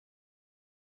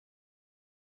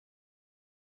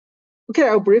Okay,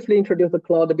 I'll briefly introduce the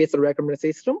cloud-based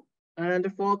recommendation system.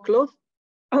 And for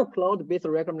cloud-based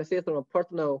recommendation system, a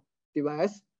personal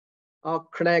device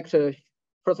connect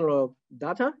personal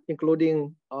data,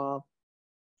 including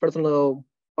personal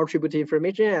attribute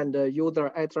information and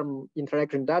user item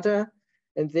interaction data,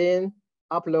 and then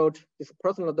upload this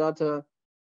personal data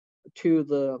to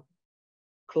the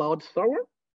cloud server.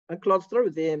 And cloud server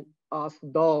then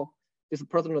store this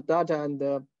personal data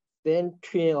and then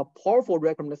train a powerful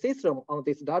recommendation system on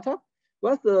this data.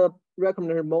 Once the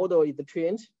recommendation model is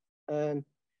trained, and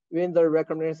when the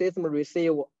recommendation system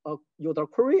receive a user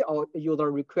query or user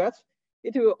request,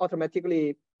 it will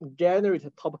automatically generate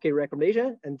a top K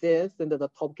recommendation and then send the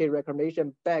top K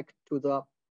recommendation back to the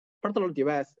personal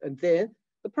device. And then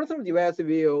the personal device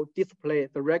will display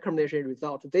the recommendation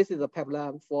result. This is the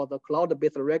pipeline for the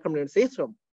cloud-based recommendation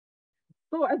system.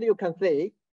 So as you can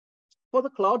see, for the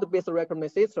cloud-based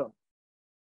recommendation system,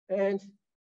 and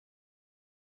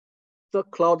the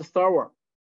cloud server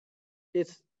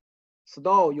is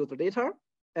store user data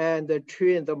and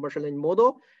train the machine learning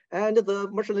model, and the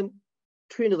machine learning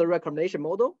train the recommendation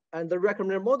model, and the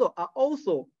recommendation model are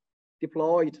also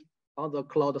deployed on the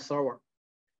cloud server.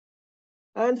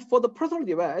 And for the personal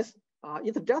device,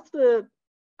 it's just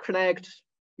connect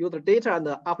user data and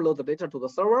upload the data to the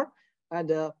server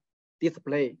and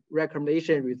display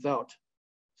recommendation result.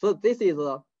 So this is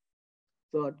the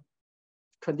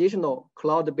traditional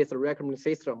cloud-based recommendation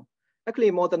system.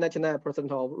 Actually, more than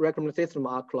 99% of recommendation systems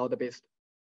are cloud-based.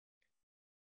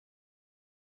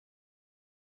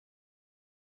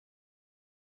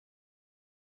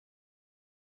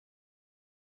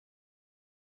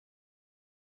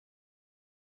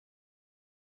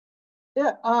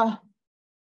 Yeah.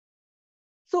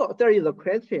 So there is a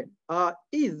question: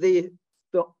 is the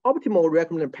optimal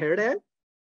recommendation paradigm,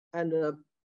 and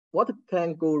what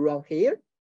can go wrong here?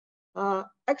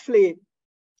 Actually,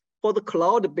 for the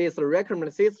cloud-based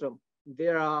recommendation system,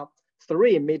 there are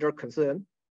three major concerns.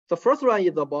 The first one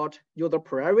is about user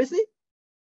privacy,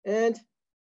 and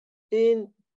in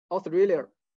Australia,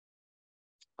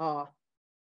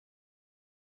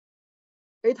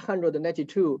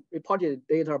 892 reported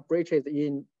data breaches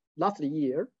in last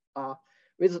year,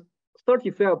 with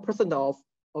 35% of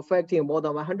affecting more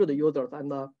than 100 users,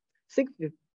 and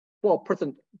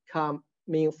 64%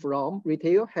 coming from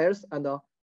retail, health, and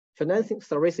financing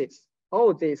services.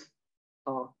 All these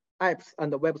apps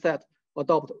and websites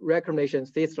adopt recommendation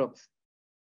systems.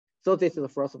 So this is the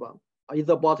first one. It's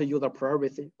about user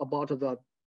privacy, about the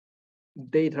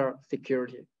data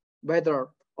security, whether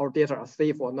our data are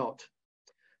safe or not.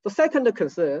 The second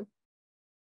concern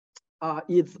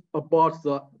is about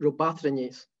the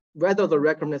robustness, whether the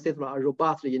recommendation systems are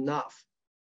robust enough.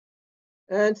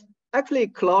 And actually,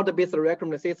 cloud-based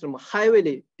recommendation system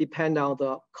heavily depend on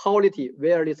the quality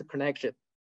wireless connection.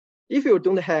 If you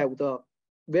don't have the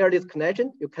wireless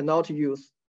connection, you cannot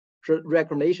use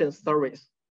recommendation service.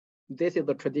 This is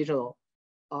the traditional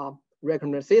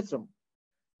recommendation system.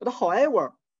 But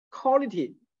however,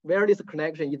 quality wireless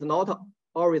connection is not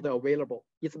always available,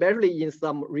 especially in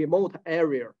some remote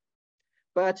area.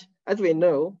 But as we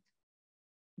know,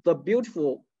 the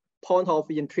beautiful point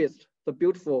of interest, the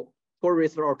beautiful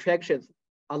tourist attractions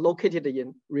are located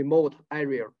in remote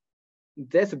area.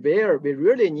 That's where we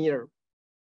really need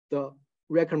the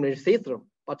recommendation system,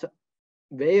 but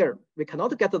where we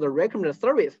cannot get the recommendation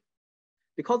service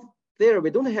because there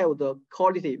we don't have the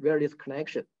quality wireless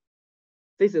connection.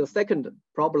 This is the second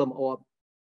problem of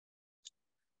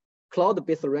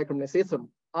cloud-based recommendation system.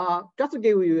 Just to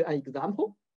give you an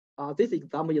example, this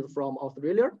example is from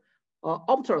Australia.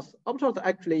 Optus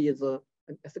actually is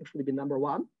essentially the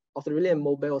 #1 Australian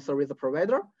mobile service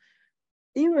provider.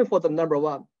 Even for the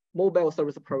 #1 mobile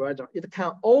service provider, it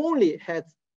can only have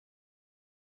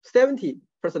 70%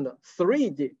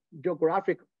 3G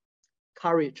geographic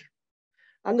coverage.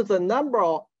 And the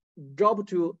number dropped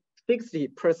to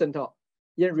 60%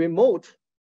 in remote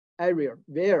area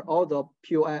where all the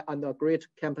POI and the great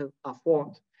campus are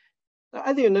formed.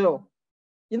 As you know,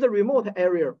 in the remote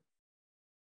area,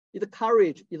 its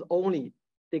coverage is only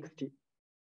 60.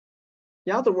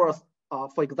 In other words,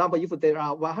 for example, if there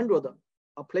are 100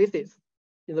 places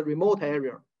in the remote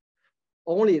area,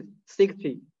 only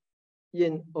 60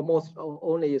 in almost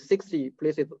only 60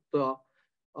 places the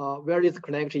wireless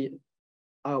connection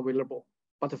are available.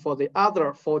 But for the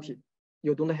other 40,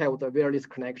 you don't have the wireless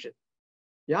connection.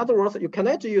 In other words, you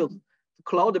cannot use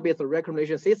cloud-based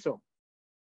recommendation system.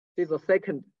 This is the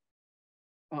second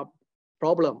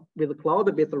problem with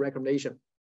cloud-based recommendation.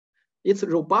 Its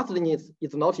robustness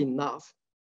is not enough.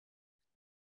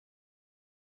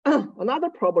 Another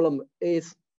problem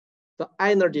is the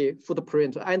energy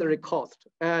footprint, energy cost,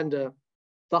 and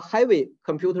the heavy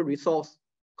computer resource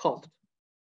cost.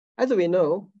 As we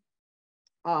know,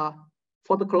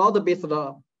 for the cloud-based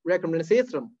recommendation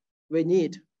system, we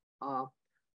need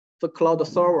the cloud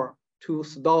server to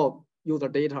store user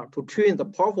data, to train the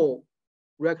powerful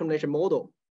recommendation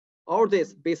model. All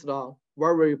this based on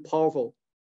very powerful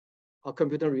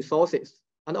computing resources.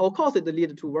 And of course, it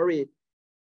leads to very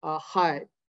high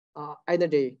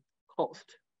energy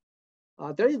cost.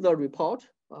 There is a report,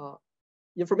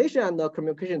 Information and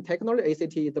Communication Technology,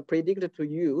 ACT, is predicted to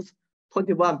use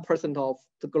 21% of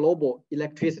the global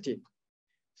electricity.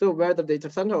 So where the data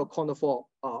center account for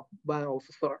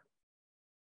 1/3.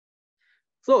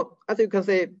 So as you can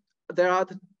see, there are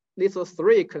at least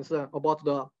 3 concerns about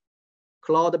the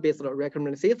cloud-based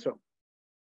recommendation system.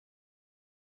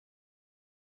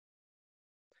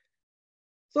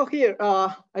 So here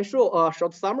I show a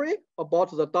short summary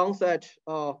about the downside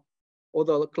of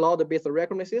the cloud-based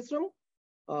recommendation system.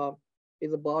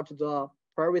 Is about the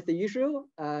privacy issue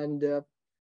and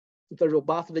the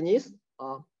robustness.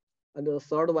 And the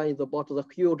third one is about the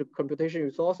huge computation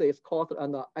resources, cost,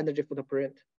 and energy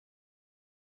footprint.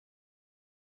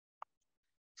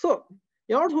 So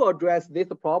in order to address this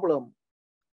problem,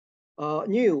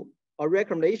 new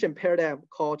recommendation paradigm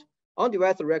called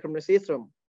on-device recommendation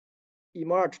system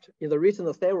emerged in the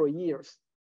recent several years.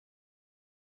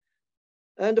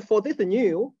 And for this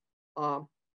new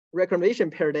recommendation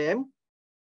paradigm,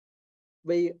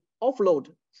 we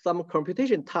offload some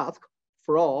computation tasks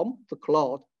from the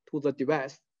cloud to the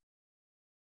device.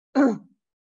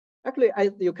 Actually,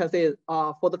 as you can see,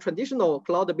 for the traditional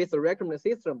cloud-based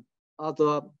recommendation system,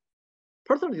 the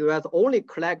personal device only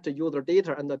collect user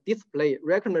data and display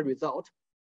recommended result.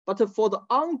 But for the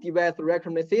on-device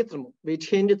recommendation system, we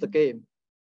change the game.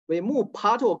 We move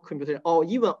part of computation or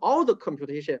even all the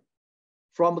computation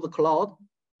from the cloud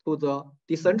to the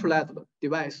decentralized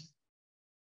device.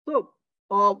 So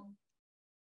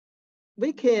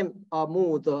we can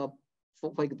move the,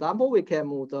 for example, we can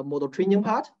move the model training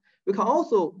part. We can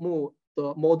also move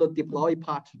the model deploy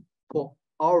part for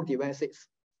our devices.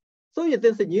 So in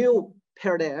this new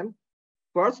paradigm,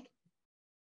 first,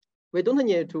 we don't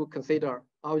need to consider,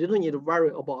 or we don't need to worry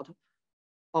about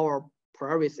our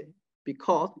privacy,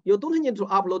 because you don't need to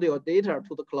upload your data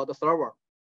to the cloud server.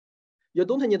 You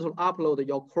don't need to upload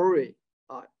your query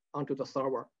onto the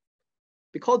server,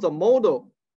 because the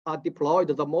model are deployed,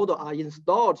 the model are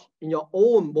installed in your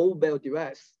own mobile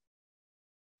device.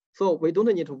 So we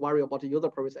don't need to worry about user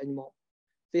privacy anymore.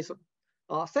 This,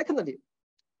 secondly,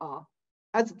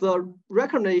 as the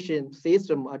recommendation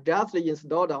system are just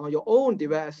installed on your own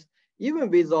device, even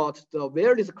without the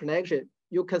wireless connection,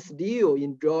 you can still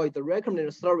enjoy the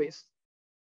recommended service.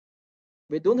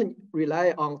 We don't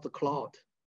rely on the cloud.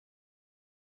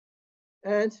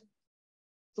 And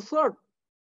the third,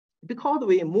 because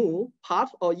we move part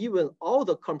or even all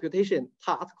the computation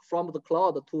tasks from the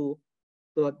cloud to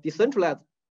the decentralized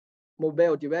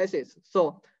mobile devices,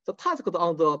 so the tasks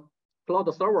on the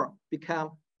cloud server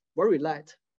become very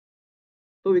light.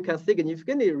 So we can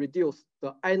significantly reduce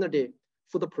the energy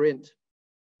footprint.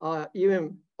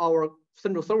 Even our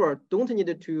central server don't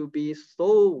need to be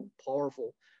so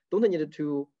powerful, don't need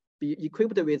to be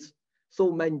equipped with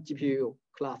so many GPU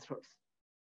clusters.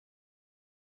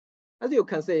 As you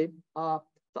can see, the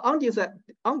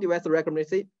on-device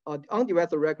recommendation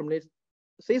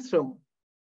system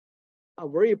are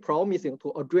very promising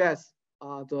to address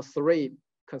the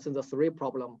three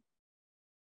problems.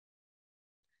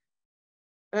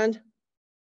 And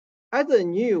as a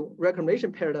new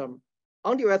recommendation paradigm,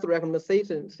 on-device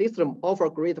recommendation system offer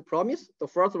great promise. The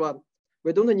first one,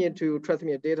 we don't need to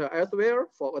transmit data elsewhere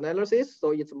for analysis,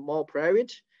 so it's more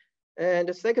private. And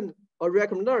the second, a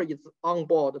recommender is on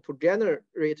board to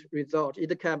generate results.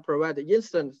 It can provide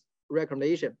instant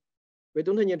recommendation. We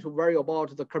don't need to worry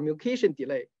about the communication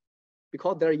delay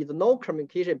because there is no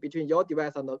communication between your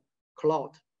device and the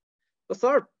cloud. The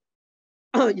third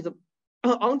is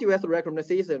on-device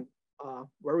recommendation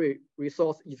very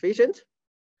resource efficient.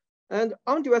 And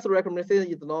on-device recommendation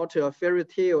is not a fairy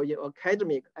tale in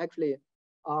academic. Actually,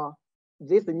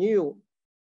 this new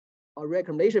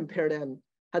recommendation paradigm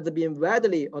has been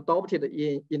widely adopted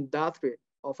in industry.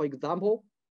 For example,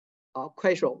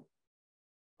 Kuaishou.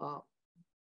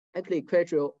 Actually,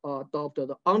 Kuaishou adopted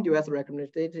the on-device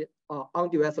recommendation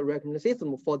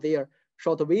system for their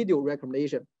short video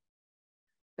recommendation.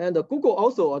 And Google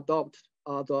also adopted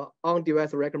the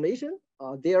on-device recommendation.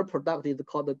 Their product is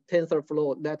called the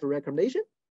TensorFlow Net Recommendation.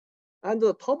 And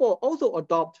the Taobao also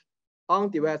adopt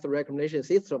on-device recommendation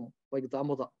system, for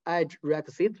example, the Edge Rec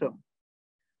system.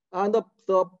 And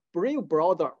the Brave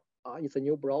browser is a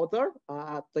new browser.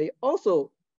 They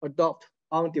also adopt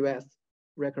on-device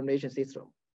recognition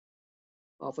system.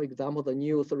 For example, the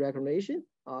news recognition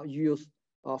use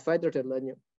federated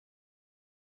learning.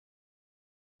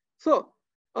 So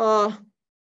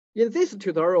in this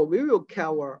tutorial, we will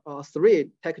cover 3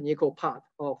 technical parts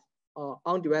of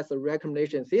on-device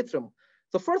recognition system.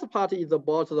 The first part is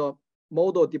about the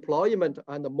model deployment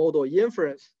and the model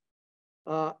inference.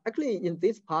 Actually, in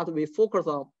this part, we focus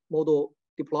on model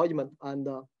deployment and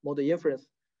model inference.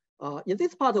 In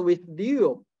this part, we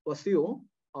still assume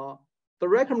the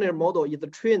recognition model is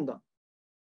trained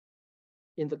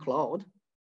in the cloud,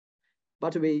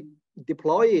 but we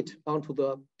deploy it onto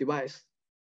the device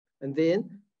and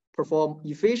then perform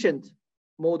efficient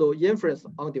model inference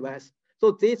on device.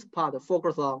 So this part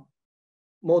focuses on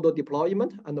model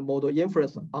deployment and the model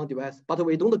inference on device, but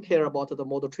we don't care about the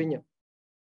model training.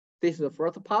 This is the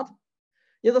first part.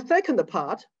 In the second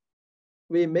part,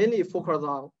 we mainly focus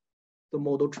on the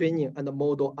model training and the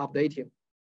model updating.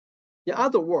 In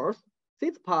other words,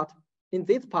 in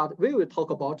this part, we will talk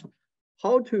about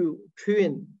how to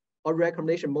train a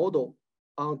recognition model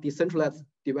on decentralized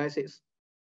devices.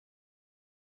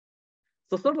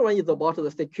 The third one is about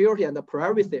the security and the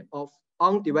privacy of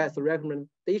on-device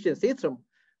recommendation system.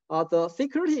 The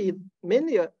security is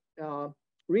mainly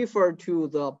referred to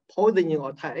the poisoning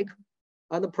attack,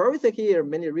 and the privacy here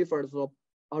mainly refer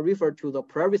to the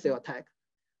privacy attack.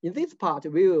 In this part,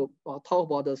 we will talk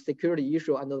about the security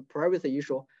issue and the privacy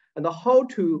issue and how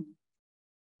to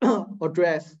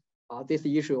address this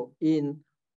issue in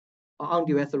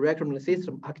on-device recognition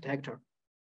system architecture.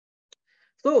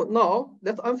 So now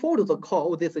let's unfold the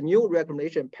code, this new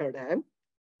recognition paradigm.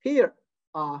 Here,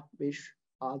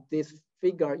 this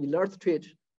figure illustrates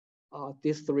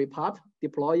these 3 parts,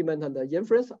 deployment and the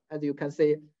inference. As you can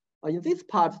see, in this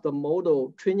part, the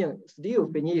model training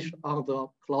still finished on the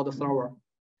cloud server.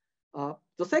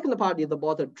 The second part is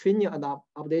about the training and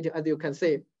updating. As you can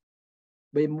see,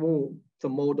 we move the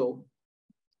model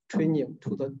training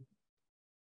to the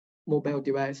mobile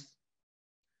device.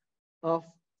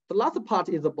 The last part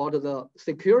is about the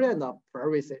security and the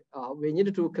privacy. We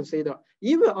need to consider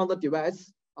even on the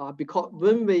device, because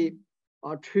when we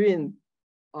train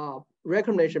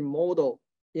recognition model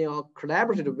in a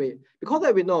collaborative way, because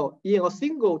as we know, in a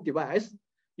single device,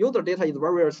 user data is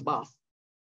very, very sparse.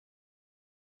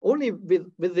 Only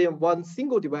within one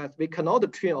single device, we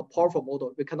cannot train a powerful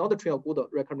model. We cannot train a good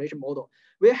recognition model.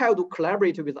 We have to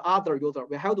collaborate with other users.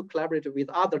 We have to collaborate with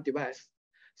other devices.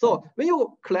 So when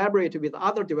you collaborate with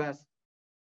other devices,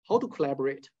 how to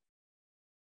collaborate?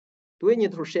 Do we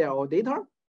need to share our data?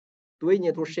 Do we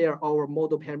need to share our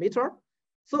model parameter?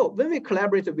 So when we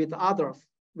collaborate with others,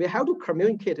 we have to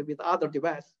communicate with other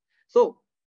devices. So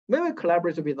when we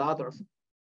collaborate with others,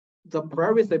 the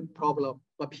privacy problem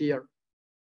appears.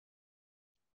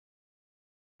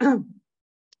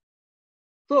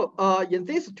 So in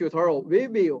this tutorial, we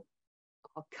will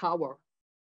cover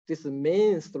this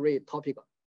main 3 topics: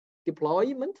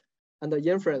 deployment and the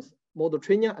inference, model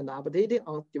training and updating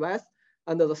on device,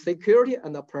 and the security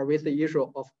and the privacy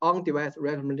issue of on-device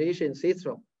recommendation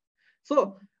system.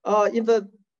 So in the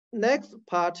next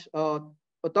part,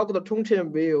 Dr.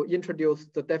 Chen will introduce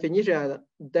the definition and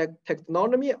the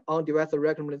taxonomy on-device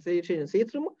recommendation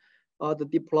system, the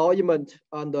deployment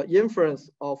and the inference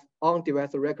of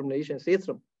on-device recommendation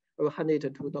system. I will hand it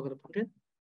to Dr. Chen.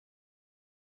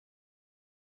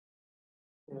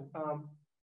 Yeah,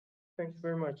 thanks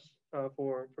very much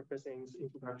for Professor's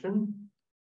introduction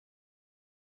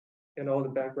and all the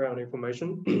background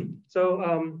information. So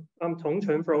I'm Tong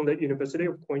Chen from the University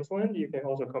of Queensland. You can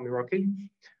also call me Rocky.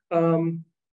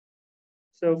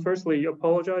 So firstly,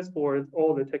 apologize for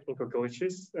all the technical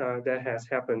glitches that has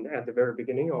happened at the very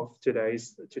beginning of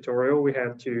today's tutorial. We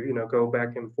had to go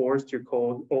back and forth to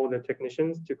call all the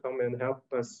technicians to come and help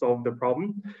us solve the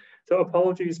problem. So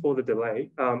apologies for the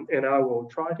delay, and I will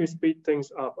try to speed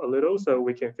things up a little so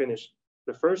we can finish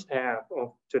the first half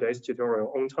of today's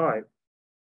tutorial on time.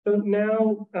 So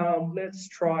now let's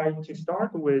try to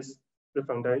start with the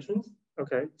foundations.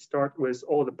 Okay, start with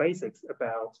all the basics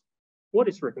about what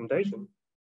is recommendation.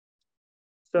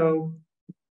 So,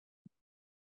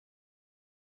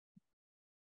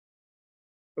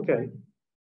 okay.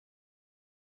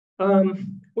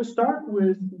 We start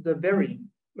with the very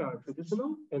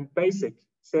traditional and basic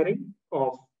setting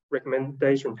of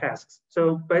recommendation tasks.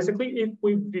 So basically, if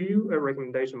we view a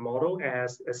recommendation model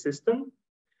as a system,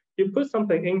 you put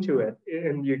something into it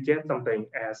and you get something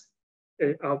as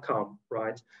an outcome,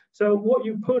 right? So what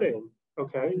you put in,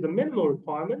 okay, the minimal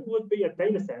requirement would be a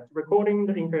data set recording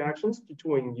the interactions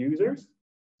between users,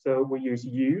 So we use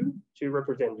U to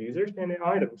represent users and the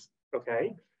items,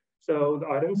 okay? So the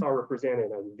items are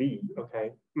represented as V,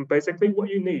 okay? And basically what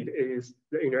you need is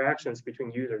the interactions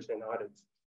between users and items.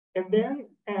 And then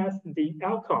as the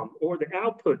outcome or the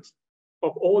output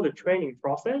of all the training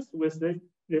process with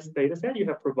this data set you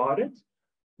have provided,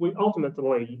 we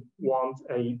ultimately want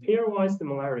a pairwise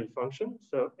similarity function.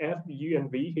 So F, U,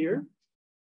 and V here.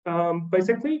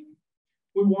 Basically,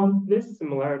 we want this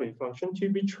similarity function to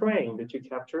be trained to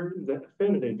capture the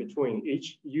affinity between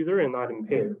each user and item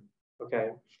pair,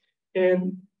 okay?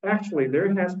 And actually,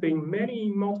 there has been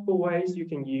multiple ways you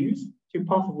can use to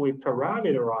possibly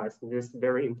parameterize this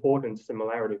very important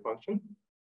similarity function.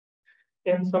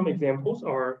 And some examples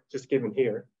are just given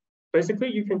here.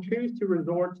 Basically, you can choose to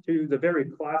resort to the very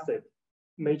classic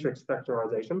matrix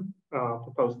factorization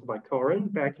proposed by Cohen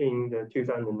back in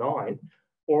 2009.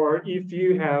 Or if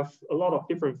you have a lot of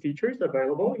different features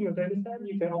available in your data set,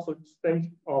 you can also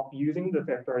think of using the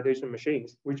factorization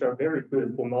machines, which are very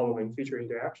good for modeling feature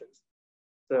interactions.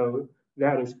 So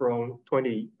that is from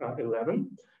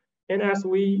 2011. And as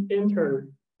we enter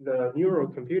the neural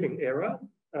computing era,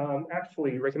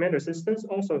 actually recommender systems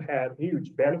also have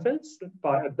huge benefits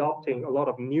by adopting a lot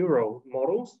of neural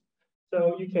models.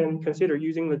 So you can consider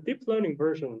using the deep learning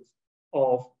versions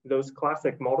of those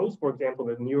classic models, for example,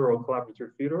 the neural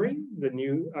collaborative filtering, the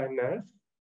new IMF,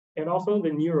 and also the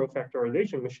neural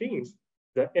factorization machines,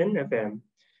 the NFM.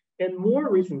 And more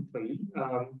recently,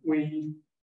 we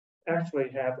actually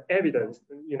have evidence,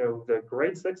 the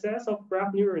great success of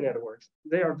graph neural networks.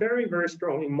 They are very, very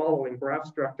strong in modeling graph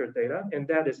structured data, and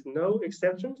that is no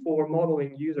exception for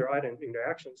modeling user-item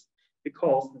interactions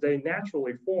because they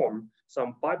naturally form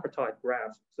some bipartite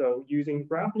graphs. So using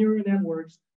graph neural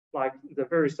networks like the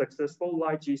very successful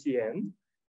LightGCN,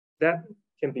 that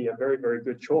can be a very, very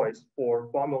good choice for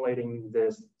formulating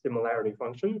this similarity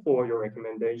function for your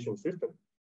recommendation system.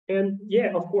 And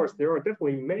yeah, of course, there are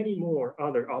definitely many more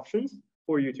other options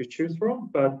for you to choose from,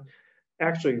 but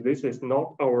actually this is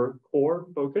not our core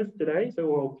focus today, so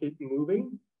we'll keep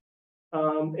moving.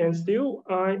 And still,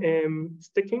 I am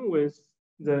sticking with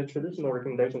the traditional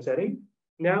recommendation setting.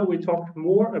 Now we talk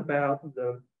more about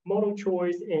the model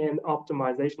choice and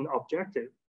optimization objective,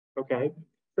 okay?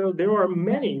 So there are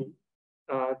many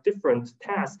different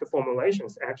task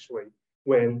formulations actually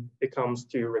when it comes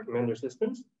to recommender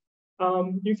systems.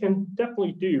 You can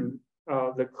definitely do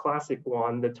the classic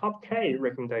one, the top K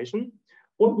recommendation.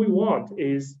 What we want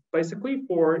is basically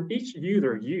for each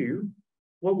user U,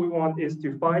 what we want is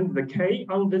to find the K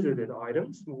unvisited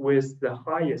items with the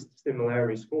highest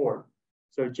similarity score.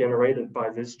 So generated by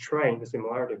this trained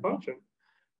similarity function.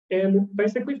 And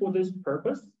basically for this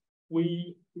purpose,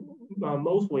 we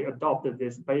mostly adopted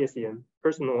this Bayesian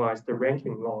personalized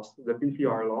ranking loss, the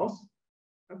BPR loss.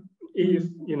 If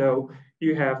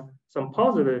you have some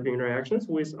positive interactions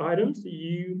with items,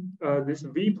 this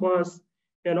V plus,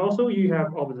 and also you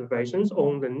have observations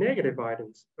on the negative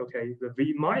items, okay, the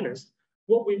V minus.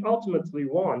 What we ultimately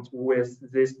want with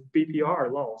this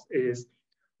BPR loss is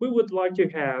we would like to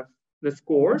have the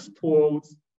scores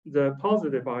towards the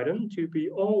positive item to be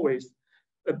always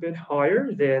a bit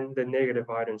higher than the negative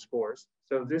item scores.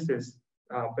 So this is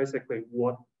basically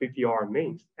what BPR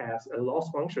means as a loss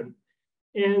function.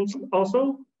 And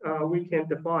also, we can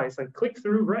define some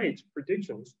click-through rate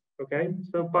predictions, okay?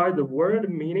 So by the word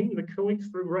meaning, the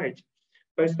click-through rate,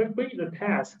 basically the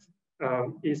task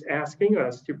is asking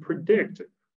us to predict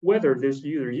whether this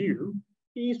user U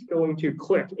is going to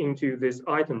click into this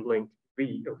item link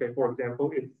V, okay? For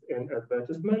example, it's an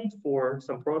advertisement for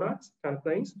some products, kind of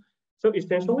things. So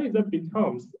essentially that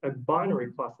becomes a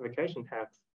binary classification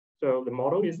task. So the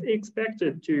model is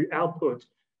expected to output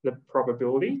the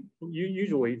probability,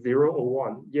 usually 0 or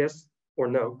 1, yes or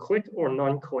no, click or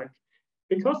non-click.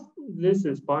 Because this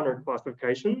is binary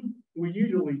classification, we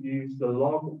usually use the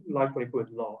log likelihood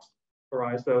loss. All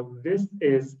right, so this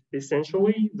is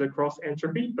essentially the cross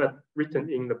entropy, but written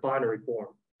in the binary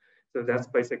form. So that's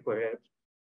basically it.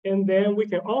 And then we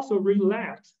can also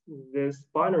relax this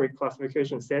binary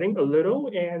classification setting a little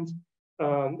and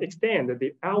extend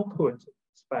the output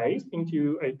space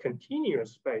into a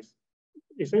continuous space,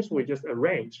 essentially just a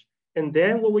range. And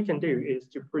then what we can do is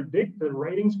to predict the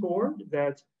rating score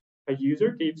that a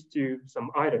user gives to some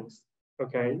items.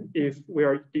 Okay, if we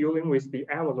are dealing with the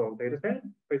Amazon dataset,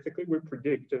 basically we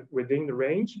predict within the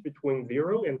range between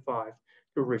 0 and 5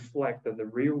 to reflect the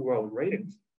real world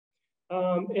ratings.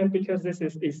 And because this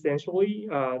is essentially,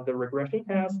 the regression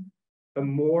has a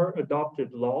more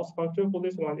adopted loss function for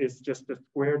this one is just the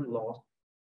squared loss.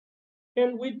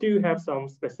 And we do have some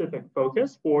specific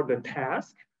focus for the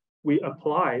task we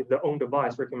apply the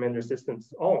on-device recommender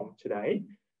systems on today.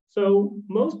 So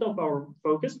most of our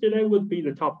focus today would be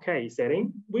the top K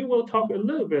setting. We will talk a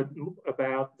little bit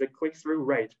about the click-through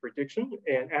rate prediction,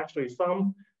 and actually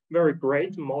some very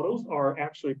great models are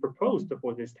actually proposed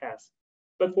for this task.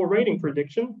 But for rating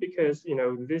prediction, because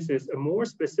this is a more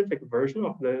specific version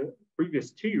of the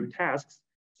previous two tasks,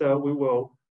 so we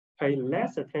will pay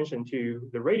less attention to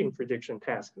the rating prediction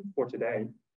task for today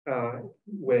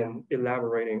when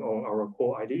elaborating on our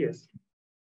core ideas.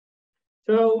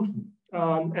 So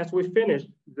as we finish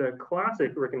the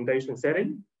classic recommendation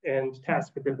setting and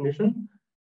task definition,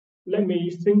 let me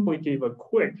simply give a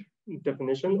quick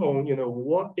definition on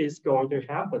what is going to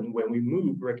happen when we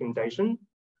move recommendation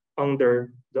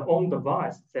under the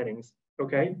on-device settings.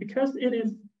 Okay, because it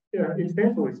is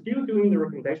essentially still doing the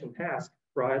recommendation task,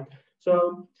 right?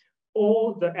 So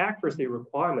all the accuracy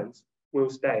requirements will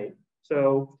stay.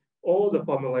 So all the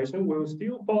formulation will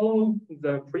still follow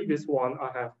the previous one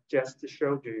I have just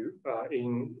showed you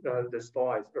in the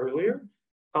slides earlier.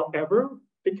 However,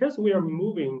 because we are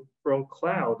moving from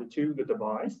cloud to the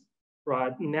device,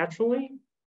 right, naturally,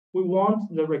 we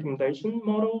want the recommendation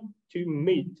model to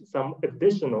meet some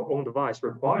additional on-device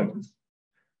requirements.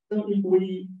 So if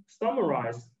we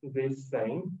summarize this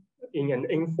thing in an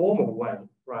informal way,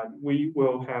 right, we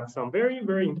will have some very,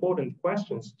 very important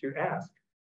questions to ask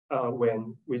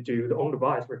when we do the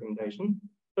on-device recommendation.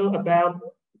 So about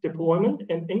deployment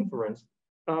and inference,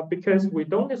 because we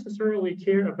don't necessarily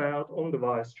care about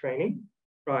on-device training,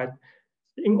 right?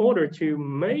 In order to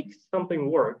make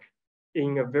something work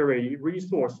in a very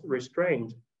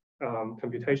resource-restrained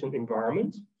computation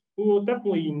environment, we will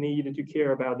definitely need to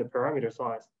care about the parameter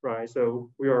size, right?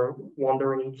 So we are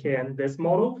wondering, can this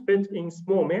model fit in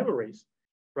small memories,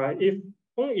 right?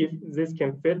 Only if this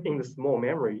can fit in the small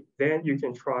memory, then you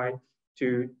can try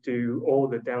to do all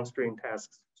the downstream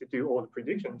tasks to do all the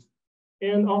predictions.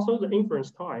 And also the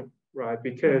inference time, right?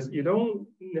 Because you don't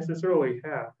necessarily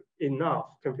have enough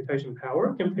computation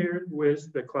power compared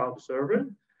with the cloud server.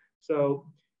 So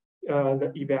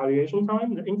the evaluation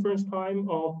time, the inference time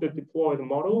of the deployed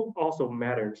model also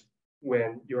matters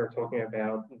when you're talking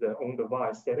about the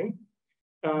on-device setting.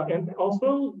 And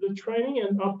also the training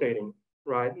and updating,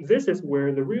 right? This is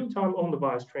where the real-time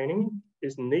on-device training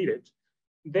is needed.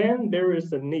 Then there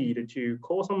is a need to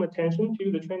call some attention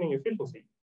to the training efficiency,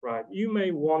 right? You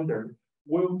may wonder,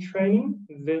 will training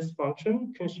this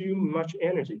function consume much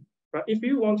energy, right? If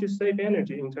you want to save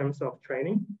energy in terms of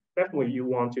training, definitely you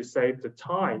want to save the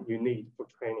time you need for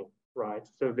training, right?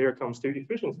 So there comes the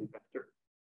efficiency factor.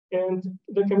 And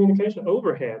the communication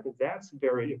overhead, that's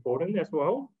very important as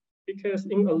well, because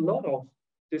in a lot of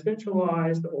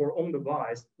decentralized or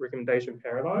on-device recommendation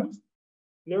paradigms,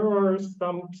 there are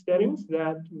some settings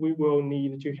that we will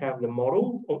need to have the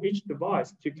model on each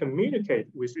device to communicate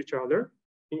with each other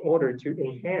in order to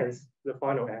enhance the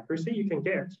final accuracy you can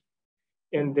get.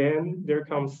 And then there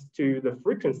comes to the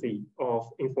frequency of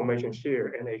information share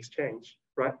and exchange,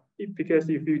 right? Because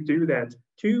if you do that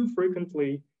too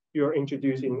frequently, you're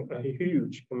introducing a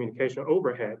huge communication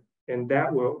overhead, and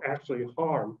that will actually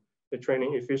harm the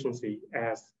training efficiency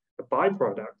as a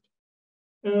byproduct.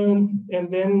 And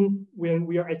then when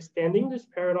we are extending this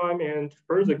paradigm and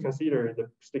further consider the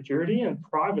security and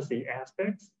privacy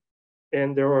aspects,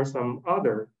 and there are some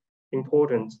other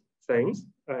important things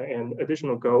and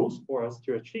additional goals for us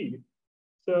to achieve.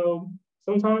 So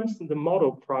sometimes the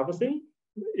model privacy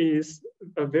is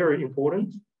a very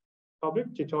important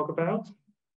topic to talk about.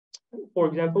 For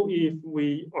example, if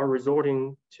we are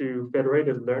resorting to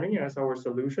federated learning as our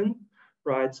solution,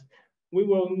 right, we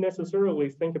will necessarily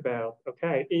think about,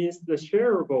 okay, is the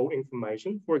shareable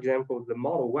information, for example, the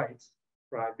model weights,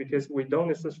 right? Because we don't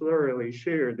necessarily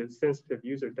share the sensitive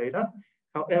user data.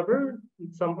 However,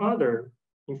 some other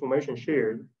information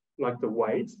shared, like the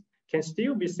weights, can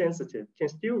still be sensitive, can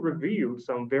still reveal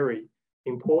some very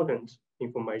important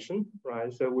information,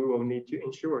 right? So we will need to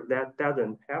ensure that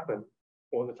doesn't happen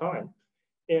all the time.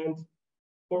 And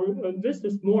for this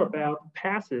is more about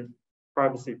passive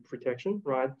privacy protection,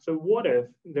 right? So what if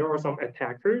there are some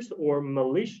attackers or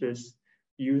malicious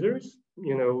users,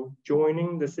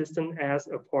 joining the system as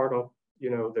a part of,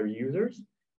 their users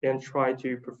and try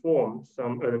to perform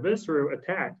some adversarial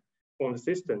attack on the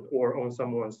system or on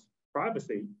someone's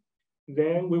privacy?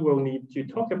 Then we will need to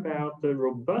talk about the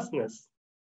robustness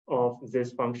of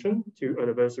this function to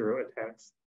adversarial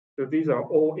attacks. So these are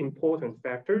all important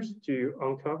factors to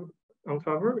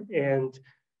uncover and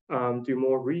do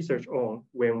more research on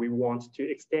when we want to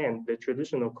extend the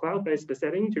traditional cloud-based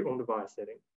setting to on-device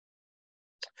setting.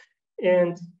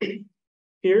 And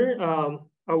here,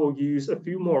 I will use a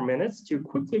few more minutes to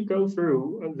quickly go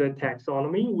through the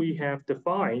taxonomy we have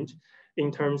defined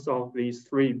in terms of these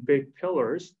three big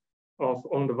pillars of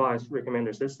on-device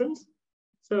recommender systems.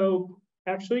 So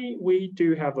actually, we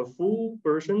do have a full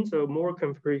version, so more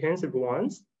comprehensive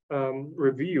ones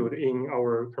reviewed in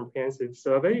our comprehensive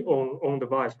survey on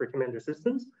on-device recommender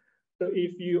systems. So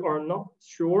if you are not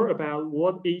sure about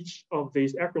what each of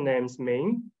these acronyms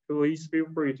mean, please feel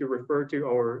free to refer to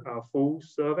our full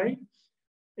survey.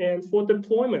 And for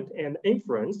deployment and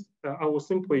inference, I will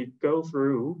simply go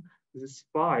through these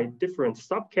 5 different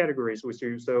subcategories with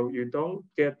you, so you don't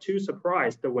get too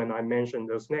surprised when I mention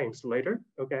those names later,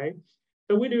 okay?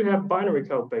 So we do have binary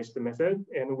code-based method,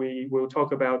 and we will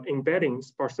talk about embedding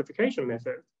sparsification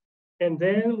method. And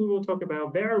then we will talk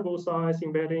about variable size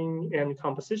embedding and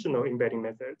compositional embedding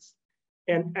methods.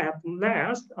 And at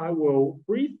last, I will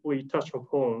briefly touch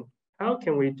upon how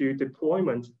can we do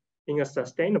deployment in a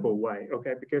sustainable way,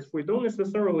 okay? Because we don't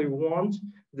necessarily want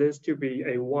this to be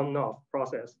a one-off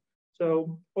process.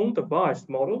 So on-device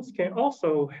models can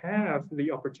also have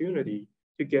the opportunity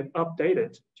to get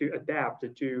updated, to adapt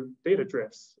to data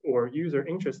drifts or user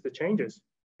interest changes,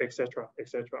 etc.,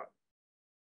 etc.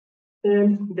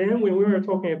 And then when we were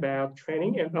talking about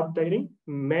training and updating,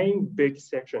 main big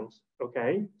sections,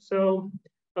 okay? So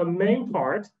a main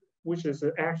part, which is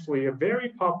actually a very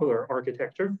popular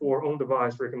architecture for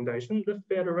on-device recommendation, the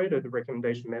federated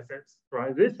recommendation methods,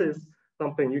 right? This is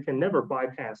something you can never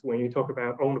bypass when you talk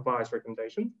about on-device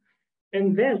recommendation.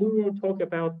 And then we will talk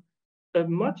about a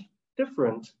much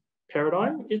different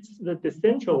paradigm. It's the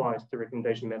decentralized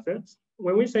recommendation methods.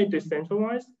 When we say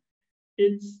decentralized,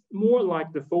 it's more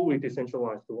like the fully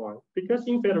decentralized one, because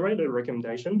in federated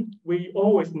recommendation, we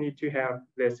always need to have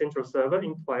the central server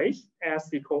in place as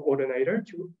the coordinator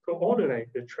to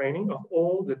coordinate the training of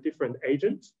all the different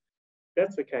agents.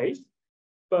 That's the case.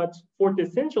 But for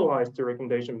decentralized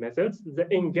recommendation methods, the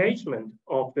engagement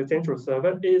of the central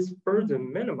server is further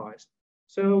minimized.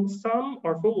 So some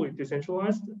are fully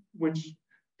decentralized, which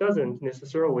doesn't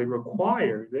necessarily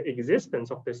require the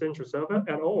existence of the central server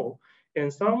at all.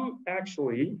 And some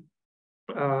actually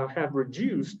have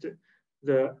reduced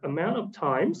the amount of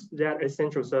times that a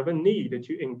central server needs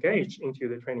to engage into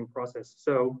the training process.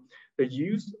 So the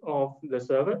use of the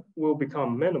server will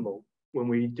become minimal when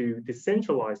we do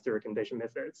decentralized recommendation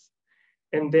methods.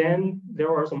 And then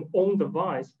there are some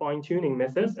on-device fine-tuning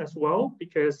methods as well,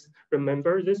 because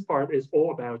remember, this part is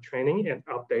all about training and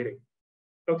updating.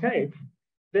 Okay,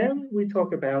 then we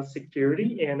talk about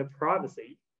security and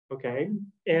privacy, okay?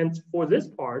 And for this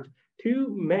part,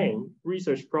 2 main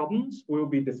research problems will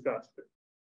be discussed.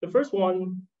 The first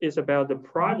one is about the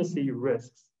privacy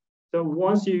risks. So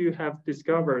once you have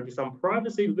discovered some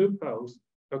privacy loopholes,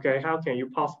 okay, how can you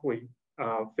possibly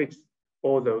fix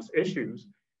all those issues?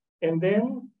 And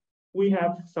then we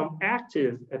have some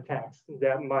active attacks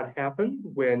that might happen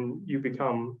when you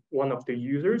become one of the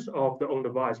users of the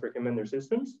on-device recommender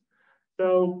systems.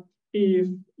 So if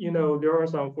there are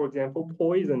some, for example,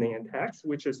 poisoning attacks,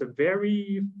 which is a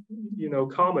very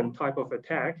common type of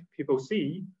attack people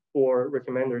see for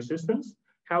recommender systems,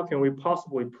 how can we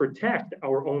possibly protect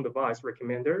our own device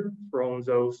recommender from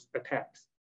those attacks?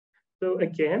 So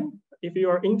again, if you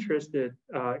are interested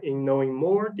in knowing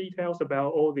more details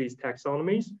about all these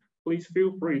taxonomies, please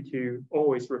feel free to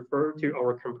always refer to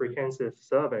our comprehensive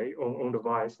survey on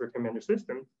on-device recommender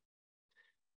systems.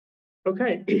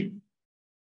 Okay,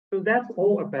 so that's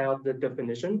all about the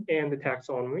definition and the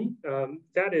taxonomy.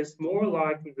 That is more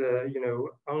like the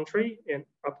entree and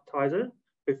appetizer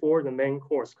before the main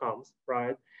course comes,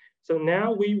 right? So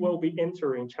now we will be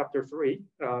entering chapter 3.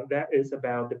 That is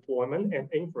about deployment and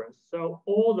inference. So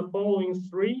all the following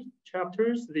 3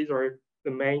 chapters, these are the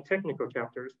main technical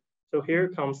chapters. So here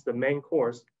comes the main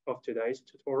course of today's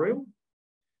tutorial.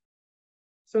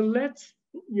 So let's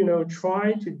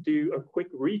try to do a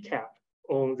quick recap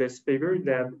on this figure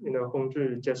that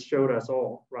Hongzhi just showed us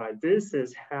all, right? This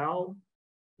is how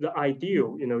the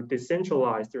ideal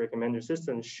decentralized recommender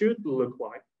system should look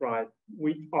like, right?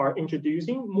 We are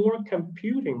introducing more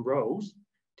computing roles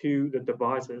to the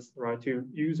devices, right? To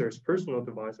users' personal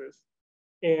devices.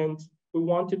 And we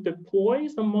want to deploy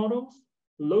some models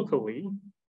locally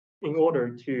in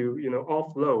order to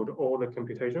offload all the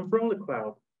computation from the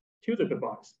cloud to the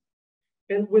device.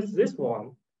 And with this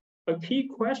one, a key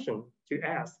question to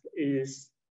ask is,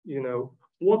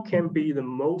 what can be the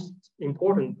most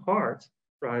important part,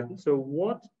 right? So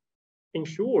what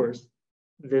ensures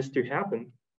this to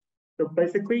happen? So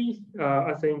basically,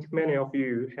 I think many of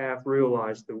you have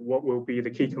realized what will be the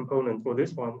key component for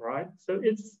this one, right? So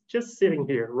it's just sitting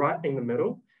here right in the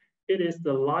middle. It is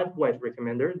the lightweight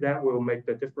recommender that will make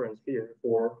the difference here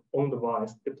for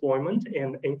on-device deployment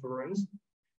and inference.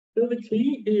 So the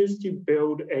key is to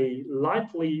build a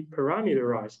lightly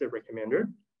parameterized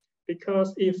recommender,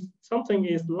 because if something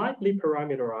is lightly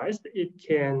parameterized, it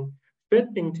can fit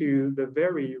into the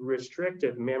very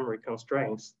restricted memory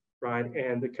constraints, right?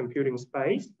 And the computing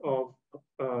space of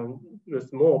the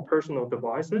small personal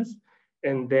devices.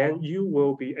 And then you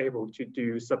will be able to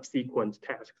do subsequent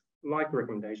tasks like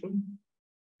recommendation.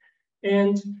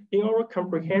 And in our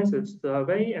comprehensive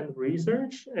survey and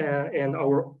research and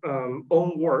our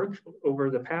own work over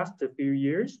the past few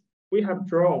years, we have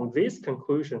drawn this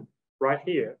conclusion right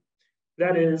here.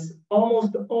 That is,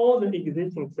 almost all the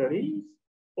existing studies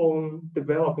on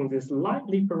developing these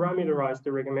lightly parameterized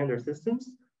recommender systems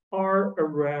are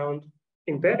around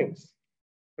embeddings,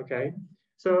 okay?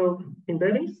 So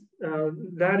embeddings,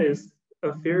 that is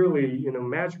a fairly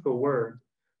magical word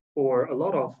for a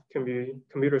lot of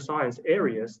computer science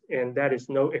areas, and that is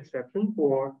no exception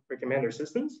for recommender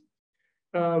systems.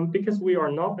 Because we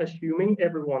are not assuming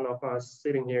every one of us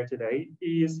sitting here today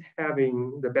is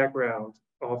having the background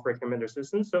of recommender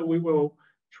systems. So we will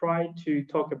try to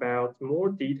talk about more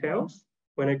details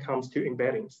when it comes to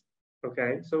embeddings,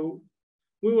 okay? So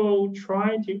we will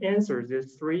try to answer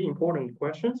these three important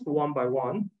questions one by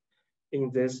one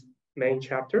in this main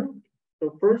chapter.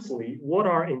 So firstly, what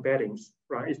are embeddings,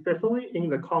 right? Especially in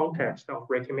the context of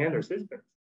recommender systems.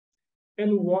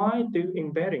 And why do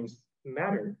embeddings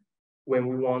matter when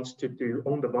we want to do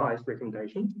on-device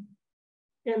recommendations?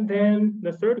 And then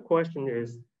the third question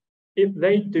is, if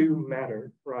they do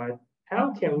matter, right,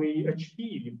 how can we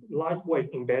achieve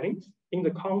lightweight embeddings in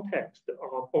the context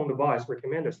of on-device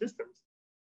recommender systems?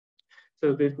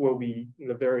 So this will be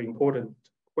the very important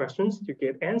questions to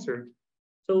get answered.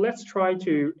 So let's try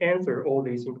to answer all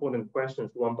these important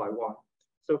questions one by one.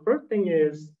 So first thing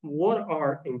is, what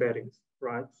are embeddings,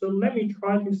 right? So let me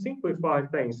try to simplify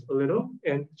things a little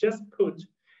and just put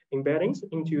embeddings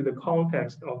into the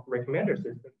context of recommender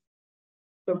systems.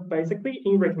 So basically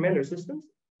in recommender systems,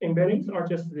 embeddings are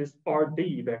just this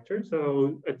RD vector,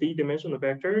 so a D-dimensional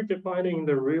vector defining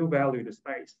the real valued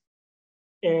space.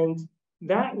 And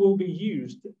that will be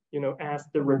used as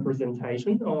the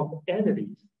representation of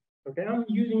entities. Okay, I'm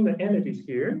using the entities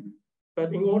here,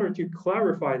 but in order to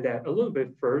clarify that a little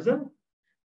bit further,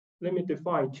 let me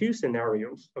define two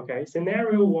scenarios. Okay,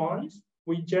 scenario one,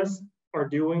 we just are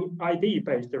doing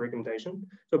ID-based recommendation.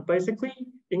 So basically,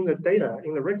 in the data,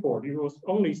 in the record, you will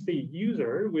only see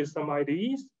user with some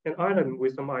IDs and item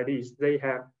with some IDs. They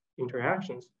have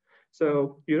interactions.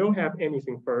 So you don't have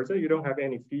anything further. You don't have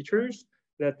any features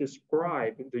that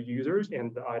describe the users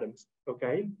and the items,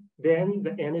 okay? Then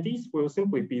the entities will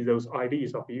simply be those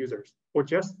IDs of users, or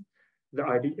just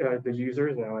the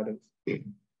users and items.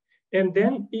 And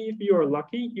then if you're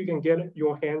lucky, you can get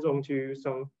your hands onto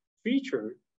some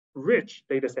feature-rich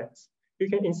data sets. You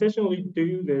can essentially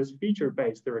do this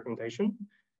feature-based recommendation,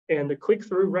 and the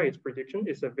click-through rate prediction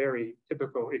is a very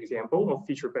typical example of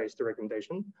feature-based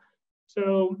recommendation.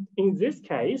 So in this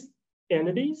case,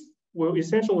 entities will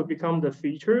essentially become the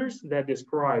features that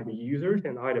describe users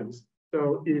and items.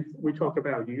 So if we talk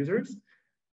about users,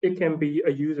 it can be a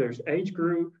user's age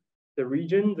group, the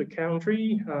region, the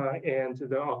country, and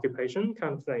the occupation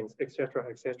kind of things, et cetera,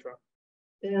 et cetera.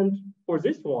 And for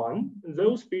this one,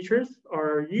 those features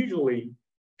are usually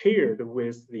paired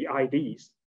with the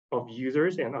IDs of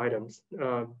users and items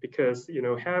because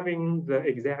having the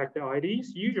exact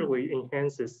IDs usually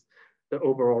enhances the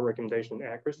overall recommendation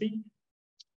accuracy.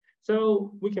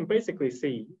 So we can basically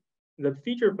see the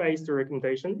feature-based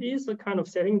recommendation is a kind of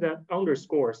setting that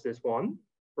underscores this one,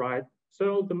 right?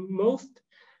 So the most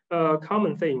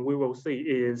common thing we will see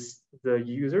is the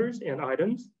users and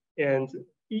items, and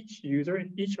each user,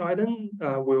 each item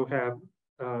will have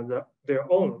their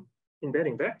own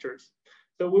embedding vectors.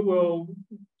 So we will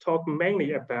talk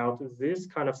mainly about this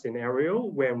kind of scenario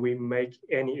when we make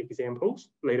any examples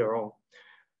later on.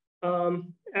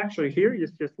 Actually, here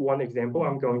is just one example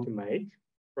I'm going to make,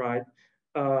 right?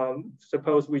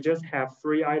 Suppose we just have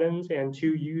 3 items and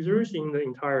 2 users in the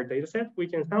entire data set. We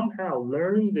can somehow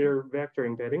learn their vector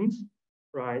embeddings,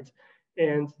 right?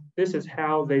 And this is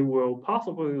how they will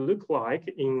possibly look like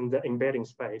in the embedding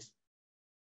space.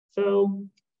 So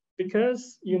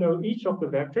because each of the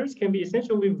vectors can be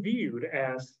essentially viewed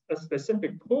as a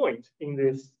specific point in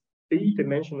this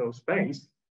D-dimensional space,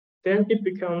 then it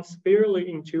becomes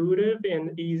fairly intuitive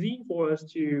and easy for us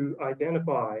to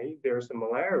identify their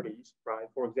similarities, right?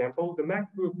 For example, the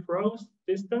MacBook Pro's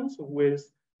distance with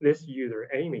this user,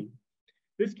 Amy.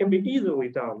 This can be easily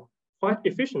done quite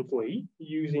efficiently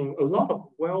using a lot of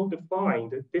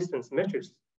well-defined distance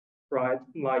metrics, right?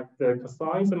 Like the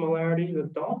cosine similarity, the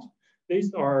dot.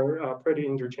 These are pretty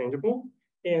interchangeable.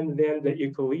 and then the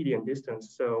Euclidean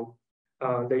distance. So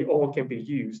they all can be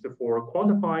used for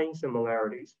quantifying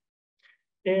similarities.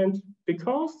 And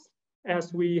because,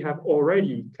 as we have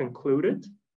already concluded,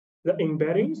 the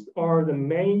embeddings are the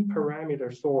main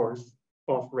parameter source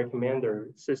of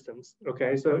recommender systems.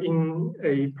 Okay, so in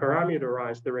a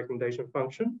parameterized recommendation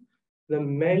function, the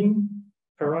main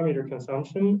parameter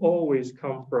consumption always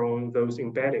comes from those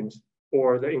embeddings,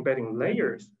 or the embedding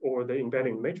layers, or the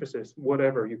embedding matrices,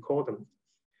 whatever you call them.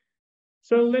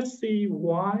 So let's see,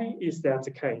 why is that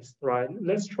the case, right?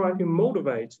 Let's try to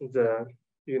motivate the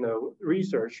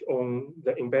research on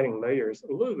the embedding layers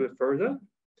a little bit further.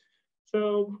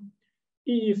 So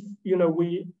if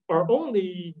we are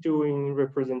only doing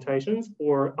representations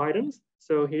for items,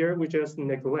 so here we just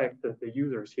neglect the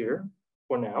users here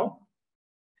for now.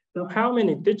 So how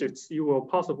many digits you will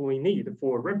possibly need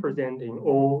for representing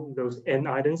all those n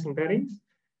items embeddings?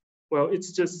 Well,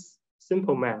 it's just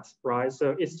simple math, right?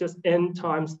 So it's just n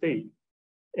times d,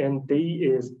 and d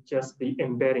is just the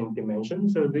embedding dimension.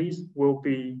 So these will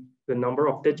be the number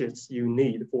of digits you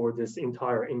need for this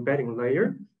entire embedding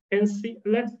layer. And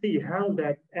let's see how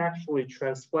that actually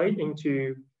translates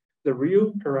into the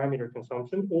real parameter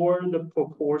consumption, or the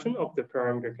proportion of the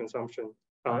parameter consumption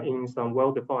in some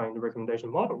well-defined recommendation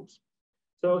models.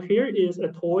 So here is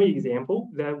a toy example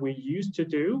that we used to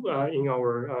do in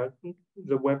our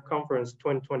the web conference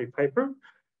 2020 paper.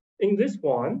 In this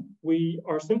one, we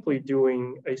are simply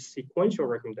doing a sequential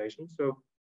recommendation. So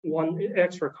one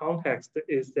extra context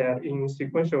is that in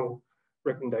sequential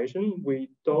recommendation, we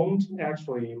don't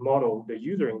actually model the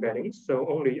user embeddings. So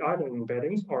only item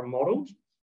embeddings are modeled.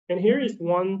 And here is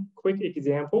one quick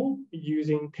example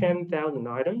using 10,000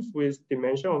 items with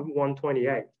dimension of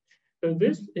 128. So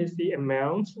this is the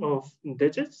amount of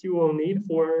digits you will need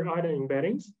for item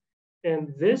embeddings.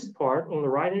 And this part on the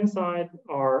right-hand side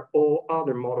are all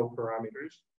other model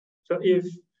parameters. So if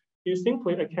you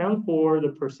simply account for the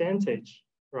percentage,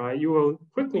 right, you will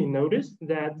quickly notice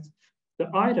that the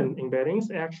item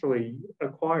embeddings actually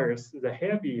acquires the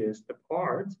heaviest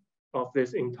part of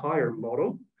this entire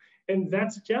model. And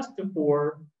that's just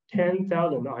for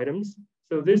 10,000 items.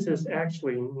 So this is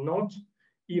actually not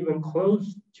even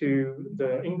close to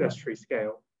the industry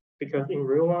scale, because in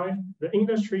real life, the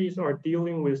industries are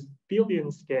dealing with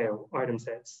billion scale item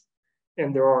sets.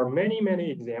 And there are many, many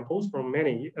examples from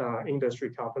many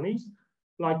industry companies,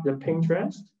 like the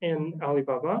Pinterest and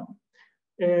Alibaba.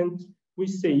 And we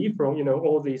see from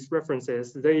all these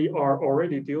references, they are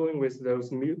already dealing with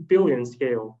those billion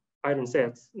scale item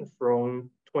sets from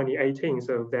 2018.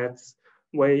 So that's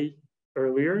way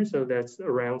earlier. So that's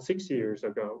around 6 years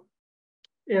ago.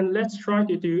 And let's try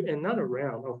to do another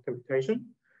round of computation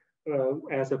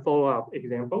as a follow-up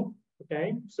example.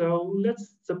 Okay, so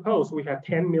let's suppose we have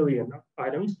 10 million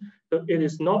items. So it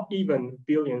is not even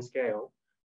billion scale.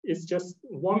 It's just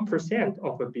 1%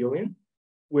 of a billion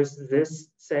with this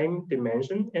same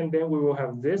dimension. And then we will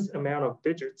have this amount of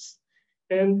digits.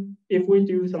 And if we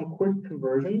do some quick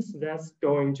conversions, that's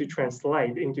going to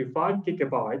translate into 5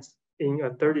 gigabytes in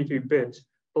a 32-bit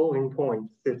floating point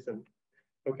system.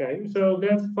 Okay, so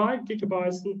that's 5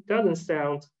 gigabytes doesn't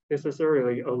sound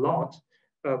necessarily a lot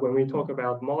when we talk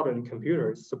about modern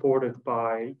computers supported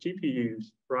by GPUs,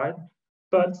 right?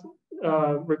 But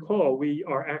recall, we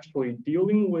are actually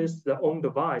dealing with the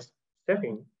on-device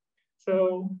setting.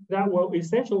 So that will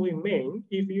essentially mean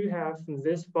if you have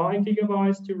this 5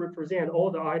 gigabytes to represent all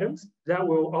the items, that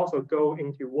will also go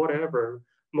into whatever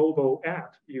mobile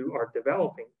app you are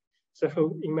developing.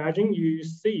 So imagine you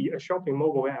see a shopping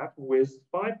mobile app with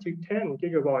 5 to 10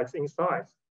 gigabytes in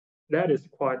size. That is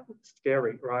quite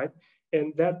scary, right?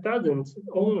 And that doesn't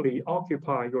only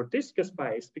occupy your disk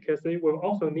space, because they will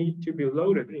also need to be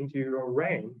loaded into your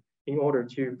RAM in order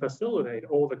to facilitate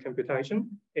all the computation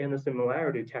and the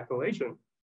similarity calculation.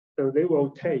 So they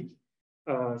will take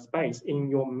space in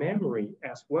your memory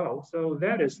as well. So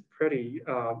that is pretty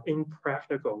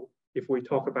impractical if we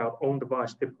talk about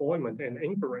on-device deployment and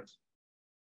inference.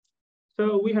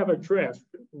 So we have addressed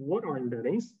what are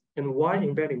embeddings and why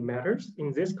embedding matters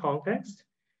in this context.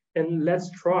 And let's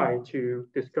try to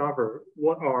discover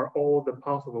what are all the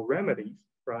possible remedies,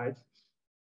 right?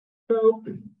 So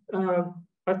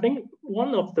I think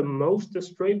one of the most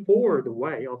straightforward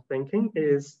way of thinking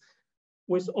is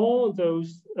with all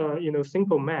those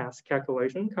simple math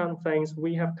calculation kind of things,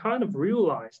 we have kind of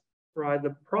realized, right?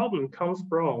 The problem comes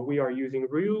from we are using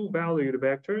real valued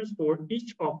vectors for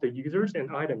each of the users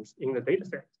and items in the data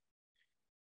set.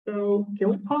 So can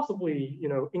we possibly,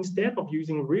 instead of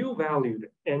using real valued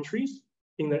entries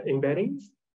in the embeddings,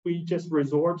 we just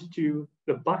resort to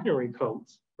the binary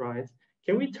codes, right?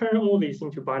 Can we turn all these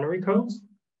into binary codes?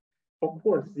 of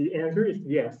course, the answer is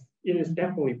yes. It is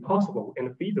definitely possible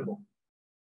and feasible.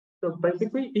 So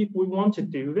basically, if we want to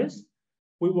do this,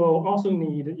 we will also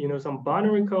need, some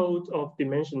binary codes of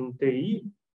dimension d,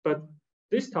 but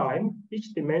this time,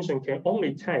 each dimension can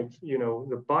only take,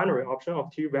 the binary option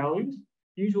of two values,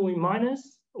 usually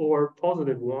minus or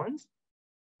positive ones.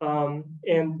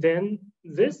 And then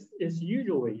this is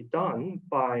usually done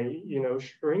by,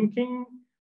 shrinking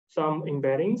some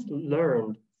embeddings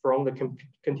learned from the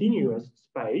continuous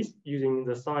space using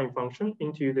the sign function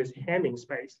into this Hamming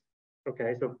space.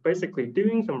 Okay, so basically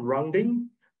doing some rounding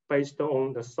based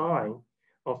on the sign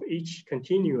of each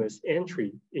continuous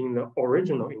entry in the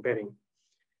original embedding.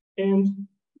 And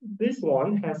this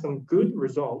one has some good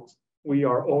results we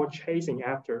are all chasing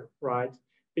after, right?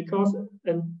 Because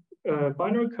a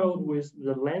binary code with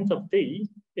the length of d,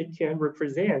 it can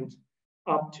represent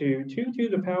up to 2 to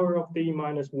the power of d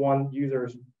minus 1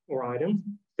 users or items,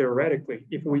 theoretically,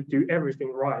 if we do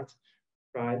everything right?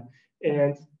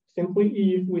 And simply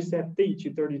if we set d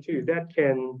to 32, that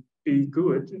can be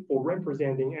good for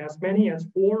representing as many as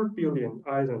 4 billion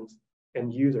items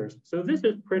and users. So this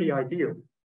is pretty ideal,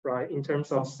 right, in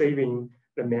terms of saving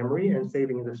the memory and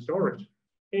saving the storage.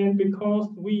 And because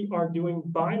we are doing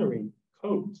binary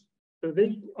codes, so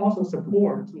they also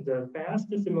support the fast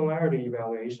similarity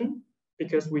evaluation,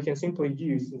 because we can simply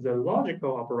use the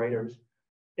logical operators,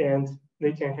 and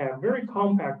they can have very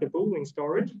compact Boolean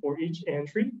storage for each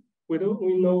entry. We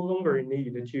no longer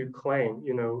need to claim,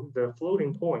 the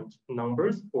floating point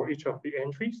numbers for each of the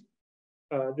entries.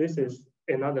 This is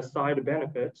another side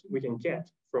benefit we can get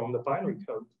from the binary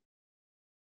code.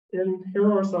 And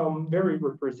here are some very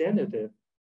representative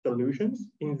solutions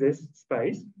in this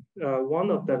space. One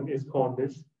of them is called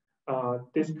this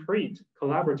discrete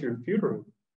collaborative filtering.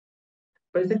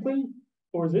 Basically,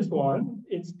 for this one,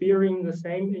 it's bearing the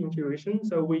same intuition.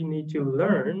 So we need to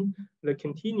learn the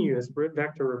continuous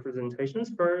vector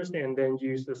representations first, and then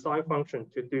use the psi function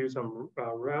to do some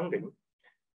rounding.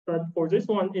 But for this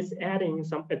one, it's adding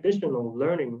some additional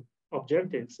learning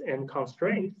objectives and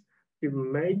constraints to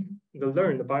make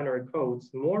the binary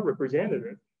codes more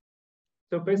representative.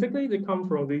 So basically, they come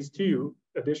from these two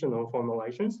additional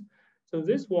formulations. So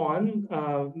this one,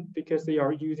 because they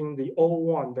are using the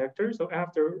O1 vector, so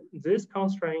after this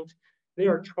constraint, they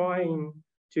are trying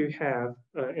to have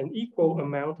an equal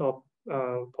amount of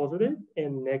positive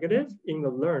and negative in the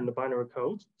learned binary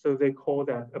codes. So they call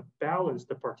that a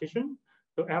balanced partition.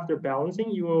 So after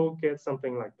balancing, you will get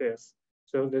something like this.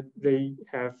 So that they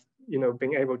have,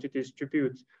 been able to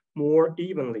distribute more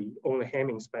evenly on the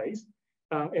Hamming space.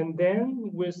 And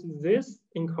then with this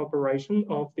incorporation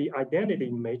of the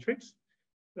identity matrix,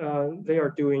 they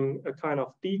are doing a kind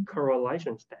of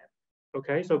decorrelation step.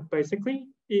 Okay, so basically,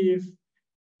 if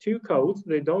two codes,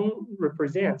 they don't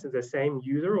represent the same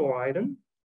user or item,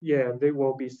 yeah, they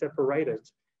will be separated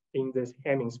in this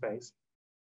Hamming space.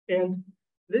 And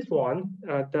this one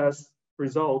does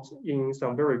result in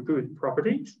some very good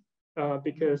properties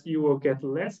because you will get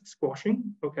less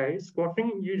squashing. Okay,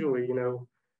 squashing usually,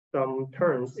 some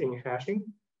terms in hashing.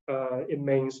 It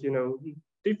means,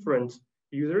 different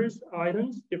users,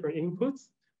 items, different inputs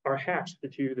are hashed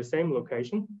to the same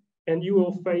location, and you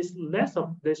will face less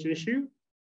of this issue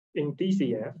in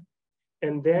DCF.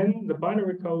 And then the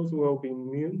binary codes will be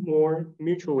more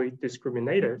mutually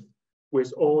discriminative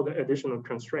with all the additional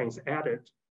constraints added.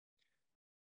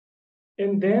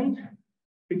 And then,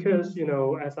 because,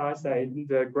 as I say,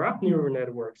 the graph neural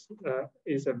networks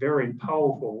is a very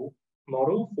powerful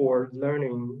model for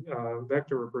learning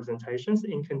vector representations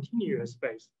in continuous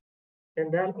space.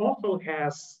 And that also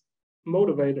has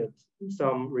motivated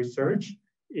some research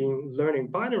in learning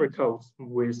binary codes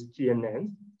with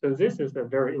GNN. So this is a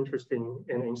very interesting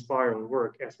and inspiring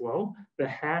work as well, the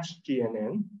hash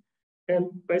GNN. And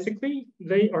basically,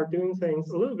 they are doing things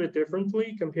a little bit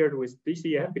differently compared with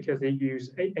DCF because they use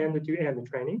end-to-end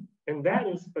training. And that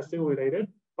is facilitated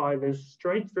by this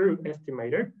straight-through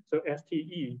estimator, so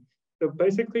STE. So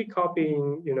basically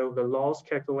copying, the loss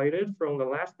calculated from the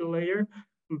last layer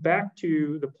back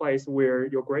to the place where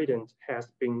your gradient has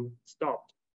been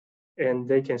stopped. And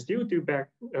they can still do back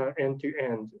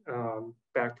end-to-end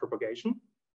back propagation.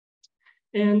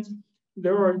 And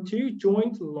there are two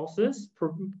joint losses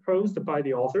proposed by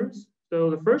the authors. So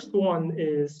the first one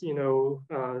is,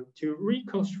 to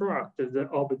reconstruct the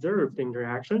observed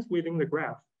interactions within the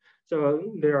graph.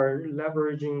 So they are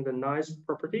leveraging the nice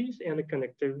properties and the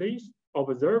connectivities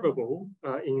observable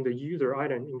in the user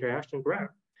item interaction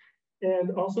graph.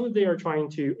 And also they are trying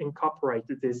to incorporate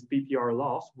this BPR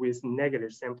loss with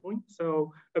negative sampling.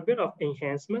 So a bit of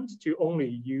enhancement to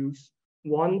only use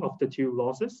one of the two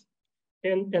losses.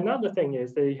 And another thing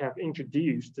is they have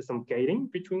introduced some gating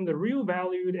between the real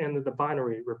valued and the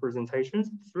binary representations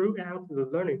throughout the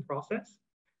learning process.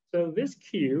 So this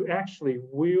Q actually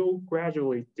will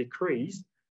gradually decrease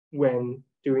when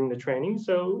doing the training.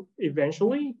 So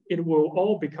eventually it will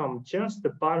all become just the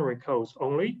binary codes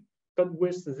only. But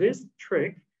with this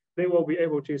trick, they will be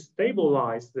able to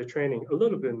stabilize the training a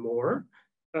little bit more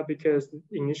because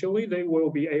initially they will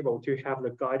be able to have the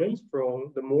guidance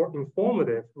from the more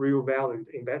informative real valued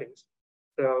embeddings.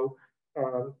 So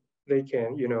they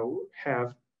can,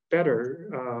 have better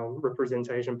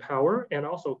representation power and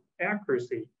also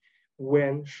accuracy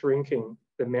when shrinking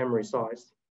the memory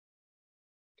size.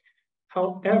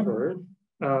 However,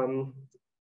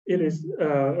 it is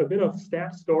a bit of a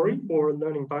sad story for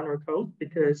learning binary code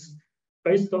because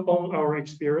based on our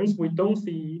experience, we don't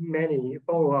see many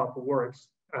follow-up works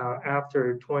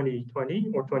after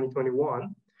 2020 or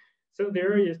 2021. So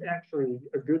there is actually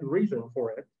a good reason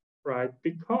for it, right?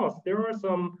 Because there are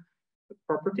some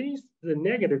properties, the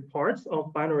negative parts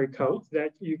of binary code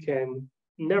that you can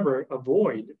never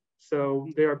avoid. So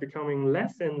they are becoming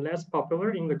less and less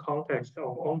popular in the context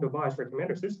of on-device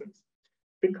recommender systems.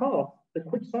 Because the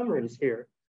quick summary is here,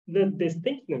 the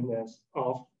distinctiveness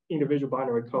of individual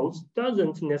binary codes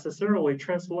doesn't necessarily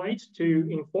translate to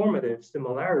informative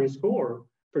similarity score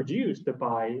produced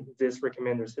by this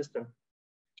recommender system.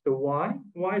 So why?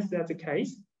 Why is that the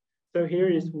case? So here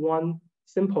is one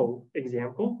simple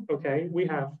example. Okay, we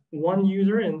have one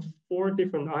user and 4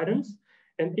 different items,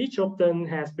 and each of them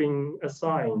has been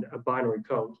assigned a binary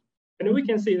code. And we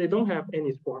can see they don't have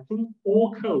any sparking.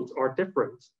 All codes are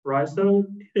different, right? So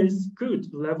it is good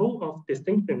level of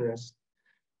distinctiveness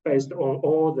based on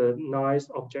all the nice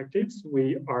objectives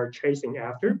we are chasing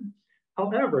after.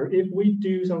 However, if we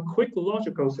do some quick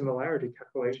logical similarity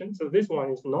calculation, so this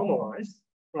one is normalized,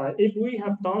 right? If we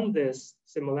have done this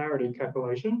similarity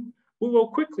calculation, we will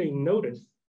quickly notice,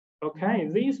 okay,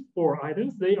 these 4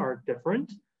 items, they are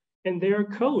different and their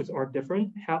codes are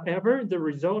different. However, the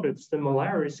resulted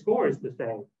similarity score is the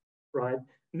same, right?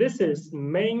 This is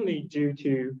mainly due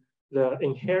to the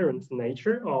inherent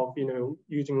nature of,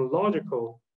 using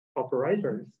logical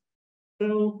operators.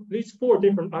 So these 4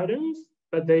 different items,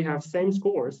 but they have same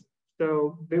scores.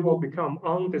 So they will become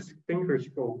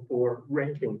undistinguishable for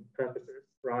ranking purposes,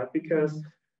 right? Because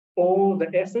all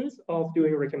the essence of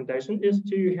doing a recommendation is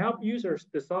to help users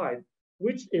decide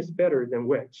which is better than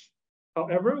which.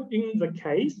 However, in the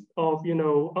case of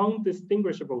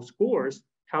undistinguishable scores,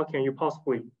 how can you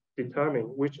possibly determine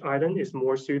which item is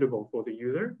more suitable for the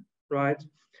user, right?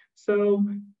 So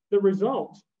the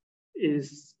result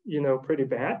is pretty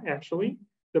bad actually.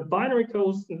 The binary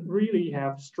codes really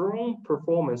have strong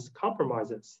performance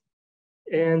compromises.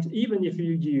 And even if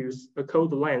you use a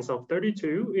code length of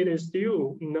 32, it is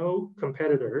still no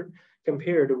competitor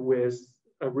compared with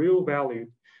a real value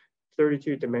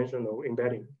 32-dimensional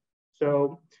embedding.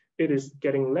 So it is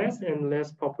getting less and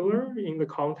less popular in the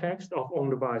context of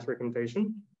on-device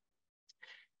recommendation.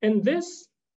 And this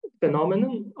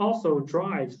phenomenon also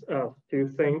drives us to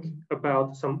think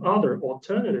about some other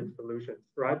alternative solutions,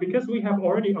 right? Because we have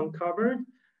already uncovered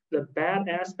the bad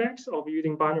aspects of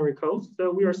using binary codes.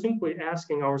 So we are simply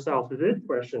asking ourselves this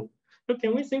question. So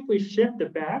can we simply shift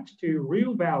it back to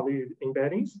real valued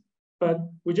embeddings, but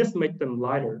we just make them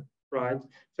lighter, right?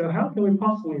 So how can we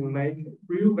possibly make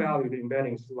real valued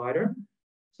embeddings lighter?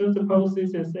 So suppose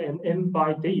this is an N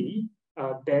by D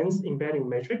dense embedding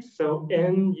matrix. So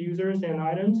N users and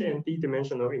items and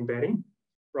D-dimensional embedding,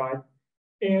 right?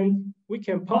 And we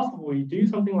can possibly do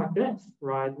something like this,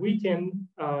 right? We can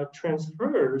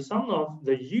transfer some of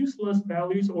the useless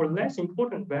values or less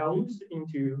important values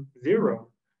into 0.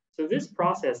 So this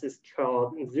process is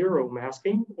called zero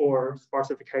masking or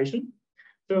sparsification.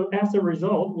 So as a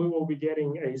result, we will be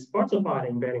getting a sparsified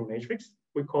embedding matrix.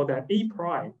 We call that E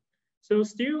prime. So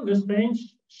still the same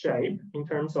shape in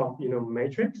terms of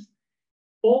matrix.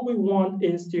 All we want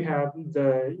is to have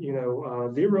the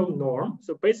 0 norm.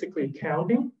 So basically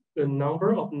counting the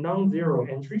number of non-zero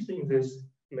entries in this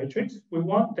matrix. We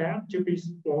want that to be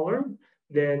smaller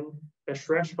than a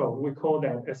threshold. We call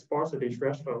that a sparsity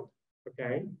threshold.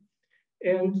 Okay.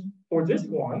 And for this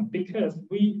one, because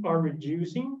we are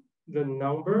reducing the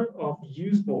number of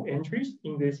useful entries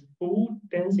in this full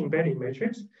dense embedding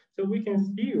matrix, so we can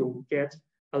still get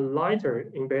a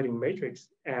lighter embedding matrix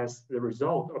as the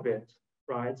result of it,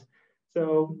 right?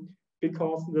 So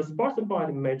because the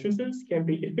sparsified matrices can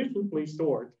be efficiently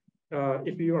stored.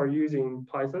 If you are using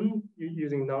Python,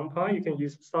 using NumPy, you can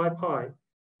use SciPy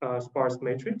sparse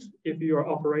matrix. If you are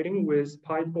operating with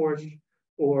PyTorch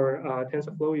or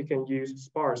TensorFlow, you can use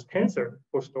sparse tensor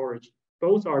for storage.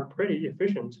 both are pretty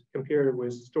efficient compared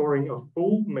with storing a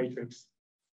full matrix.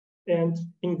 And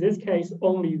in this case,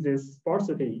 only this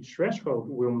sparsity threshold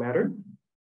will matter.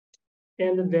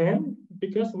 And then,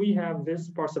 because we have this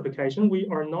sparsification, we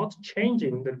are not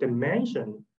changing the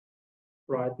dimension,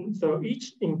 right? So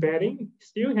each embedding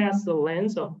still has the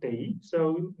length of D,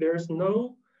 so there's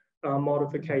no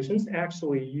modifications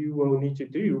actually you will need to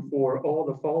do for all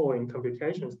the following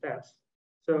computation steps.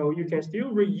 So you can still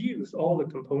reuse all the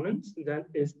components that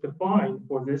is defined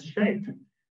for this shape.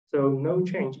 So no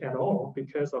change at all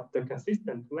because of the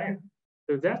consistent length.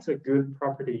 So that's a good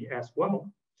property as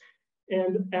well.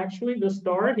 And actually the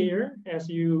star here, as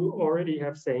you already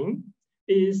have seen,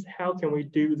 is how can we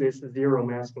do this zero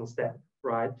masking step,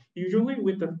 right? Usually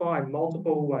we define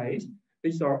multiple ways.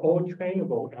 These are all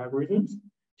trainable algorithms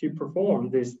to perform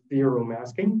this zero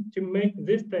masking to make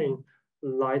this thing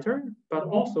lighter, but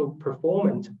also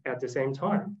performant at the same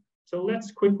time. So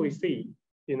let's quickly see,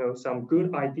 some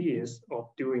good ideas of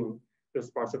doing the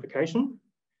sparsification.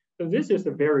 So this is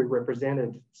a very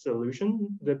representative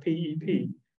solution, the PEP.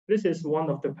 This is one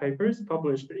of the papers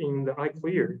published in the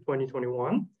iClear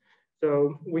 2021.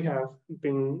 So we have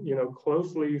been,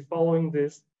 closely following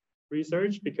this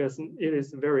research because it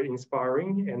is very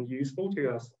inspiring and useful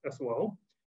to us as well.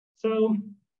 So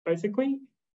basically,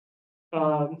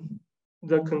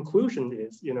 the conclusion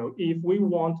is, if we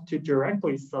want to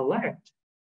directly select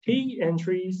key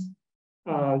entries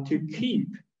to keep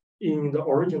in the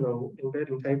original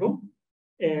embedding table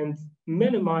and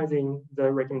minimizing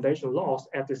the recommendation loss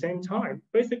at the same time,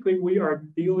 basically we are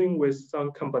dealing with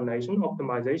some combination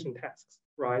optimization tasks,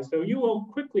 right? So you will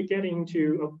quickly get into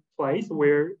a place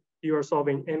where you are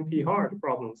solving NP hard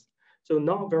problems. So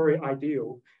not very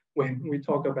ideal when we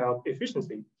talk about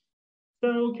efficiency.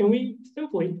 So can we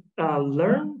simply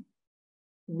learn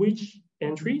which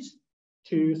entries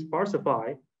to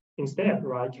sparsify instead,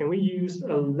 right? Can we use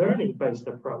a learning-based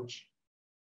approach?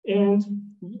 And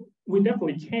we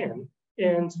definitely can.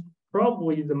 And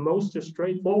probably the most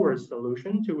straightforward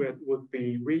solution to it would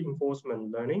be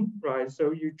reinforcement learning, right?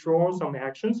 So you draw some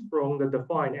actions from the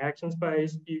defined action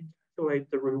space, you calculate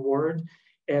the reward,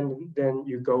 and then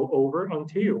you go over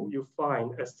until you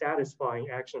find a satisfying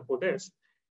action for this.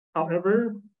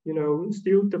 However,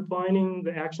 still defining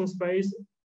the action space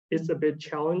is a bit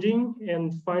challenging,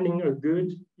 and finding a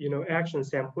good, action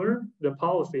sampler, the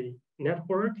policy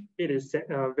network, it is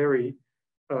very,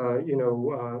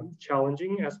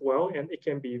 challenging as well, and it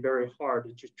can be very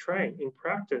hard to train in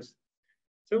practice.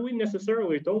 So we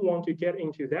necessarily don't want to get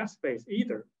into that space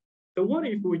either. So what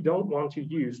if we don't want to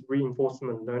use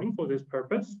reinforcement learning for this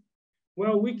purpose?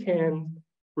 Well, we can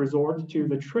resort to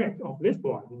the trick of this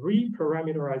one,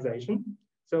 reparameterization.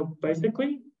 So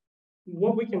basically,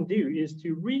 what we can do is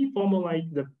to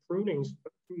reformulate the pruning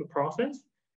process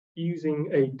using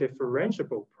a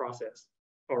differentiable process,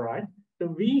 all right? The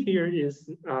V here is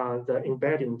the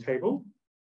embedding table,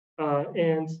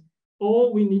 and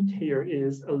all we need here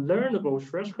is a learnable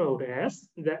threshold S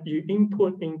that you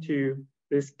input into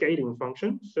this gating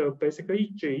function. So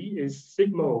basically, G is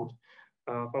sigmoid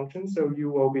function, so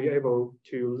you will be able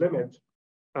to limit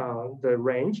the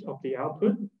range of the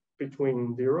output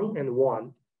between 0 and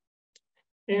 1.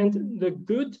 And the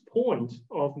good point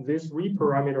of this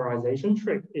reparameterization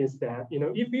trick is that,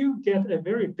 if you get a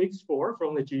very big score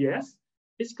from the GS,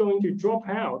 it's going to drop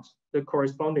out the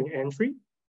corresponding entry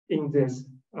in this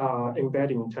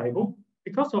embedding table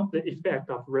because of the effect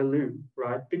of ReLU,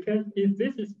 right? Because if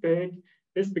this is big,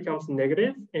 this becomes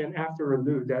negative, and after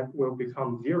ReLU, that will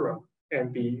become 0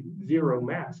 and be 0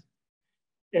 mask.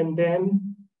 And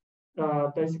then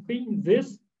basically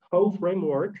this whole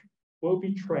framework will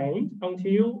be trained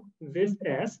until this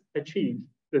S achieves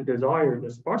the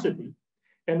desired sparsity.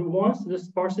 And once the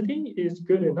sparsity is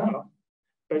good enough,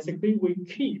 basically we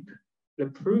keep the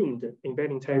pruned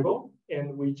embedding table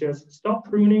and we just stop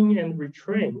pruning and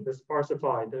retrain the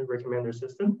sparsified recommender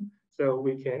system so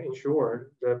we can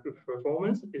ensure the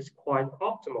performance is quite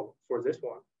optimal for this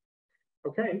one.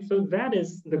 Okay, so that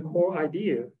is the core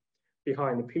idea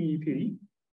behind the PEP.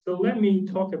 So let me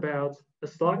talk about a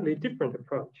slightly different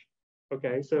approach.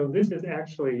 Okay, so this is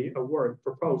actually a work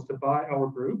proposed by our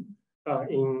group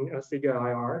in SIGA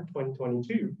IR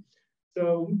 2022.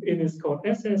 So it is called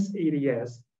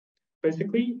SSEDS.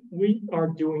 Basically, we are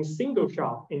doing single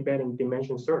shot embedding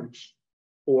dimension search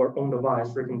for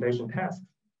on-device recommendation tasks.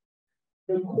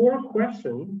 The core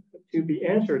question to be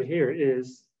answered here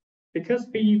is, because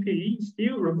PEP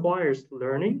still requires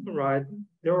learning, right?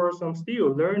 There are some still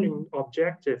learning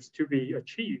objectives to be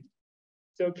achieved.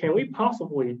 So can we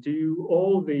possibly do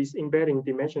all these embedding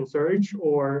dimension search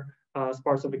or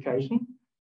sparsification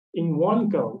in one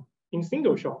go in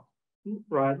single shot,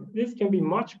 right? This can be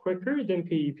much quicker than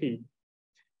PEP.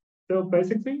 So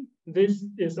basically, this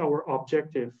is our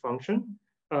objective function,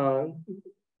 a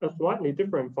slightly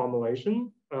different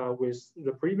formulation with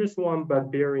the previous one,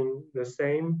 but bearing the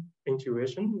same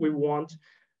intuition. We want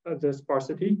the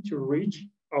sparsity to reach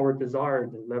our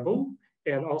desired level,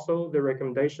 and also the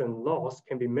recommendation loss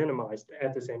can be minimized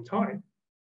at the same time.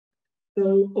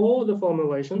 So all the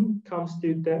formulation comes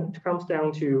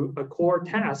down to a core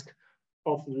task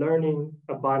of learning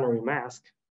a binary mask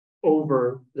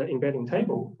over the embedding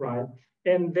table, right?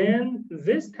 And then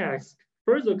this task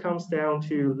further comes down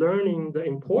to learning the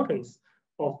importance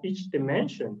of each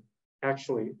dimension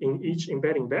actually in each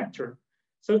embedding vector.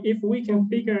 So if we can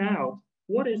figure out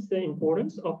what is the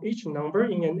importance of each number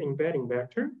in an embedding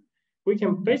vector, we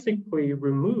can basically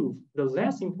remove the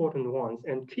less important ones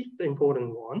and keep the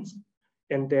important ones.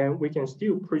 And then we can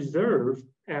still preserve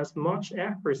as much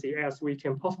accuracy as we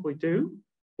can possibly do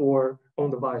for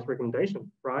on-device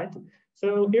recommendation, right?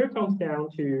 So here comes down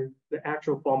to the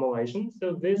actual formulation.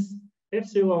 So this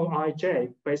epsilon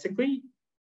ij basically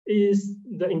is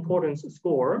the importance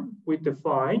score we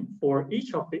define for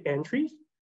each of the entries.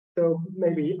 So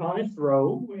maybe ith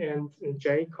row and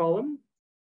j column.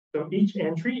 So each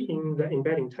entry in the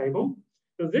embedding table.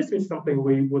 So this is something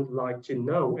we would like to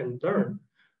know and learn.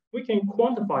 We can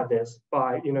quantify this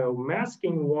by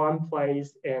masking one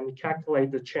place and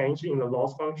calculate the change in the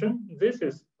loss function. This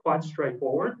is quite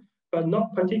straightforward, but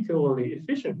not particularly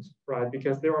efficient, right?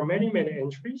 Because there are many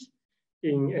entries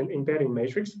in an embedding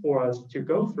matrix for us to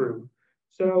go through.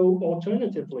 So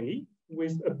alternatively,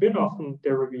 with a bit of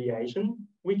derivation,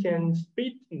 we can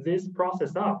speed this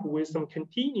process up with some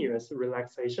continuous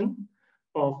relaxation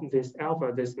of this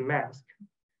alpha, this mask.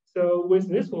 So with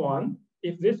this one,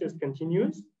 if this is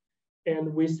continuous,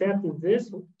 and we set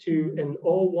this to an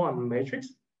O1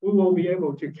 matrix, we will be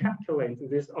able to calculate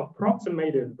this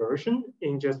approximated version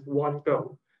in just one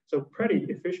go. So pretty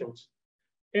efficient.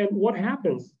 And what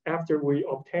happens after we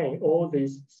obtain all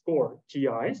these score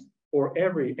GIs for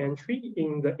every entry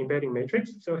in the embedding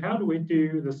matrix? So how do we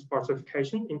do the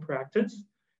sparsification in practice?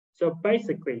 So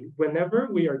basically, whenever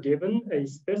we are given a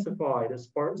specified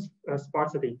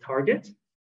sparsity target,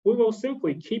 we will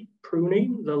simply keep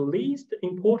pruning the least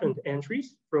important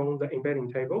entries from the embedding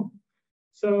table.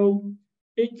 So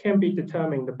it can be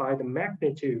determined by the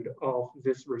magnitude of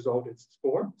this resulted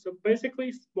score. So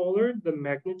basically, smaller the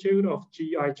magnitude of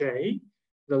Gij,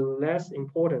 the less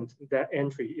important that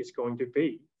entry is going to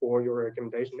be for your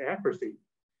recommendation accuracy.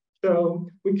 So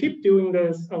we keep doing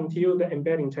this until the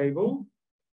embedding table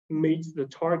meets the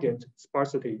target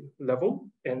sparsity level,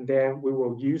 and then we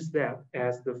will use that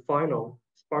as the final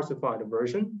sparsified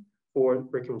version for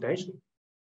recommendation.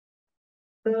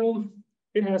 So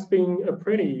it has been a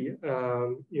pretty,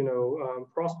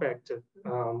 prospective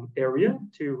area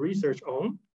to research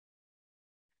on.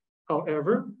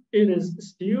 However, it is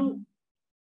still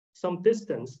some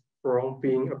distance from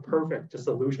being a perfect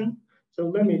solution. So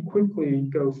let me quickly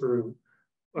go through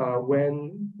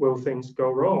when will things go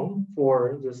wrong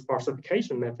for the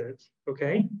sparsification methods,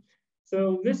 okay?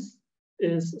 So this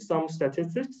is some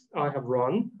statistics I have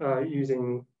run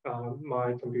using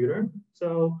my computer.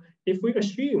 So if we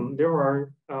assume there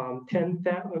are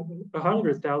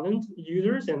 100,000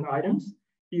 users and items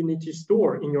you need to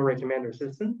store in your recommender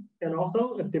system, and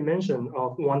also a dimension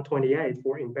of 128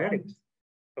 for embeddings,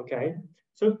 okay?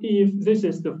 So if this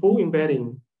is the full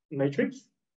embedding matrix,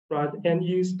 right, and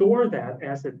you store that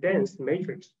as a dense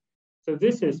matrix, so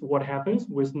this is what happens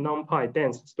with NumPy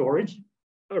dense storage,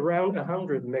 around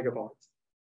 100 megabytes.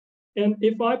 And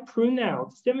if I prune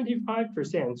out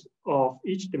 75% of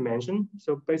each dimension,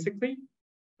 so basically,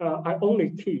 I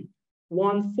only keep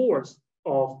 1/4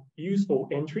 of useful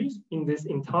entries in this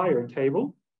entire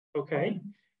table, okay?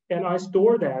 And I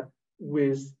store that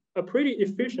with a pretty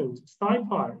efficient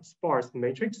SciPy sparse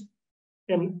matrix,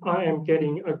 and I am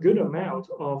getting a good amount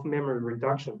of memory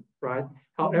reduction, right?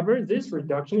 However, this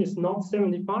reduction is not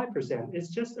 75%, it's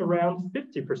just around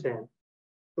 50%.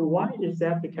 So why is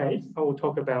that the case? I will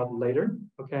talk about later,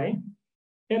 okay?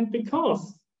 And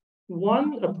because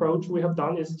one approach we have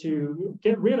done is to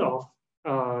get rid of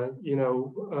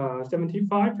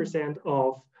 75%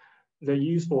 of the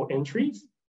useful entries,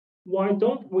 why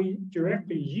don't we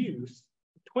directly use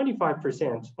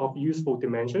 25% of useful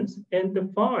dimensions and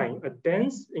define a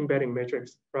dense embedding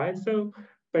matrix, right? So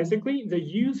basically the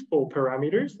useful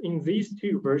parameters in these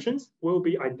two versions will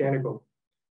be identical,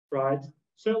 right?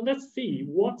 So let's see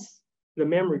what's the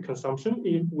memory consumption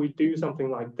if we do something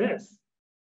like this.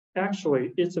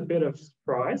 Actually, it's a bit of a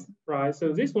surprise, right?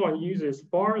 So this one uses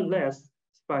far less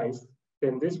space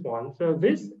than this one. So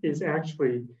this is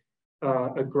actually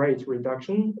a great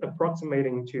reduction,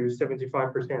 approximating to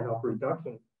 75% of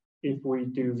reduction if we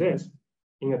do this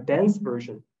in a dense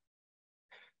version.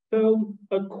 So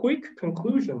a quick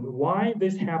conclusion why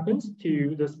this happens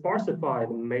to the sparsified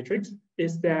matrix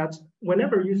is that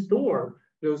whenever you store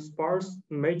those sparse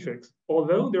matrix,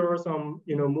 although there are some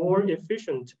more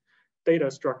efficient data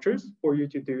structures for you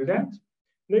to do that,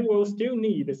 they will still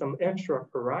need some extra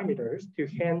parameters to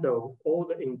handle all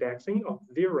the indexing of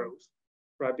zeros,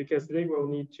 right? Because they will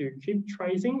need to keep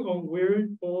tracing on where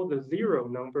all the zero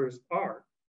numbers are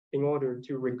in order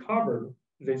to recover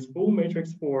this full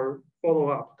matrix for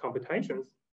follow-up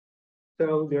computations.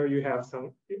 So there you have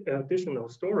some additional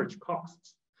storage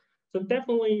costs. So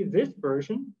definitely this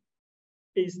version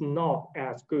is not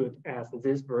as good as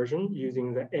this version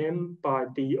using the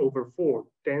m/d/4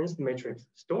 dense matrix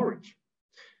storage.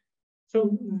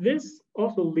 So this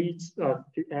also leads us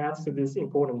to ask this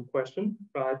important question,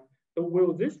 right? So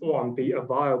will this one be a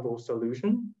viable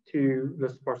solution to the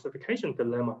sparsification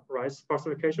dilemma, right?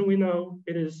 Sparsification, we know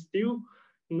it is still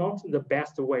not the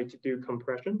best way to do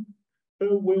compression.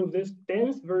 So will this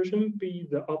dense version be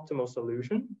the optimal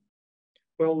solution?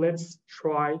 Well, let's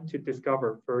try to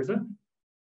discover further.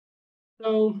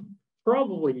 So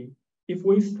probably if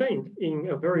we think in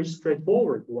a very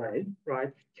straightforward way,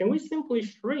 right, can we simply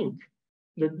shrink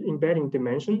the embedding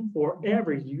dimension for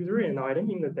every user and item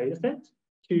in the dataset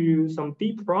to some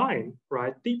d prime,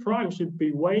 right? D prime should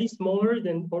be way smaller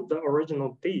than the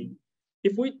original d.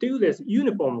 If we do this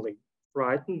uniformly,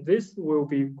 right, this will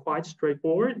be quite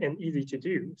straightforward and easy to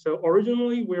do. So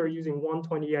originally we were using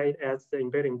 128 as the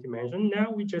embedding dimension.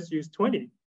 Now we just use 20.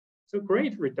 So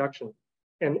great reduction.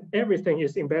 And everything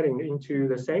is embedding into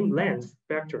the same length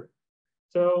vector.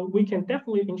 So we can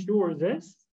definitely ensure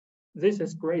this. This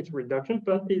is great reduction,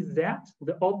 but is that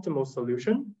the optimal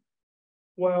solution?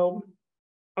 Well,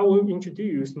 I will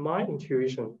introduce my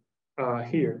intuition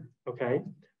here, okay?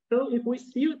 So if we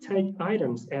still take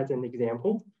items as an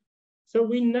example, so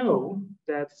we know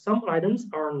that some items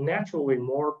are naturally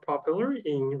more popular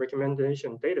in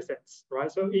recommendation datasets,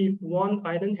 right? So if one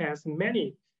item has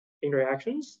many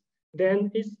interactions, then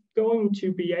it's going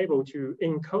to be able to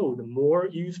encode more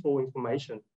useful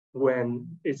information when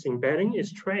its embedding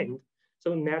is trained.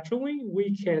 So naturally,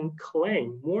 we can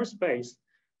claim more space,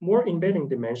 more embedding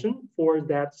dimension for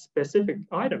that specific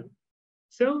item.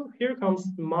 So here comes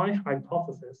my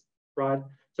hypothesis, right?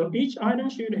 So each item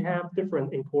should have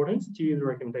different importance to the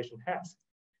recommendation task.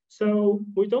 So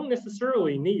we don't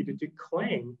necessarily need to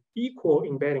claim equal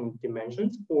embedding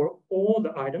dimensions for all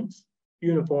the items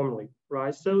uniformly,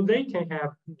 right? So they can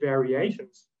have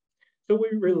variations. So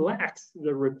we relax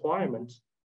the requirements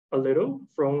a little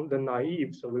from the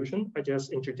naive solution I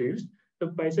just introduced. So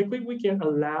basically we can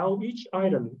allow each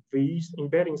item V's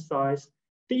embedding size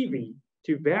dV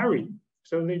to vary.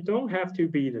 So they don't have to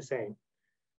be the same,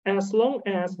 as long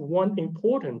as one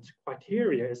important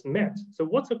criteria is met. So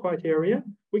what's the criteria?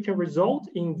 We can result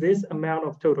in this amount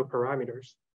of total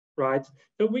parameters, right?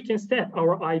 So we can set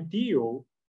our ideal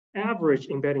average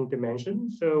embedding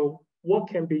dimension. So what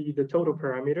can be the total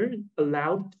parameter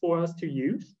allowed for us to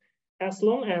use? As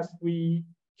long as we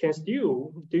can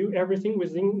still do everything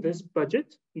within this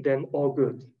budget, then all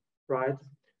good, right?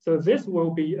 So this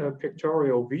will be a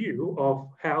pictorial view of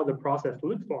how the process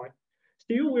looks like.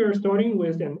 Still, we're starting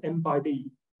with an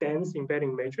m/d dense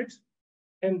embedding matrix,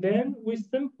 and then we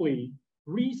simply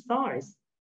resize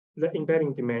the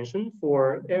embedding dimension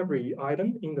for every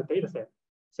item in the dataset.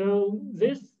 So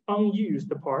these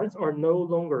unused parts are no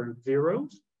longer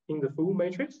zeros in the full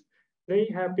matrix. They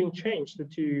have been changed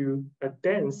to a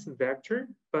dense vector,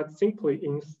 but simply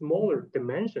in smaller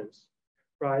dimensions,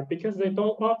 right? Because they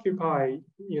don't occupy,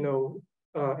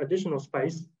 additional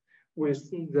space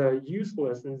with the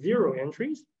useless zero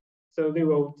entries. So they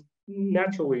will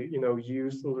naturally,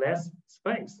 use less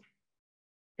space.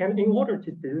 And in order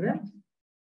to do that,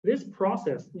 this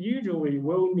process usually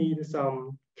will need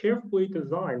some carefully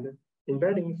designed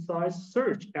embedding size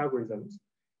search algorithms.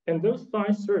 And those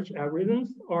size search algorithms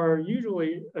are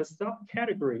usually a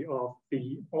subcategory of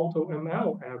the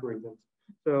AutoML algorithms.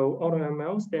 So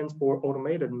AutoML stands for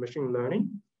automated machine learning.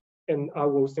 And I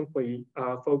will simply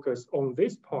focus on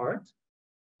this part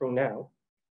from now.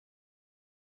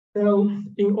 So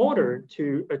in order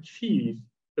to achieve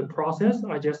the process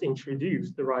I just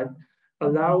introduced, right,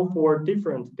 allow for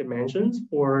different dimensions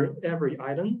for every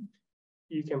item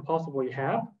you can possibly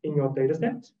have in your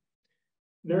dataset,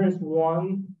 there is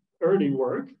one early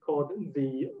work called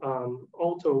the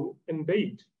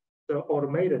auto-embed, the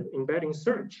automated embedding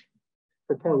search,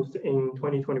 proposed in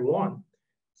 2021.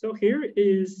 So here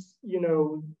is,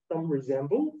 some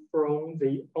resemble from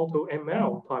the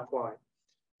AutoML pipeline.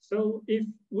 So if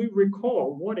we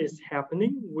recall what is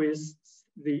happening with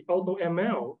the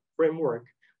AutoML framework,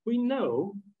 we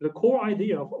know the core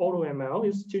idea of AutoML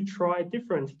is to try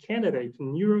different candidate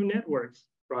neural networks,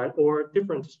 right, or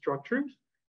different structures.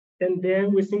 And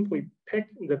then we simply pick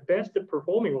the best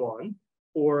performing one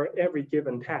for every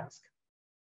given task.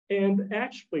 And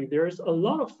actually, there's a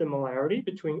lot of similarity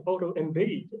between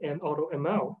AutoEmbed and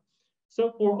AutoML.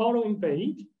 So for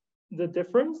AutoEmbed, the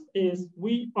difference is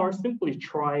we are simply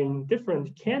trying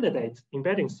different candidate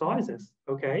embedding sizes,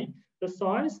 okay? The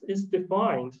size is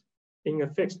defined in a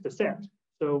fixed set.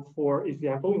 So for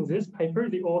example, in this paper,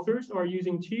 the authors are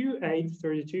using 2, 8,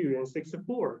 32, and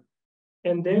 64.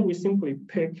 And then we simply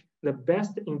pick the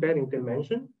best embedding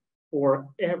dimension for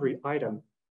every item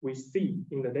we see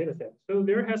in the dataset. So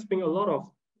there has been a lot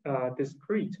of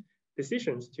discrete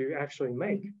decisions to actually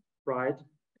make, right?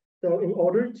 So in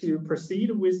order to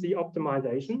proceed with the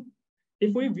optimization,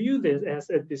 if we view this as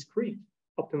a discrete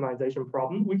optimization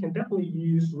problem, we can definitely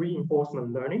use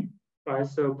reinforcement learning, right?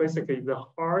 So basically the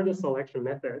hard selection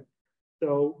method.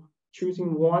 So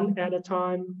choosing one at a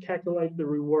time, calculate the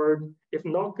reward. If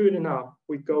not good enough,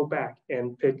 we go back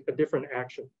and pick a different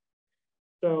action.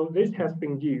 So this has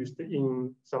been used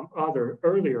in some other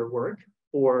earlier work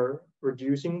for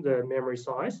reducing the memory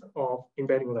size of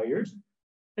embedding layers.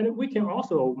 And we can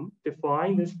also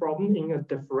define this problem in a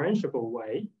differentiable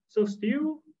way. So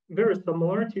still very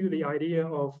similar to the idea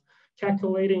of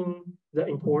calculating the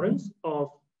importance of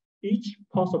each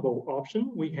possible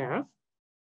option we have.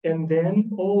 And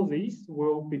then all these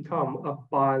will become a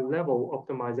bi-level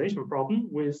optimization problem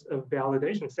with a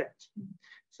validation set.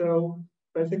 So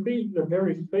basically, the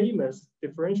very famous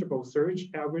differentiable search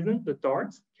algorithm, the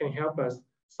DART, can help us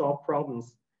solve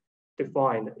problems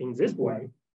defined in this way.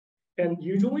 And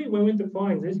usually when we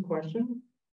define this question,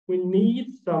 we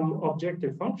need some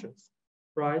objective functions,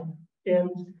 right?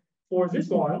 And for this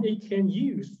one, it can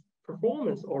use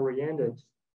performance-oriented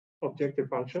objective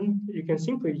function. You can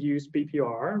simply use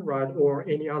BPR, right? Or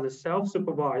any other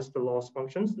self-supervised loss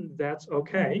functions, that's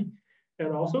okay.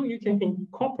 And also you can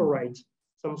incorporate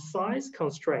some size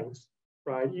constraints,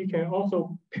 right? You can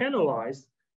also penalize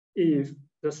if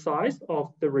the size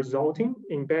of the resulting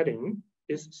embedding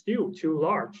is still too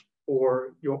large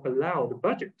for your allowed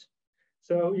budget.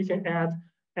 So you can add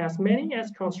as many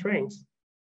as constraints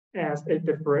as a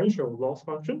differential loss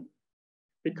function,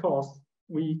 because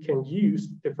we can use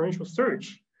differential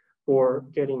search for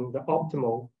getting the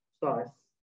optimal size.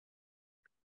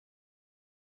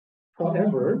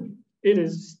 However, it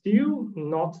is still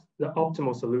not the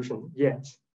optimal solution yet,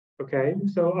 okay?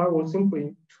 So I will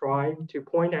simply try to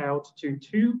point out to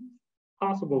two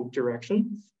possible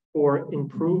directions for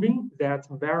improving that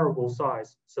variable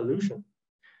size solution.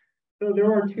 So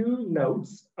there are two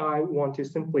notes I want to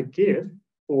simply give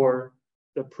for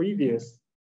the previous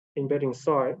embedding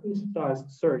size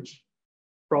search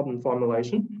problem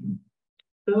formulation.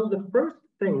 So the first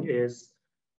thing is,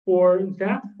 for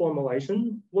that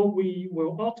formulation, what we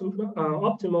will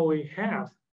optimally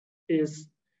have is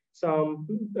some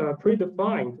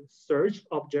predefined search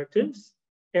objectives,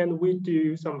 and we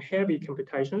do some heavy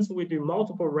computations. We do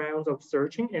multiple rounds of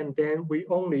searching, and then we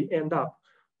only end up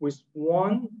with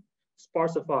one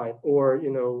sparsified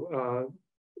or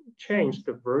changed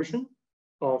version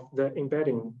of the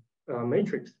embedding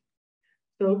matrix.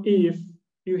 So if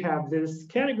you have this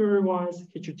category-wise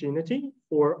heterogeneity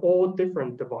for all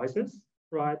different devices,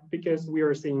 right? Because we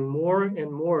are seeing more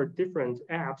and more different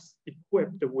apps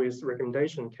equipped with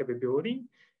recommendation capability.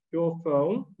 Your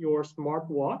phone, your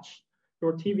smartwatch,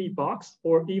 your TV box,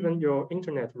 or even your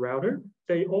internet router,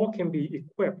 they all can be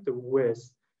equipped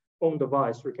with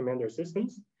on-device recommender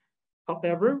systems.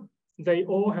 However, they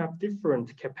all have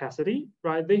different capacity,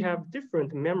 right? They have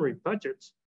different memory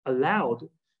budgets allowed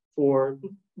for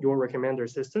your recommender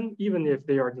system, even if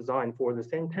they are designed for the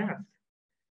same task.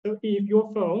 So if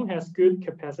your phone has good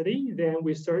capacity, then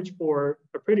we search for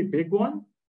a pretty big one.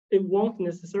 It won't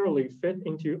necessarily fit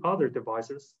into other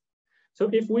devices. So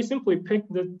if we simply pick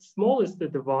the smallest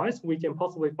device we can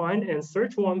possibly find and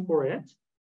search one for it,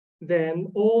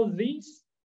 then all these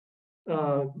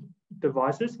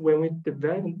devices, when we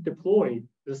deploy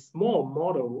the small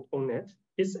model on it,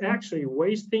 it's actually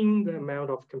wasting the amount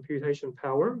of computation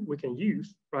power we can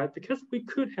use, right? Because we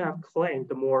could have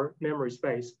claimed more memory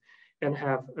space and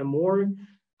have a more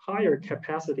higher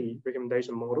capacity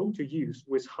recommendation model to use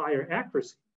with higher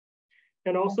accuracy.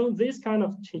 And also this kind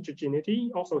of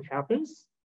heterogeneity also happens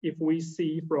if we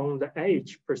see from the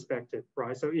age perspective,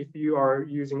 right? So if you are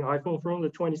using iPhone from the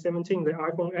 2017, the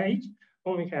iPhone 8,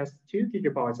 only has 2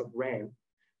 gigabytes of RAM.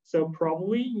 So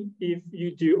probably if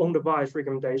you do on-device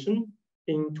recommendation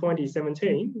in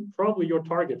 2017, probably your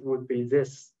target would be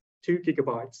this 2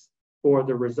 gigabytes for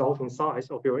the resulting size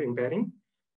of your embedding.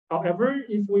 However,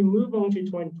 if we move on to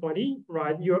 2020,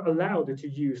 right, you're allowed to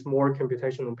use more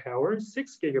computational power,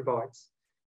 6 gigabytes.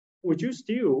 Would you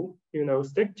still,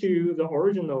 stick to the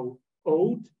original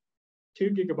old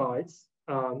 2 gigabytes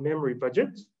memory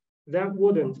budget? That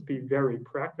wouldn't be very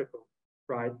practical,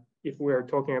 right? If we're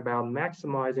talking about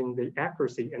maximizing the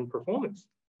accuracy and performance.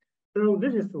 So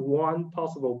this is one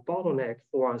possible bottleneck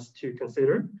for us to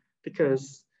consider,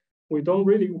 because we don't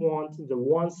really want the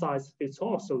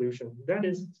one-size-fits-all solution. That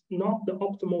is not the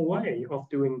optimal way of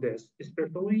doing this,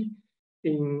 especially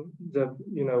in the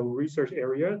research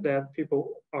area that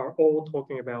people are all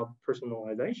talking about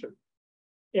personalization.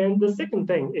 And the second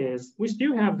thing is we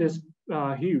still have this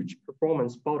huge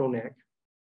performance bottleneck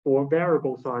for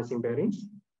variable size embeddings,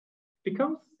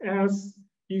 because as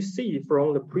you see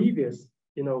from the previous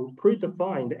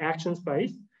predefined action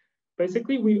space,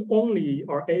 basically we only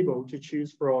are able to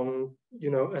choose from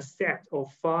a set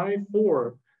of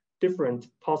 4 different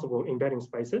possible embedding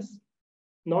spaces.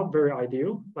 Not very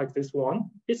ideal like this one.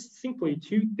 It's simply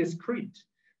too discrete.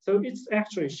 So it's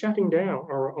actually shutting down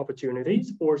our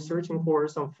opportunities for searching for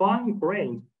some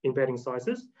fine-grained embedding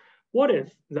sizes. What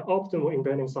if the optimal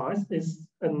embedding size is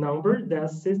a number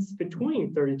that sits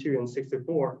between 32 and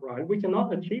 64, right? We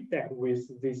cannot achieve that with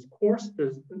these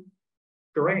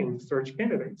coarse-grained search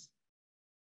candidates.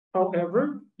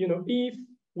 However, if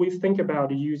we think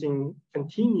about using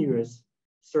continuous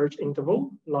search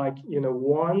interval, like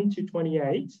 1 to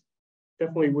 28,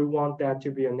 definitely we want that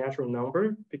to be a natural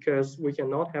number, because we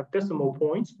cannot have decimal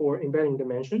points for embedding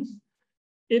dimensions.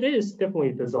 It is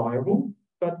definitely desirable,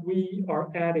 but we are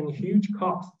adding huge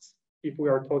costs if we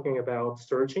are talking about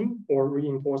searching or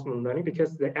reinforcement learning,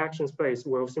 because the action space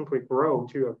will simply grow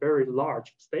to a very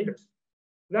large status.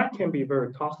 That can be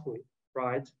very costly,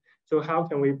 right? So how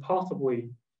can we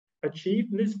possibly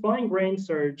achieve this fine-grained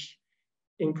search,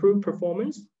 improve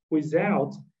performance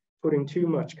without putting too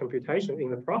much computation in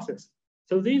the process?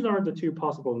 So these are the 2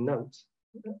 possible nodes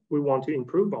we want to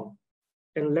improve on.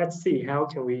 And let's see how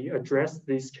can we address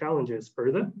these challenges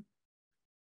further.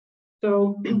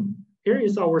 So here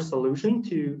is our solution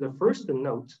to the first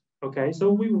note. Okay,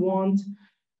 so we want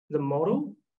the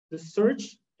model, the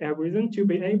search algorithm, to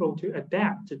be able to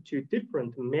adapt to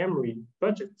different memory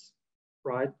budgets,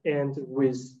 right? And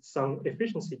with some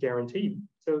efficiency guarantee.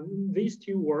 So these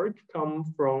 2 work come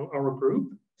from our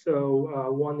group.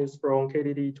 So one is from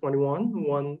KDD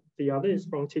 21, the other is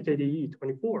from TKDE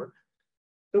 24.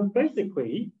 So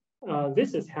basically,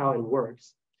 this is how it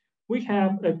works. We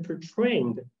have a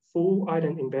pre-trained full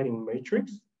item embedding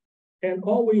matrix, and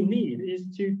all we need is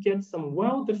to get some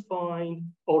well-defined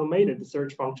automated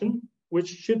search function, which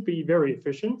should be very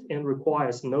efficient and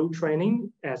requires no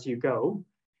training as you go.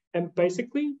 And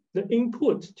basically, the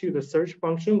input to the search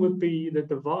function would be the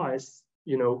device,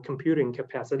 computing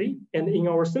capacity. And in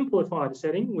our simplified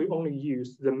setting, we only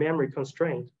use the memory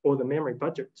constraint or the memory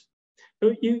budget.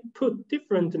 So you put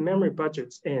different memory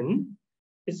budgets in,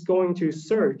 it's going to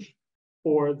search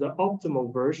for the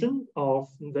optimal version of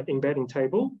the embedding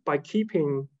table by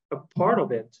keeping a part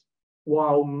of it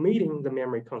while meeting the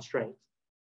memory constraint.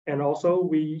 And also,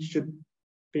 we should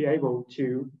be able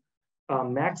to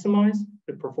maximize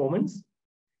the performance.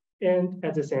 And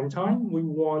at the same time, we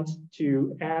want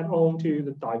to add on to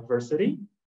the diversity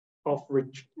of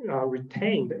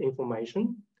retained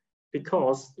information,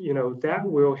 because that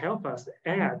will help us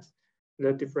add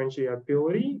the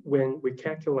differentiability when we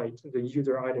calculate the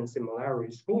user item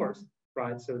similarity scores,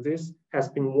 right? So this has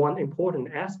been one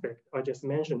important aspect I just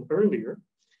mentioned earlier.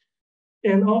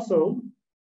 And also,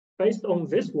 based on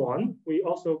this one, we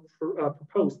also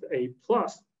proposed a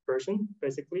plus version,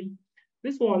 basically.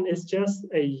 This one is just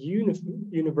a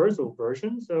universal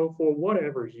version. So for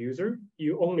whatever user,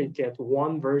 you only get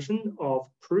one version of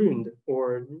pruned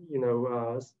or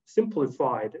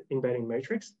simplified embedding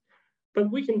matrix. But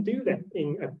we can do that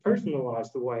in a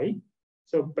personalized way.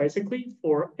 So basically,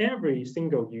 for every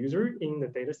single user in the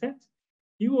dataset,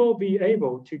 you will be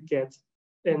able to get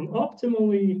an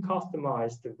optimally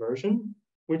customized version,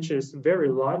 which is very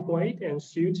lightweight and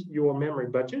suits your memory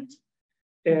budget.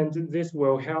 And this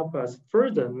will help us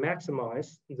further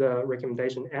maximize the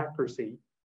recommendation accuracy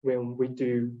when we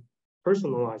do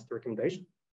personalized recommendation.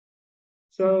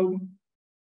 So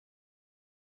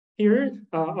here,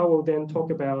 I will then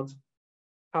talk about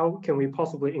how can we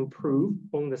possibly improve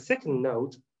on the second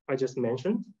note I just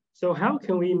mentioned. So how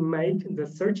can we make the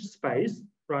search space,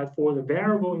 right, for the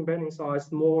variable embedding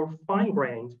size more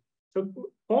fine-grained So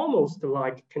almost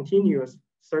like continuous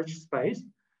search space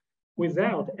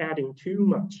without adding too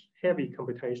much heavy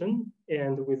computation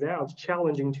and without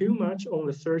challenging too much on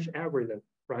the search algorithm,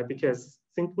 right? Because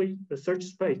simply the search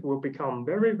space will become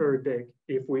very, very big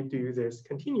if we do this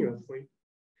continuously.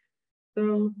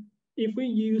 So if we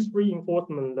use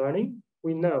reinforcement learning,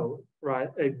 we know, right,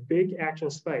 a big action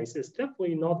space is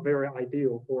definitely not very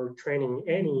ideal for training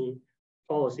any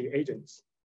policy agents.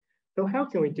 So how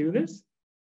can we do this?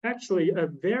 Actually, a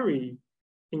very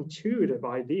intuitive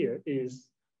idea is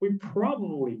we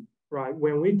probably, right,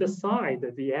 when we decide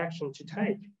the action to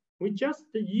take, we just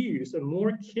use a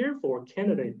more careful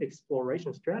candidate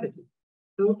exploration strategy.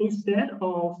 So instead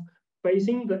of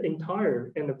facing the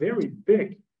entire and a very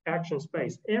big action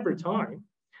space every time,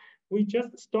 we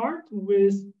just start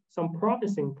with some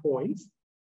promising points.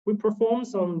 We perform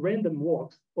some random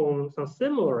walks on some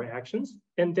similar actions,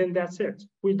 and then that's it.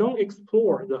 We don't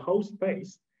explore the whole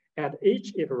space at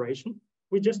each iteration.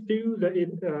 We just do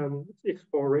the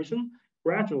exploration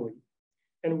gradually.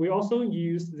 And we also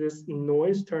use this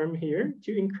noise term here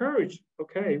to encourage,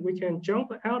 okay, we can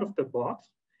jump out of the box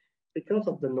because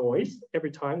of the noise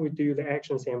every time we do the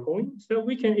action sampling. So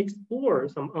we can explore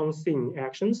some unseen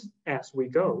actions as we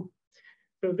go.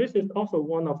 So this is also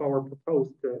one of our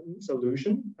proposed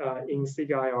solution in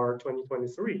CIR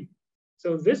 2023.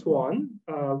 So this one,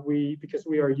 because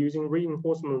we are using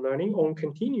reinforcement learning on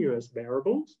continuous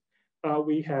variables,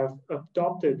 we have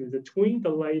adopted the twin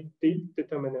delayed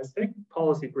deterministic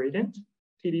policy gradient,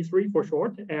 TD3 for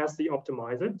short, as the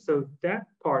optimizer. So that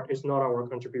part is not our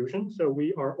contribution. So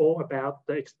we are all about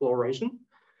the exploration.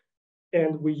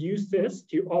 And we use this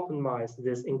to optimize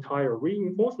this entire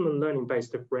reinforcement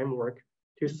learning-based framework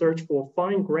to search for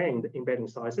fine-grained embedding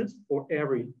sizes for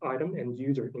every item and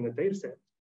user in the dataset.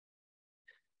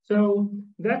 So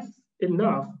that's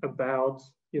enough about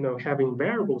having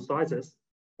variable sizes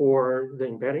for the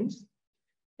embeddings.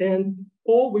 And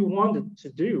all we wanted to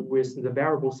do with the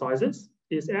variable sizes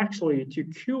is actually to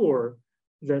cure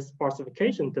the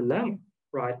sparsification dilemma,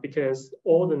 right? Because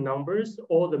all the numbers,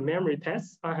 all the memory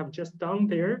tests I have just done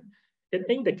there, it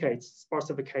indicates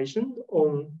sparsification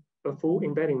on a full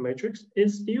embedding matrix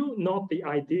is still not the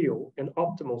ideal and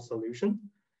optimal solution.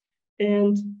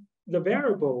 And the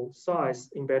variable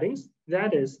size embeddings,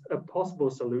 that is a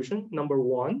possible solution, number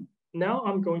one. Now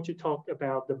I'm going to talk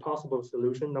about the possible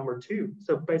solution, number two.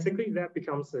 So basically that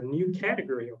becomes a new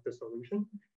category of the solution,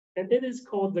 and it is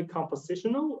called the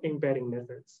compositional embedding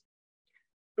methods.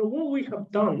 So what we have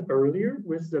done earlier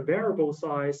with the variable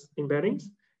size embeddings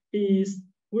is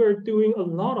we're doing a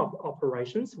lot of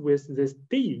operations with this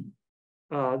D,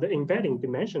 the embedding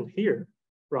dimension here,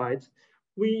 right?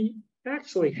 We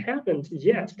actually haven't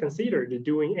yet considered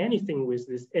doing anything with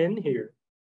this N here.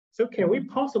 So can we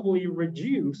possibly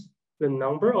reduce the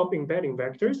number of embedding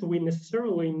vectors we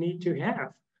necessarily need to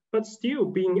have, but still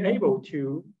being able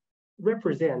to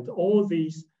represent all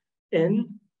these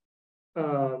N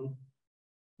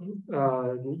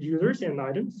users and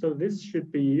items? So this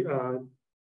should be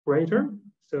greater.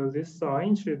 So this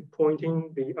sign should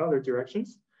pointing the other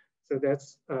directions. So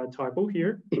that's a typo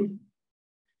here.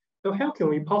 So how can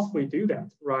we possibly do that,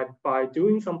 right? By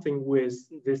doing something with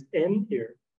this N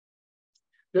here.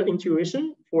 The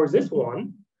intuition for this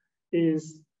one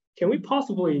is, can we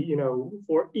possibly,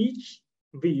 for each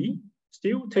V,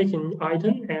 still taking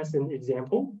item as an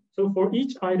example. So for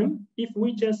each item, if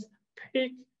we just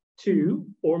pick 2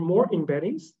 or more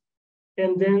embeddings,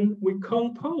 and then we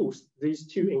compose these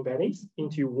 2 embeddings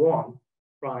into one,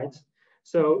 right?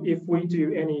 So if we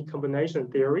do any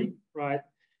combination theory, right,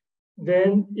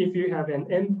 then if you have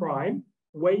an N prime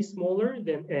way smaller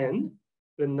than N,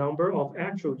 the number of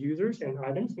actual users and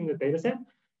items in the dataset,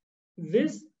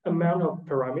 this amount of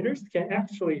parameters can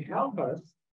actually help us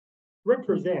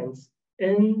represent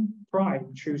N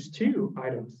prime choose 2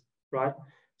 items, right?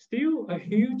 Still a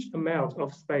huge amount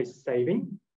of space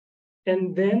saving.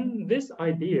 And then this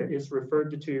idea is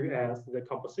referred to as the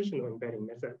compositional embedding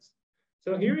methods.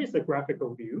 So here is the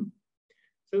graphical view.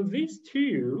 So these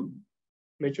 2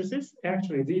 matrices,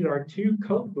 actually, these are 2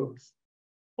 code books.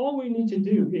 All we need to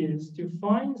do is to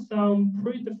find some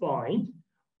predefined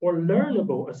or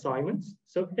learnable assignments.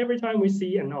 So every time we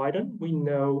see an item, we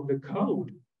know the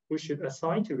code we should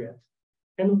assign to it.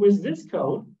 And with this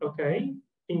code, okay,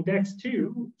 index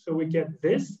 2, so we get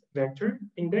this vector.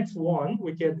 Index 1,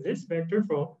 we get this vector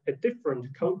from a different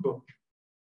code book.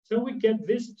 So we get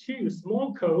these 2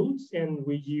 small codes and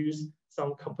we use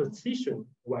some composition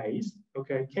ways,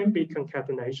 okay? Can be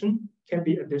concatenation, can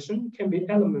be addition, can be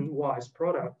element-wise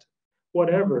product,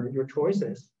 whatever your choice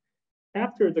is.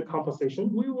 After the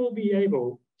composition, we will be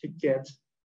able to get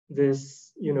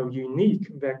this unique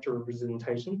vector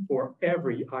representation for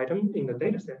every item in the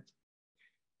data set.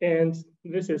 And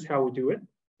this is how we do it,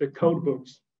 the code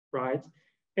books, right?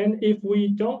 And if we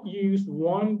don't use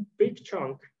one big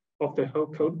chunk of the whole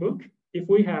code book, if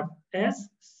we have as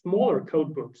smaller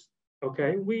code books,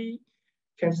 okay, we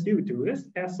can still do this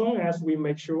as long as we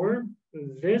make sure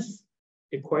this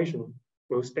equation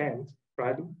will stand,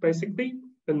 right? Basically,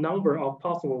 the number of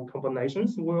possible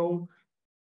combinations will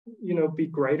be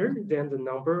greater than the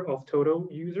number of total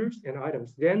users and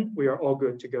items. Then we are all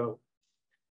good to go.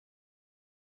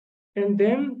 And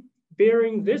then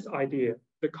bearing this idea,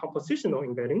 the compositional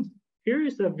embeddings, here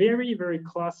is a very, very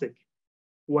classic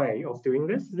way of doing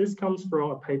this. This comes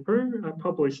from a paper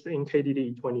published in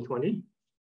KDD 2020.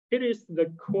 It is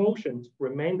the quotient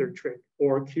remainder trick,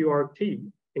 or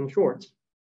QRT in short.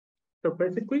 So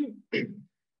basically,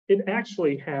 it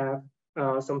actually have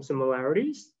some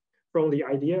similarities from the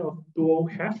idea of dual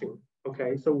hashing.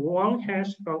 Okay, so one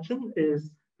hash function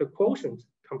is the quotient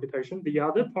computation. The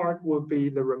other part will be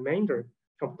the remainder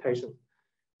computation.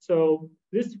 So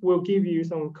this will give you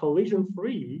some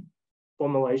collision-free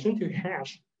formulation to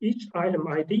hash each item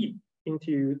ID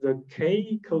into the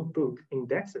K codebook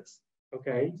indexes.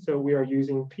 Okay, so we are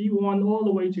using P1 all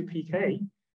the way to PK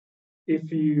if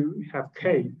you have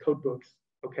K codebooks.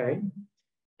 Okay,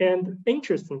 and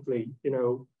interestingly,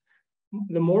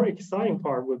 the more exciting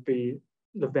part would be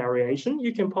the variation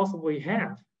you can possibly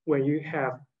have when you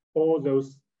have all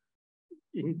those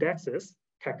indexes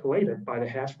calculated by the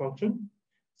hash function.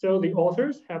 So the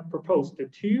authors have proposed the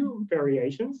two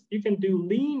variations. You can do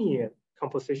linear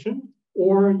composition,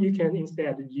 or you can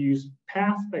instead use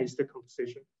path-based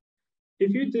composition.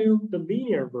 If you do the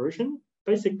linear version,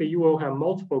 basically you will have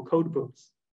multiple code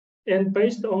books. And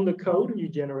based on the code you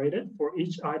generated for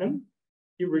each item,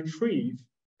 you retrieve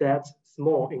that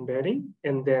small embedding,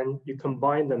 and then you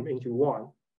combine them into one.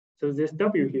 So this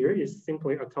W here is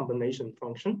simply a combination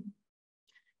function.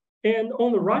 And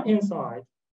on the right-hand side,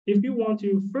 if you want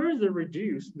to further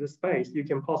reduce the space you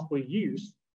can possibly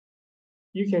use,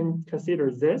 you can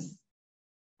consider this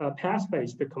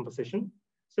path-based composition.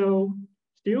 So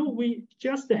still, we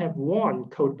just have one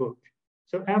code book.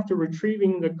 So after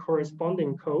retrieving the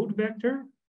corresponding code vector,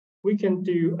 we can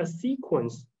do a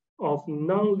sequence of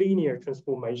nonlinear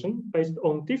transformation based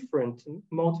on different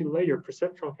multi-layer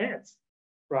perceptron heads,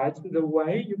 right? The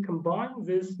way you combine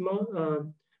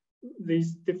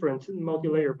these different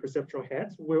multi-layer perceptron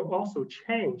heads will also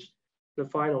change the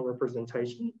final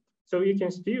representation. So you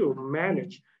can still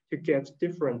manage to get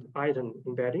different item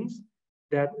embeddings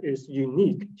that is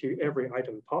unique to every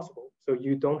item possible. So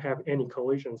you don't have any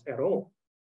collisions at all.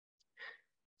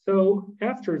 So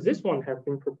after this one has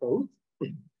been proposed,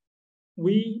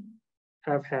 we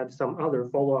have had some other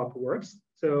follow-up works.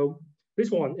 So this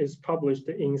one is published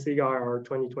in CIR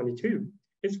 2022.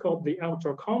 It's called the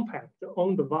ultra compact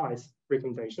on-device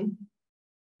recommendation.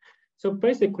 So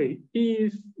basically,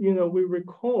 if we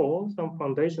recall some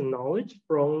foundation knowledge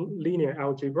from linear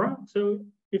algebra, so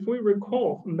if we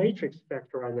recall matrix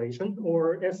factorization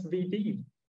or SVD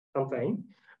something,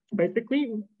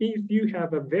 basically, if you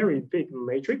have a very big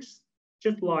matrix,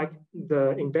 just like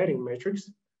the embedding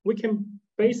matrix, we can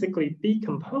basically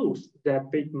decompose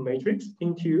that big matrix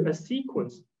into a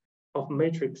sequence of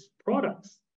matrix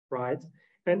products, right?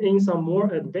 And in some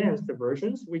more advanced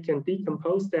versions, we can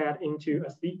decompose that into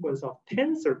a sequence of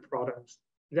tensor products.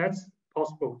 That's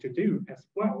possible to do as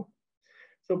well.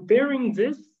 So bearing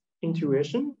this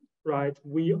intuition, right,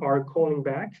 we are calling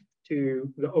back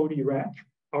to the ODRAC,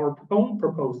 our own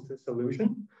proposed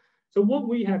solution. So what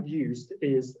we have used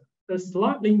is a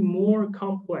slightly more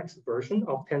complex version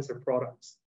of tensor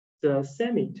products, the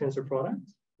semi-tensor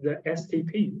products, the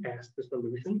STP as the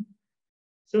solution.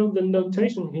 So the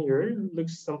notation here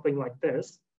looks something like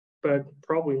this, but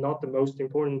probably not the most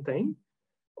important thing.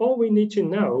 All we need to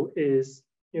know is,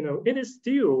 it is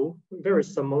still very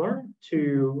similar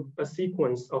to a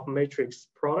sequence of matrix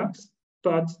products.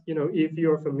 But if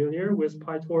you're familiar with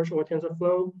PyTorch or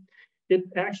TensorFlow, it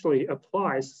actually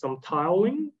applies some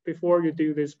tiling before you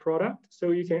do this product.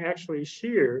 So you can actually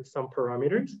share some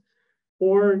parameters,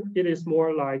 or it is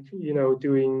more like,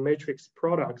 doing matrix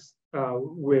products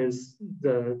with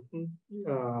the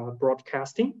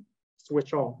broadcasting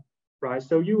switch on, right?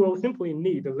 So you will simply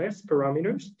need less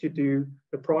parameters to do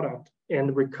the product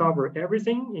and recover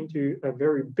everything into a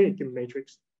very big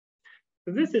matrix.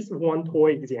 So this is one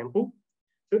toy example.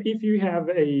 So if you have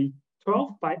a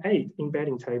 12x8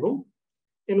 embedding table,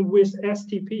 and with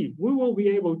STP, we will be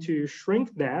able to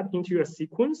shrink that into a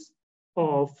sequence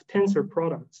of tensor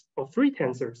products, of 3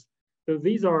 tensors. So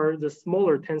these are the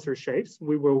smaller tensor shapes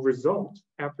we will result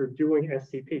after doing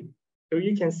STP. So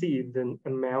you can see the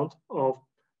amount of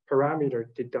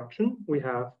parameter deduction we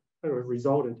have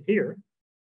resulted here.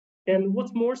 And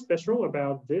what's more special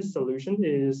about this solution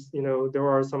is, there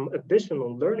are some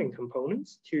additional learning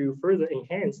components to further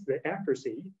enhance the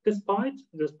accuracy despite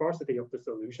the sparsity of the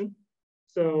solution.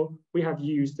 So we have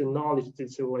used the knowledge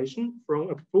distillation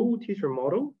from a full teacher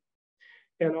model.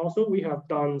 And also we have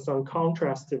done some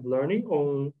contrastive learning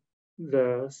on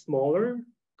the smaller,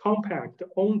 compact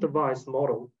on-device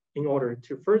model in order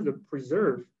to further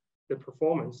preserve the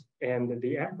performance and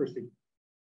the accuracy.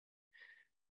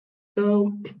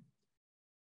 So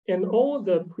in all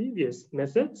the previous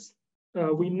methods,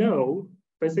 we know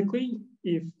basically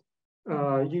if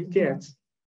you get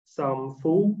some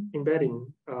full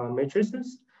embedding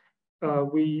matrices,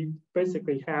 we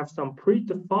basically have some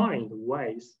predefined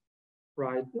ways,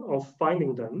 right, of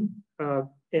finding them.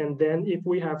 And then if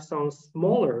we have some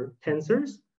smaller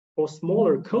tensors or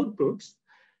smaller code books,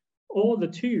 all the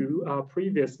two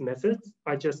previous methods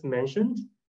I just mentioned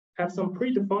have some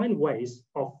predefined ways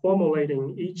of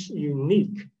formulating each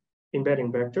unique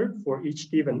embedding vector for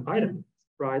each given item,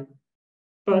 right?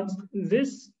 But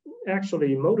this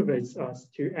actually motivates us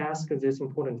to ask this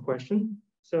important question.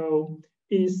 So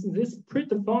is this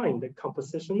predefined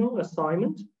compositional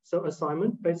assignment? So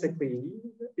assignment basically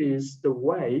is the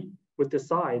way we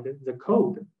decide the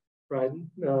code, right?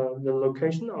 The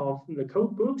location of the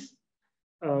code books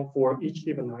for each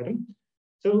given item.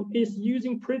 So is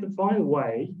using predefined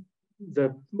way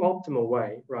the optimal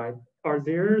way, right? Are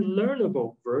there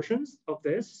learnable versions of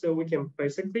this so we can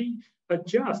basically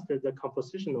adjust the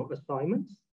compositional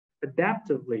assignments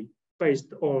adaptively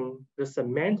based on the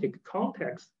semantic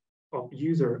context of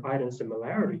user item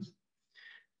similarities?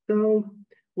 So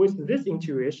with this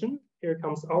intuition, here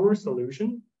comes our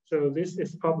solution. So this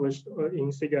is published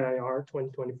in SIGIR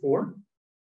 2024.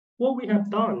 What we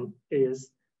have done is,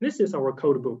 this is our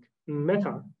codebook,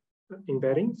 meta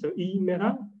embedding, so E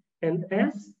meta, and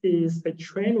S is a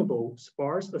trainable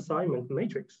sparse assignment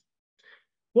matrix.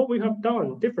 What we have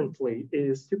done differently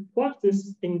is to plug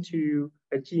this into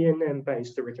a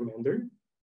GNN-based recommender.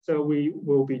 So we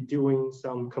will be doing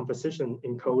some composition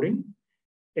encoding,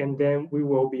 and then we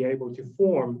will be able to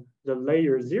form the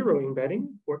layer 0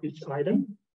 embedding for each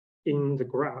item in the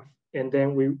graph. And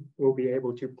then we will be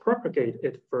able to propagate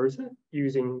it further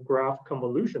using graph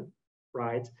convolution,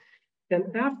 right?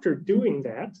 And after doing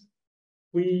that,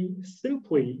 we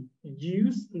simply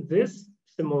use this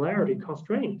similarity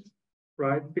constraint,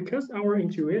 right? Because our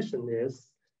intuition is,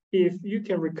 if you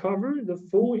can recover the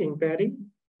full embedding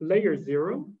layer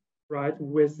 0, right,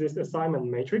 with this assignment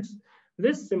matrix,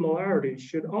 this similarity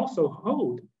should also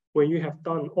hold when you have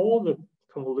done all the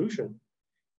convolution.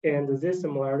 And this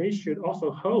similarity should also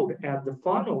hold at the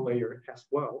final layer as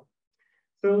well.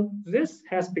 So this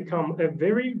has become a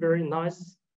very, very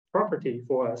nice property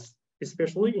for us,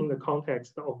 especially in the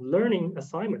context of learning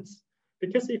assignments.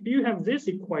 Because if you have this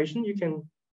equation, you can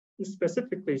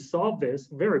specifically solve this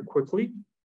very quickly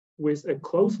with a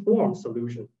closed form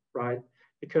solution, right?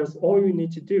 Because all you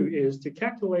need to do is to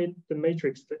calculate the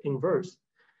matrix, the inverse.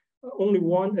 Only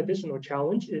one additional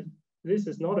challenge is this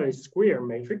is not a square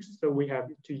matrix, so we have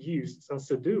to use some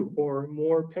pseudo or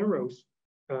more Penrose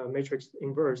matrix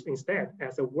inverse instead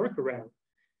as a workaround.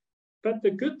 But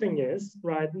the good thing is,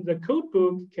 right, the code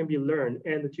book can be learned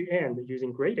end to end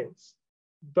using gradients.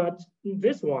 But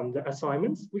this one, the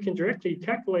assignments, we can directly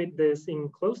calculate this in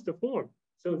closed form.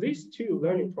 So these two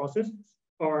learning processes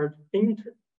are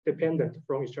interdependent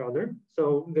from each other,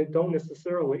 so they don't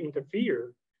necessarily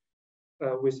interfere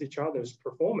with each other's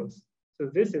performance. So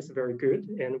this is very good,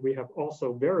 and we have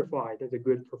also verified the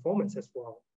good performance as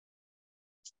well.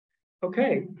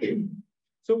 Okay,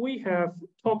 so we have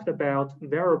talked about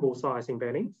variable size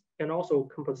embeddings and also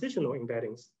compositional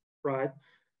embeddings, right?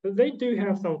 But they do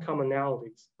have some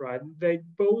commonalities, right? They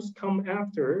both come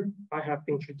after I have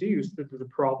introduced the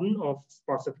problem of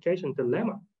sparsification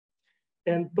dilemma.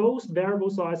 And both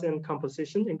variable size and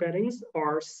composition embeddings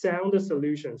are sound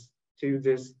solutions to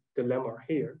this dilemma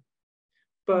here.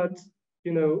 But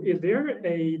is there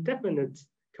a definite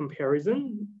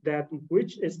comparison that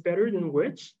which is better than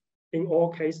which in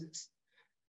all cases?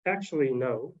 Actually,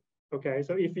 no. Okay,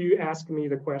 so if you ask me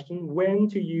the question, when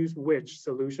to use which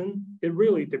solution, it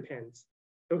really depends.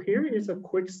 So here is a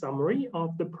quick summary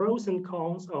of the pros and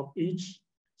cons of each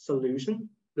solution,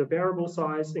 the variable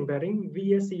size embedding,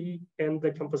 VSE, and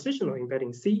the compositional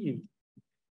embedding, CE.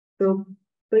 So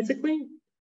basically,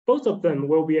 both of them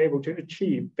will be able to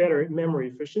achieve better memory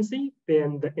efficiency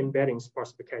than the embedding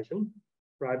sparsification,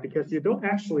 right? Because you don't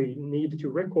actually need to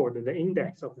record the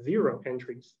index of 0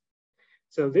 entries.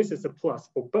 So this is a plus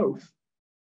for both.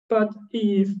 But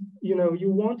if you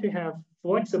want to have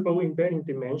flexible embedding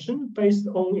dimension based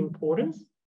on importance,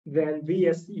 then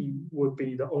VSE would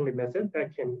be the only method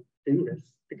that can do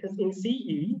this. Because in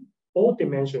CE, all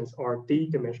dimensions are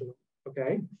d-dimensional,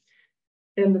 okay?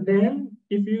 And then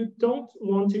if you don't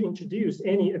want to introduce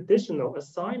any additional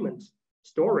assignment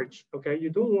storage, okay, you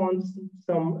don't want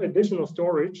some additional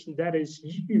storage that is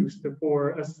used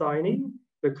for assigning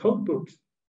the code books,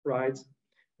 right?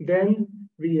 Then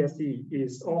VSE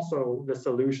is also the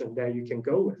solution that you can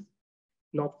go with,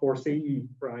 not for CE,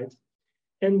 right?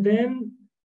 And then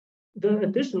the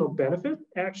additional benefit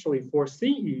actually for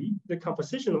CE, the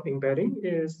compositional embedding,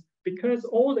 is because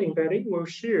all the embedding will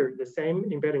share the same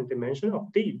embedding dimension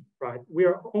of D, right? We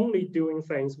are only doing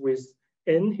things with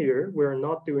N here. We're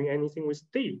not doing anything with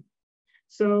D.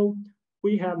 So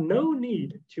we have no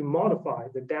need to modify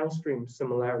the downstream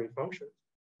similarity functions,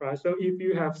 right? So if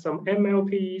you have some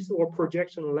MLPs or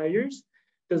projection layers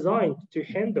designed to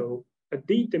handle a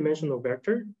D-dimensional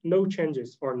vector, no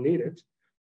changes are needed,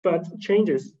 but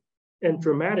changes and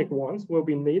dramatic ones will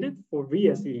be needed for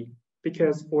VSE,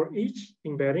 because for each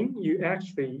embedding, you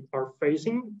actually are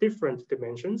facing different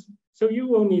dimensions. So you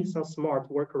will need some smart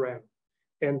workaround,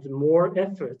 and more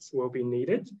efforts will be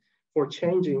needed for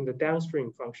changing the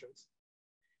downstream functions.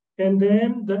 And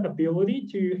then the ability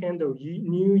to handle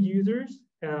new users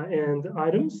and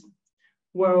items.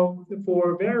 Well,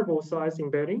 for variable size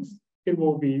embeddings, it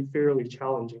will be fairly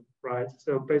challenging, right?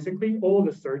 So basically all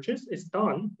the searches is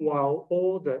done while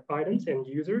all the items and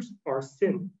users are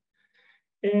seen.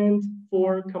 And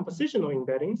for compositional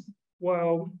embeddings,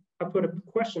 well, I put a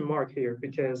question mark here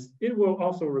because it will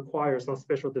also require some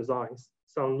special designs,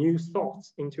 some new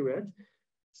thoughts into it.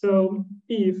 So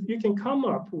if you can come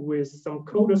up with some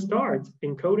coder start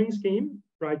encoding scheme,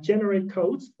 right, generate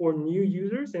codes for new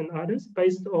users and items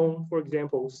based on, for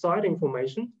example, site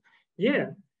information, yeah,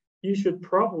 you should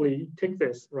probably take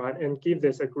this, right, and give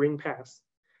this a green pass.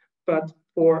 But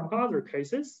for other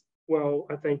cases, well,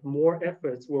 I think more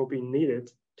efforts will be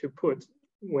needed to put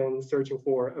when searching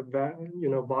for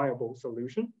a viable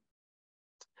solution.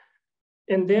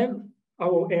 And then I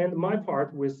will end my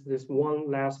part with this one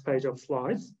last page of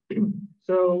slides.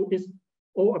 So it's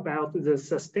all about the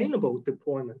sustainable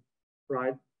deployment,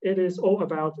 right? It is all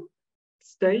about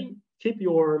keep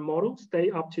your model,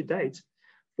 stay up to date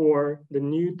for the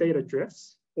new data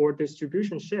drifts or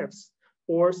distribution shifts,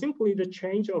 or simply the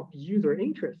change of user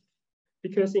interest.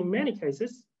 Because in many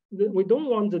cases, we don't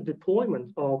want the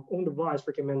deployment of on-device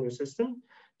recommender system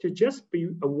to just be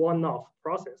a one-off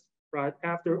process, right?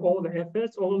 After all the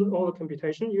efforts, all the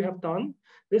computation you have done,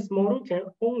 this model can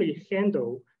only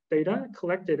handle data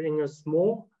collected in a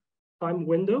small time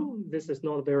window. This is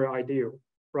not very ideal,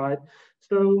 right?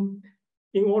 So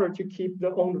in order to keep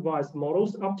the on-device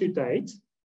models up to date,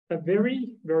 a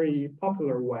very, very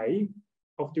popular way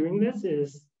of doing this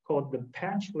is called the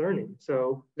patch learning.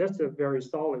 So that's a very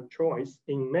solid choice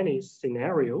in many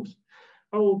scenarios.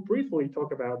 I will briefly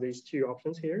talk about these two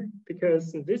options here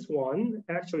because this one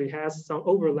actually has some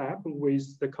overlap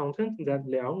with the content that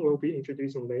Liang will be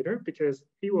introducing later because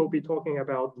he will be talking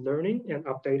about learning and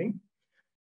updating.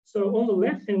 So on the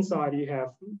left-hand side, you have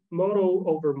model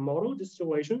over model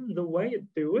distillation. The way to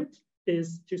do it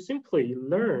is to simply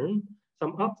learn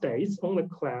some updates on the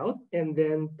cloud and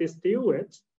then distill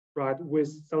it, right, with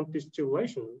some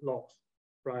distillation laws,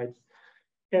 right?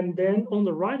 And then on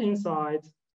the right-hand side,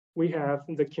 we have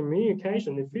the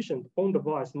communication efficient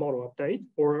on-device model update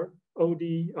or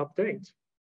OD update.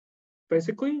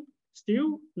 Basically,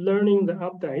 still learning the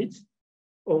updates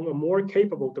on a more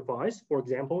capable device, for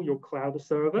example, your cloud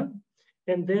server,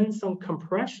 and then some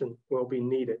compression will be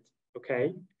needed,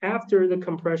 okay? After the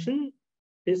compression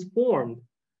is formed,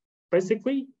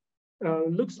 basically,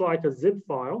 looks like a zip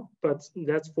file, but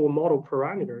that's for model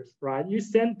parameters, right? You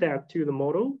send that to the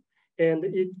model and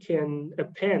it can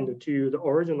append to the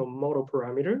original model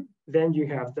parameter. Then you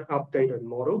have the updated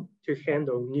model to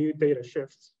handle new data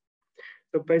shifts.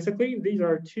 So basically, these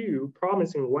are two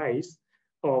promising ways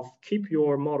of keep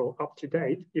your model up to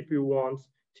date if you want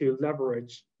to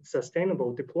leverage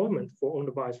sustainable deployment for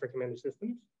on-device recommender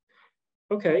systems.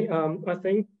 Okay, I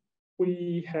think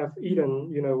we have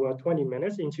eaten 20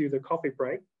 minutes into the coffee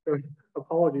break. So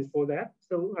apologies for that.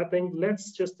 So I think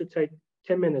let's just take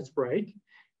 10 minutes break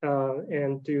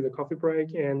and do the coffee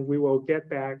break, and we will get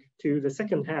back to the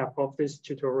second half of this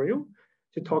tutorial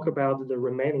to talk about the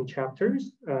remaining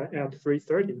chapters at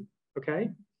 3:30. Okay,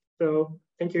 so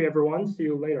thank you everyone. See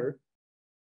you later.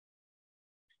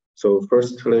 So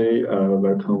firstly,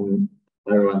 welcome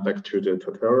everyone back to the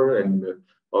tutorial, and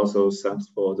also thanks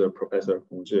for the Professor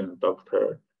Hongzhi and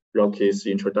Dr. Rocky's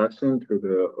introduction to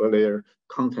the earlier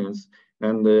contents.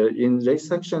 And in this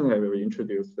section, I will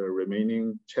introduce the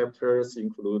remaining chapters,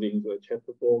 including the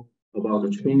chapter 4 about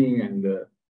the training and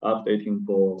updating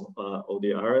for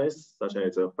ODRS, such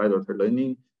as five-daughter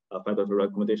learning, five-daughter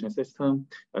recommendation system.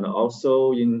 And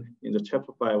also in the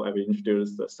chapter 5, I will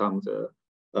introduce some of the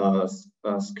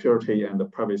security and the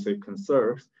privacy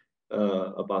concerns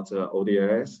about the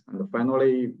ODS. And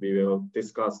finally, we will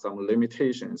discuss some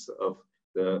limitations of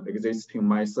the existing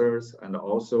methods and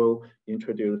also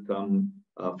introduce some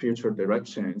future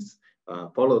directions,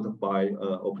 followed by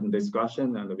open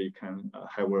discussion, and we can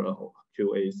have a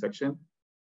Q&A section.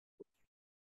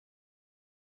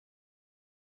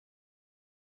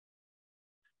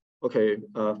 Okay,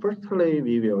 firstly,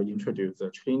 we will introduce the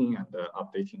training and the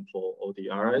updating for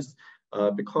ODRS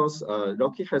because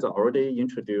Rocky has already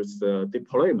introduced the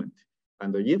deployment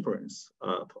and the inference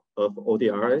of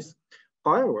ODRS.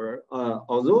 However,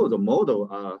 although the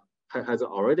model has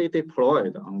already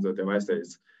deployed on the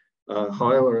devices,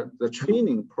 however, the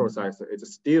training process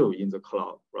is still in the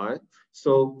cloud, right?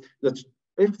 So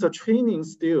if the training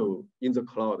is still in the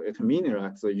cloud, it means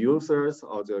that the users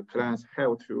or the clients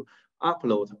have to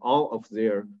upload all of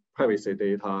their privacy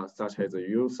data, such as the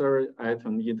user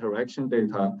item interaction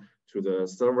data, to the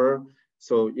server.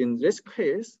 So in this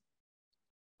case,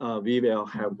 we will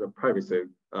have the privacy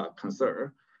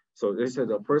concern. So this is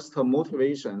the first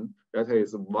motivation. That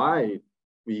is why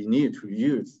we need to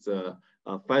use the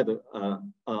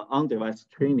on-device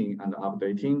training and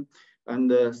updating.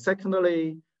 And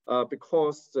secondly,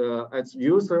 because as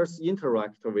users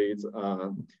interact with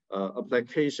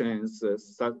applications,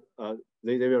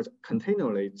 they will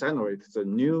continually generate the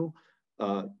new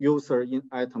user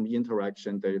item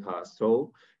interaction data.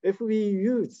 So if we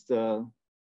use the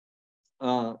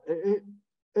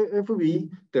if we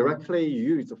directly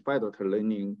use five-daughter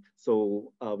learning,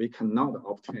 so we cannot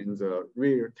obtain the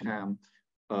real-time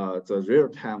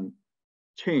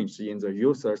change in the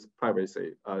user's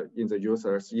privacy, in the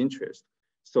user's interest.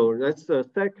 So that's the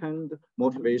second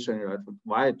motivation.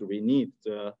 Why do we need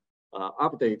the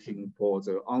updating for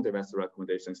the on-device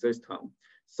recommendation system?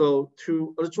 So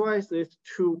to address these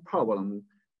two problems,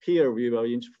 here we will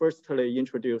firstly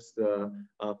introduce the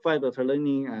five-daughter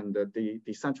learning and the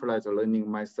decentralized learning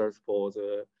methods for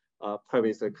the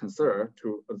privacy concern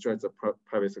to address the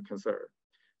privacy concern.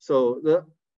 So the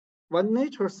one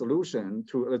natural solution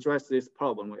to address this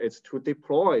problem is to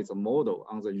deploy the model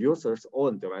on the user's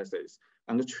own devices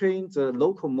and train the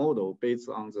local model based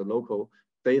on the local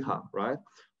data, right?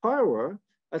 However,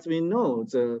 as we know,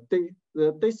 the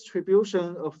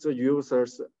distribution of the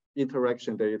user's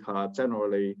interaction data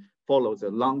generally follows the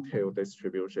long tail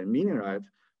distribution, meaning that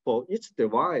for each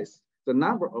device, the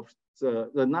number of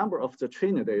the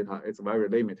training data is very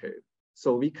limited.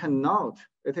 So we cannot,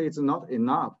 it is not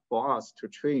enough for us to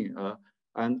train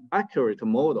an accurate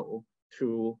model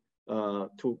to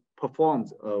perform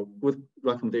good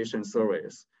recommendation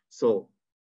service. So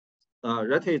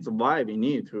that is why we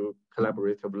need to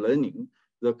collaborative learning.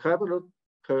 The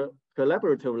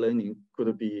collaborative learning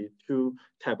could be two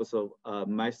types of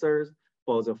methods.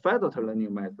 For the five-daughter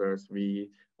learning methods, we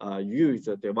use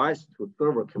the device to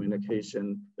server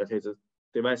communication, that is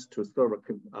device to server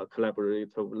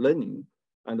collaborative learning.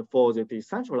 And for the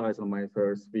decentralized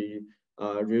methods, we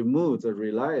remove the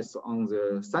reliance on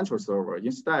the central server.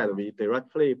 Instead, we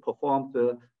directly perform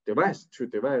the device to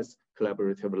device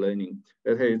collaborative learning.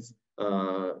 That is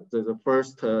the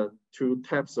first two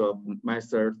types of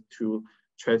methods to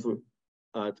try to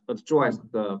address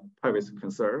the privacy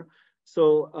concern.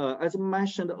 So as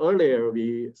mentioned earlier,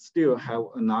 we still have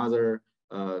another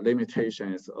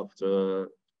limitations of the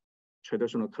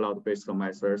traditional cloud-based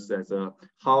methods, as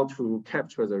how to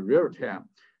capture the real-time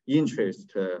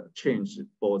interest change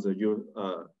for the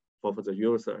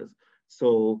users.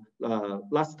 So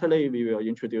lastly, we will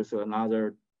introduce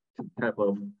another type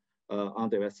of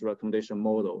on-device recommendation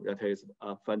model, that is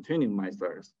fine-tuning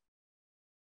methods.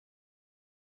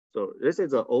 So this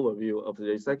is an overview of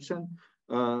this section.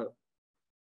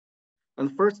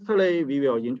 And firstly, we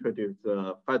will introduce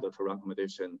the five-daughter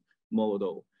recommendation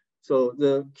model. So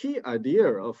the key idea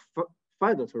of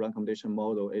five-daughter recommendation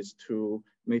model is to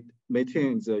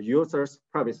maintain the user's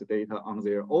privacy data on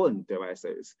their own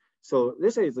devices. So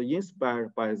this is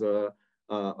inspired by the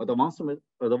advancement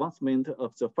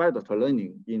of the five-daughter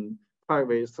learning in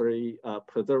privacy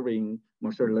preserving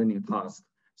machine learning tasks.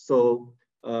 So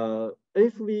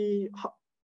if we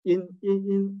in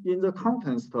the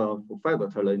context of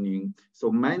federated learning,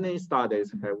 so many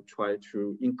studies have tried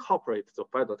to incorporate the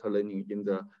federated learning in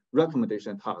the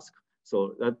recommendation task.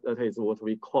 So that is what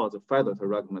we call the federated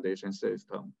recommendation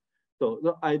system. So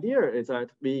the idea is that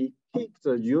we keep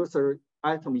the user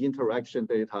item interaction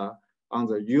data on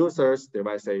the user's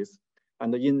devices.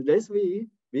 And in this way,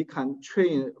 we can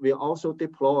train, we also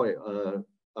deploy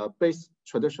a base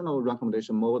traditional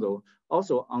recommendation model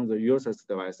also on the user's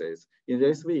devices. In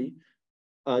this way,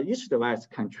 each device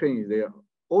can train their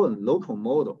own local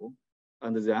model.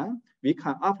 And then we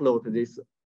can upload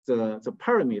the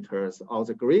parameters or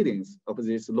the gradients of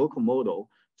this local model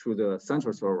to the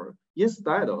central server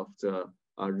instead of the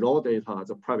raw data,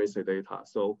 the privacy data.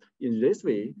 So in this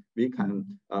way, we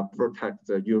can protect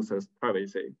the user's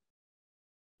privacy.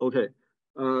 Okay.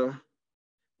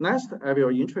 Next, I will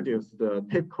introduce the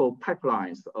typical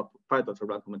pipelines of federated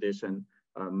recommendation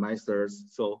methods.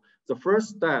 So the first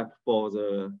step for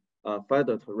the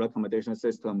federated recommendation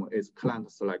system is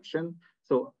client selection.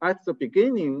 So at the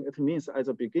beginning, it means at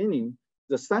the beginning,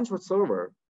 the central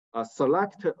server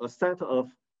select a set of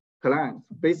clients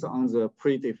based on the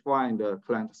predefined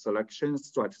client selection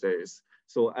strategies.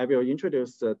 So I will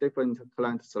introduce the different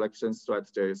client selection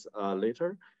strategies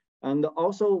later. And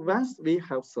also, once we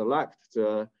have selected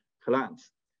the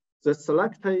clients, the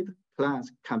selected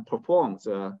clients can perform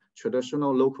the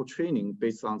traditional local training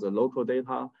based on the local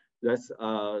data. That's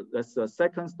the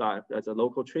second step, that's the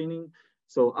local training.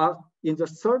 So in the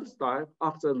third step,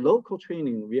 after local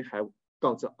training, we have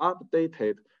got the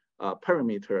updated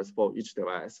parameters for each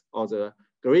device or the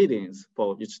gradients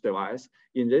for each device.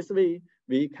 In this way,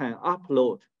 we can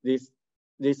upload these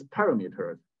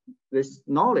parameters, this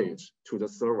knowledge to the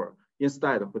server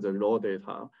instead of the raw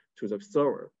data to the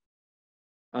server.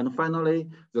 And finally,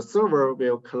 the server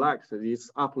will collect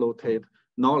this uploaded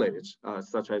knowledge,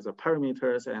 such as the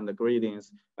parameters and the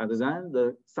gradients, and then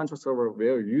the central server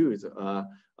will use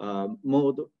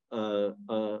model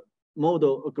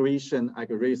aggregation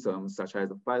algorithms such as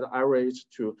find average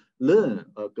to learn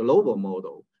a global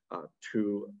model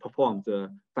to perform the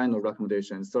final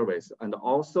recommendation service, and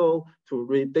also to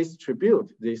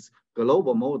redistribute this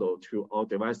global model to all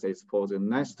devices for the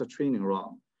next training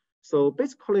round. So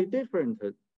basically different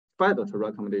federated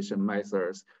recommendation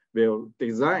methods will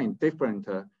design different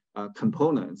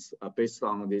components based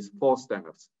on these 4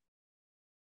 steps.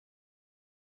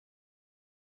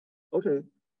 Okay,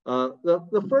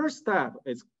 the first step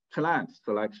is client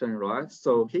selection, right?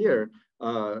 So here,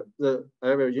 I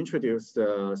will introduce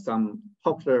some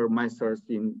popular methods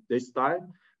in this step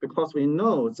because we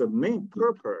know the main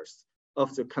purpose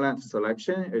of the client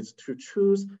selection is to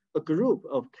choose a group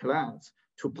of clients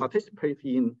to participate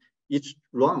in each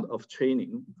round of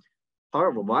training.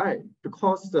 However, why?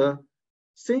 Because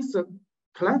since the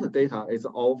client data is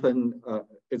often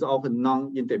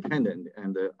non-independent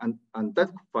and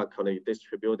unidentifiably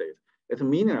distributed, it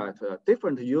means that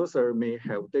different users may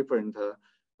have different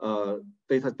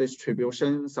data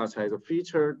distribution, such as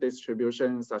feature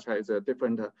distribution, such as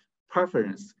different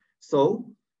preference. So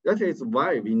that is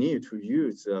why we need to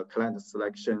use client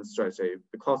selection strategy,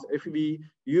 because if we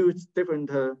use different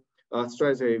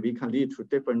strategy, we can lead to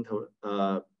different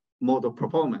model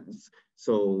performance.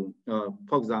 So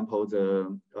for example,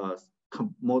 the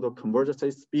model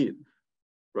convergence speed,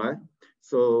 right?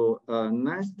 So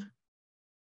next,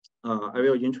 I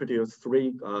will introduce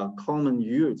 3 common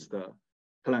used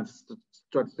client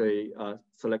strategy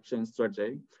selection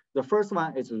strategy. The first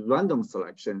one is random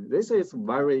selection. This is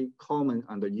very common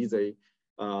and easy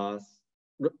client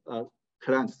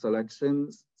selection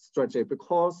strategy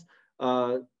because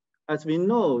as we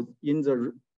know, in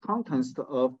the context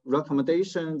of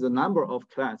recommendation, the number of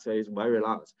clients is very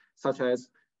large, such as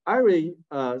every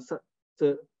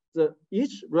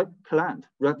each client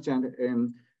represents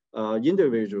an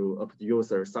individual of the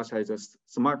user, such as a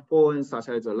smartphone, such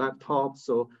as a laptop.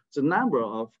 So the number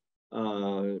of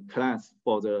clients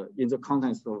in the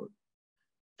context of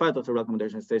federated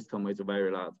recommendation system is very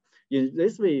large. In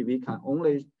this way, we can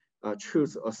only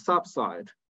choose a subset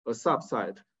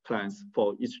clients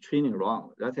for each training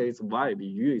round. That is why we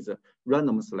use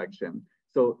random selection.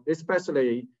 So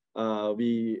especially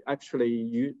we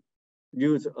actually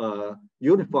use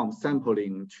uniform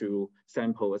sampling to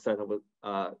sample a set of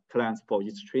clients for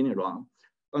each training round.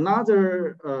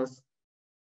 Another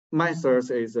method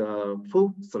is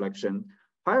full selection.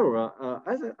 However,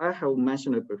 as I have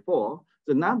mentioned it before,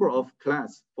 the number of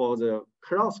clients for the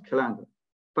cross-client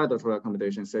federated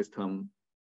recommendation system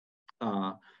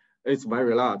is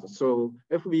very large. So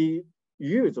if we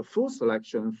use a full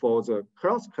selection for the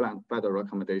cross-client federated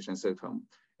recommendation system,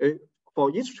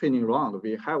 for each training round,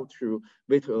 we have to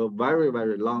wait a very,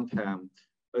 very long time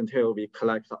until we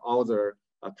collect all the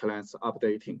clients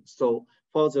updating. So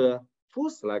for the full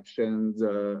selection,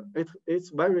 it's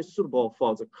very suitable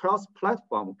for the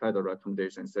cross-platform flight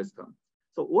recommendation system.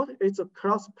 So what is a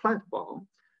cross-platform?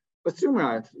 Assume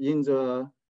that in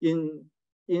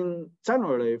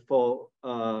generally for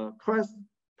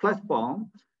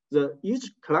cross-platform,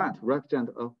 each client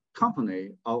represents a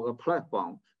company or a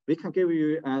platform. We can give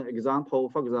you an example.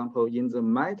 For example, in the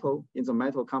metal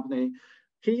company,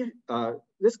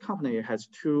 this company has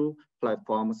two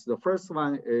platforms. The first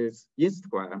one is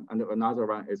Instagram, and another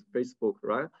one is Facebook,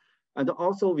 right? And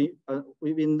also we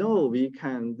know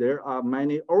there are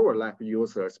many overlap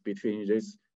users between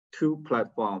these two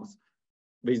platforms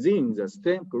within the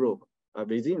same group,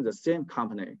 within the same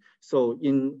company. So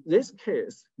in this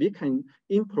case, we can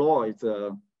employ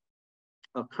the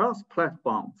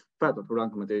cross-platform flight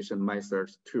recommendation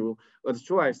methods to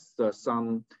address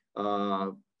some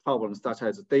problems such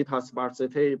as data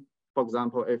sparsity. For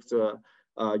example, if the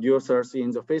users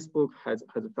in the Facebook had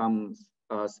some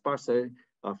sparsity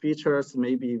features,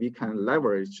 maybe we can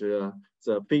leverage the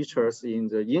features in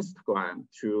the Instagram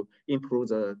to improve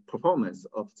the performance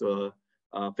of the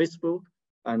Facebook.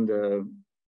 And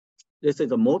this is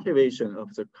the motivation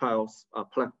of the cross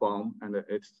platform and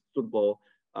its suitable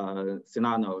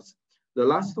scenarios. The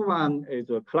last one is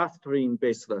a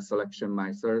clustering-based selection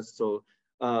methods. So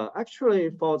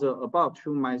actually, for the above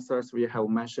two methods we have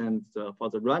mentioned, for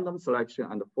the random selection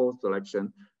and the forced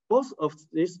selection, both of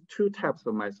these two types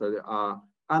of methods are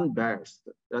unbiased.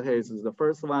 That is, the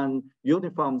first one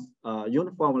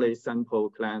uniformly sample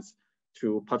clients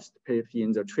to participate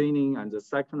in the training, and the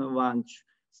second one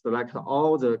select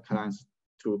all the clients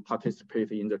to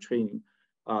participate in the training.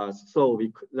 So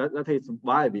that is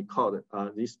why we call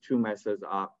these two methods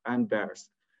are unbiased.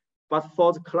 But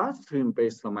for the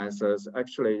clustering-based methods,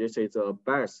 actually this is a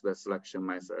biased selection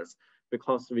methods,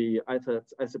 because we at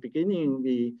the beginning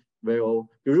we will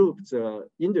group the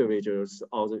individuals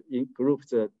or group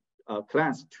the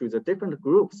clients to the different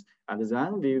groups, and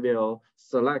then we will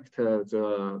select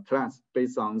the clients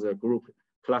based on the group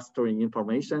clustering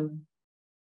information.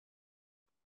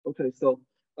 Okay, so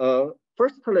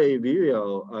firstly, we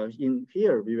will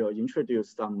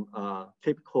introduce some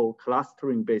typical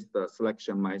clustering-based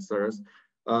selection methods,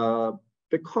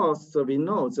 because we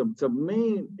know the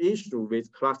main issue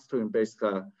with clustering-based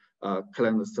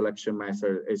client selection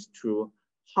method is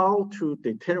how to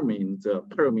determine the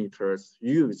parameters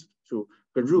used to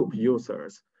group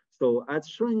users. So as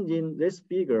shown in this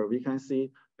figure, we can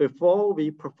see before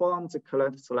we perform the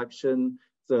client selection,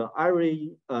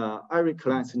 every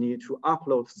client need to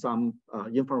upload some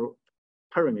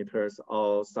parameters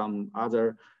or some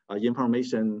other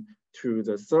information to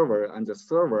the server, and the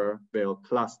server will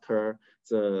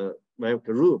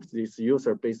group this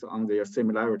user based on their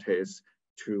similarities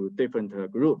to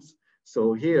different groups.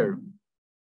 So here,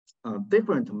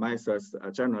 different methods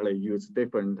generally use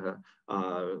different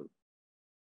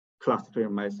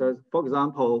clustering methods. For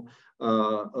example,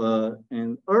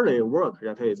 in early work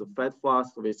that is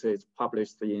FedFast, which is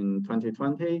published in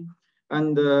 2020.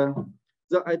 And the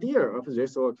idea of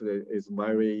this work is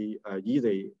very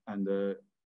easy. And the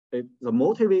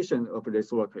motivation of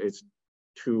this work is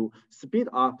to speed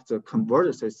up the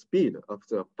conversion speed of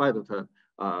the flight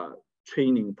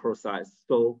training process.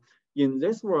 So in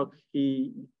this work,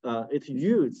 it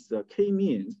used the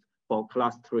k-means for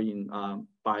clustering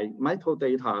by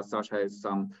metadata, such as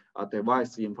some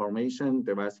device information,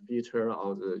 device feature,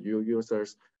 or the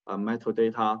user's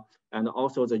metadata, and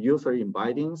also the user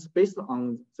embeddings. Based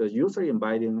on the user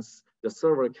embeddings, the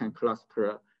server can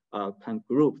can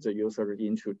group the user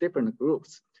into different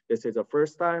groups. This is the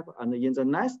first step. And in the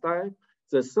next step,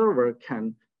 the server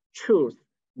can choose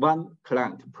one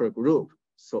client per group.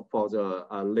 So for the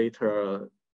later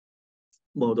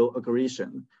model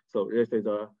aggregation. So this is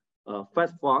a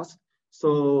FedFast.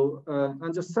 So,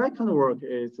 and the second work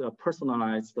is a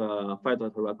personalized flight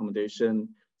recommendation.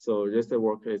 So this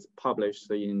work is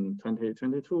published in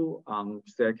 2022 on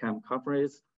CICAM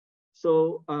conference.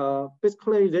 So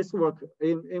basically this work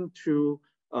aims to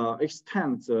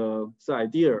extend the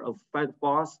idea of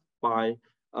FedFast by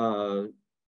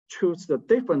choose the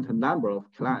different number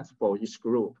of clients for each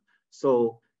group.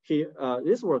 So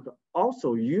this work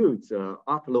also used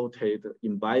uploaded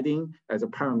embedding as a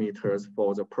parameters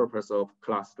for the purpose of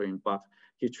clustering, but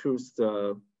he chose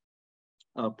the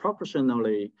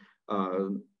proportionally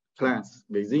clients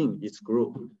within each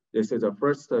group. This is the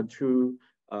first two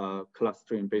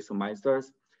clustering-based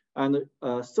methods. And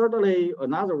thirdly,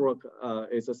 another work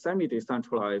is a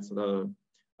semi-decentralized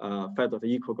fed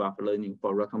equal graph learning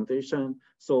for recommendation.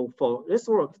 So for this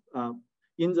work,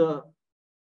 in the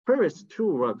previous two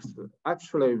works,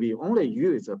 actually we only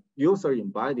use user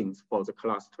embeddings for the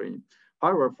clustering.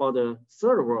 However, for the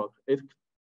third work, it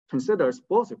considers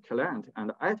both client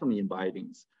and atom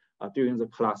embeddings during the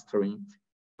clustering.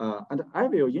 And I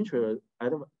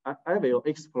will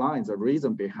explain the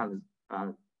reason behind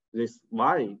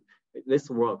why this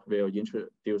work will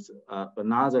introduce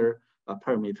another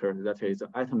parameter that is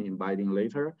atom embedding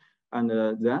later. And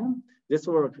then this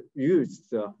work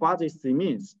used fuzzy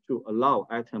C-means to allow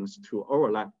atoms to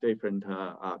overlap different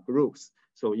groups.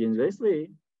 So in this way,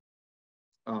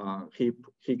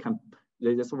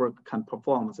 this work can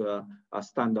perform the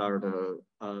standard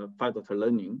federated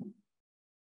learning.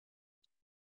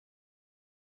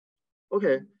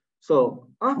 Okay, so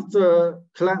after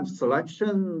client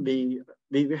selection, we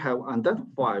have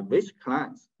identified which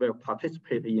clients will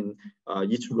participate in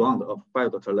each round of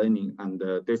federated learning and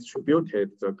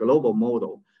distributed the global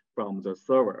model from the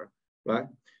server, right?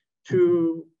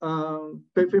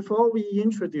 Before we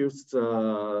introduce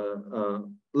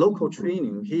local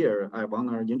training here, I want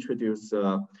to introduce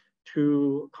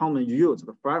two common used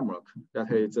framework.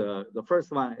 That is, the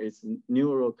first one is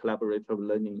neural collaborative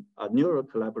learning, neural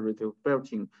collaborative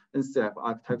filtering NCF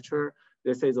architecture.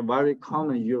 This is a very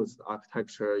common used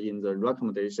architecture in the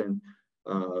recommendation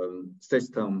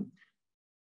system.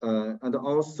 And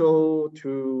also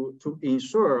to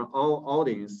ensure all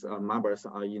audience members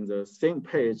are in the same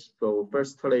page. So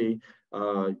firstly,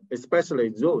 especially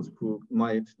those who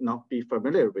might not be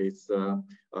familiar with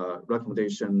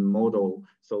recommendation model.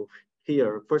 So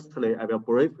here, firstly, I will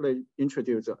briefly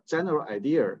introduce a general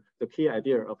idea, the key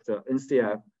idea of the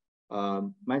NCF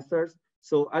methods.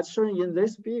 So as shown in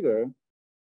this figure,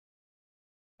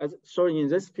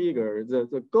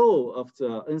 the goal of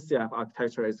the NCF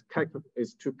architecture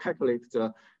is to calculate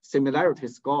the similarity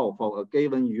score for a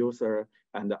given user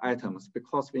and items,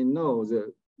 because we know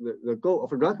the goal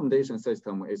of a recommendation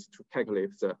system is to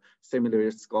calculate the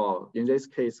similarity score. In this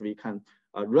case, we can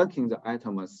ranking the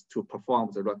items to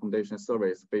perform the recommendation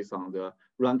service based on the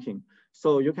ranking.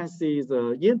 So you can see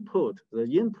the input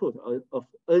of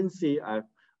NCF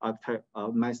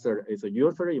method is a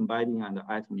user embedding and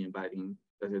item embedding.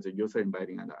 That is a user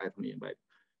embedding and item embedding.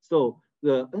 So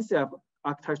the NCF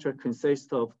architecture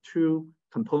consists of two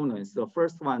components. The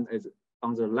first one is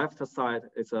on the left side,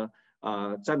 it's a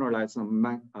generalized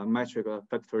metric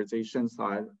factorization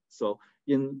side. So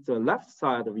in the left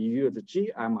side, we use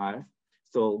GMF.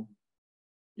 So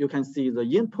you can see the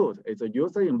input is a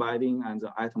user embedding and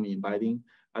the item embedding.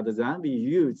 And then we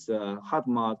use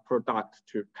hard-mode product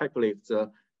to calculate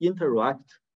the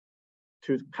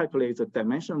the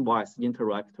dimension-wise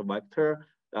interact vector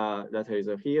that is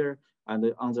here.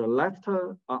 And on the left,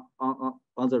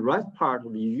 on the right part,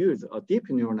 we use a deep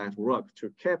neural network to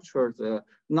capture the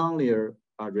nonlinear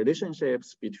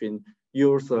relationships between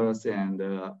users and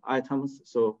items.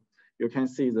 So you can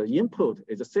see the input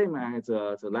is the same as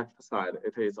the left side.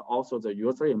 It is also the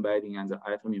user embedding and the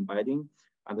item embedding.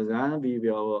 And then we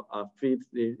will feed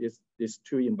these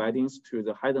two embeddings to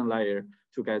the hidden layer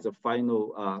to get the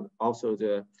final, also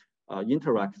the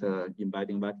interact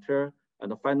embedding vector.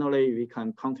 And finally, we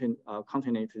can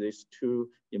concatenate these two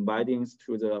embeddings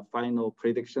to the final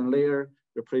prediction layer.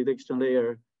 The prediction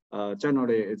layer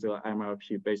generally is an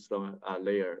MLP based on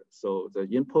layer. So the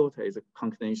input is a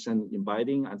concatenation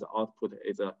embedding and the output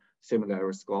is a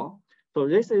similarity score. So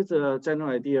this is the general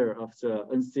idea of the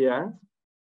NCF.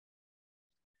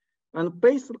 And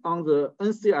based on the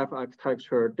NCF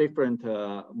architecture, different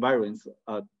variants,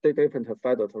 different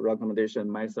federated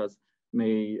recommendation methods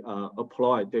may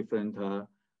apply different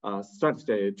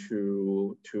strategy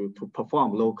to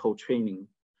perform local training.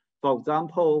 For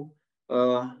example,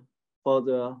 for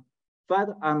the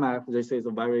FedMF, this is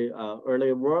a very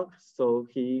early work. So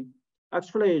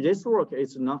this work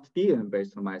is not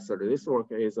DN-based method. This work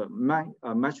is a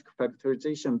metric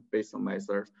factorization based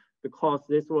method, because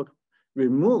this work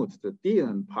removes the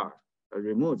DN part,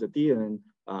 removes the DN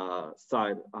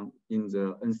side in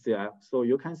the NCF. So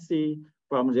you can see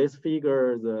from this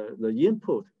figure, the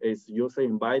input is user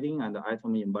embedding and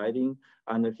item embedding,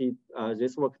 and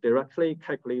this work directly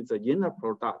calculates the inner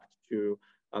product to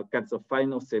get the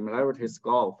final similarity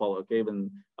score for a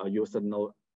given user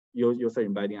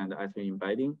embedding and item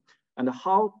embedding. And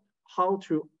how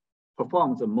to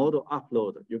perform the model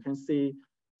upload, you can see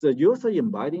the user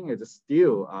embedding is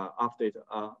still updated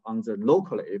on the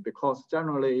locally, because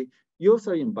generally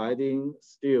user embedding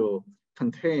still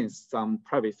contains some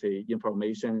privacy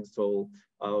information. So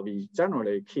we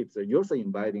generally keep the user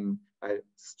embedding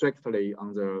strictly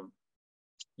on the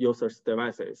user's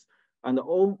devices. and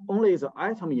only the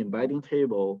item embedding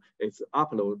table is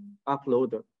uploaded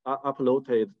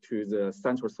to the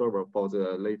central server for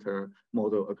the later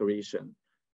model aggregation.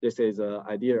 This is the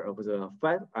idea of the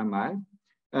FAT-MI.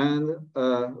 And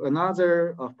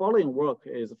another following work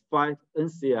is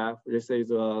FAT-NCF. This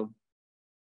is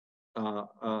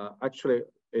actually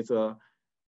it's a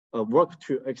work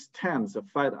to extend the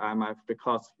FAT-MI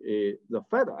because the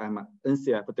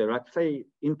FAT-NCF directly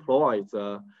employs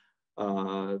the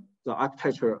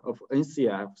architecture of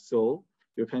NCF. So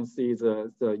you can see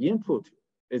the input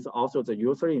is also the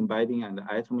user embedding and the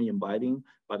item embedding,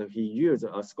 but he used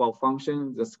a scope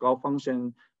function. The scope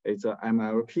function is a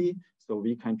MLP, so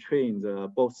we can train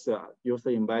both user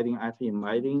embedding, item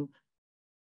embedding,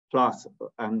 plus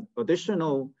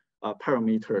additional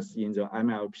parameters in the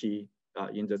MLP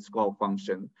in the scope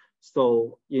function.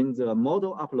 So in the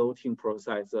model uploading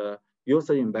process,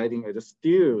 user embedding is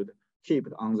still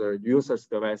kept on the user's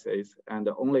devices, and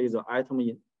only the item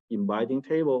embedding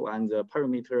table and the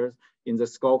parameters in the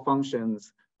scope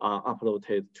functions are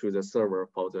uploaded to the server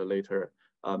for the later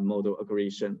model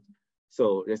aggregation.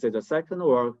 So this is the second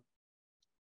work.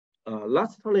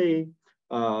 Lastly,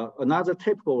 another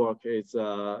typical work is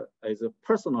a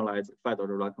personalized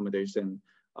federal recommendation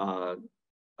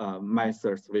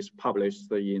methods, which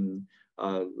published in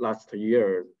last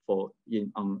year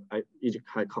on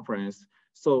EGCI conference.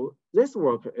 So this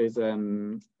work is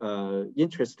an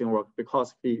interesting work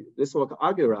because this work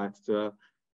argues that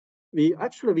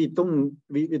we don't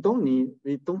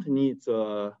need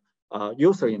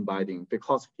user embedding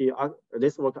because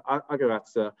this work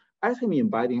argues that item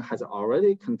embedding has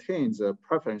already contained the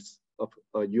preference of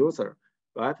a user,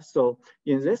 right? So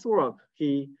in this work,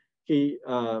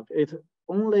 it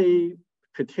only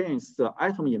contains the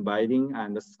item embedding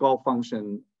and the scope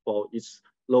function for each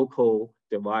local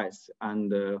device,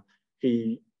 and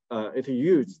it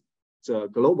used the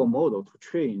global model to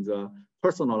train the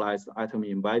personalized item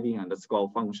embedding and the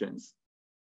scope functions.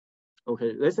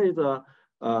 Okay, this is the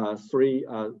three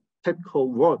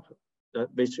typical work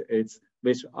which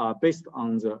are based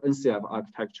on the NCF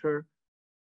architecture.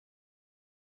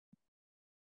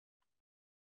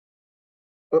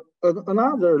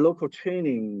 Another local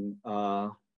training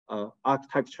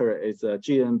architecture is a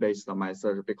GN-based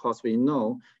method because we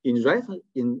know in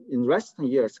recent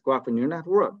years, graph neural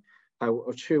network have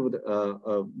achieved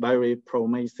a very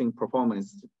promising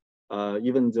performance,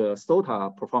 even the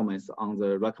SOTA performance on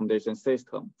the recommendation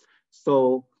system.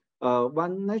 So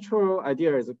one natural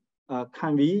idea is,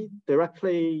 can we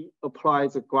directly apply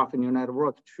the graph neural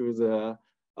network to the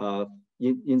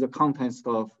in the context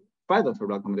of feather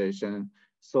recommendation?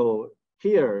 So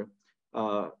here,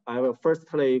 I will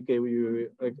firstly give you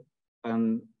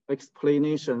an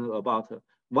explanation about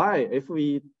why, if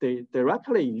we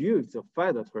directly use the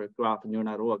feather graph neural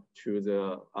network to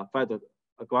the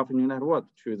graph neural network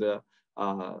to the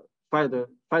feather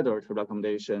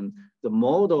recommendation, the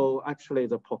model, actually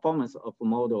the performance of the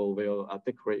model will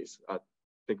decrease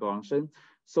degradation.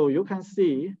 So you can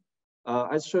see,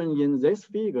 as shown in this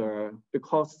figure,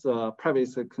 because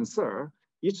privacy concern,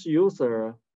 each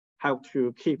user have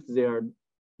to keep their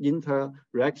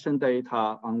interaction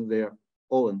data on their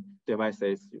own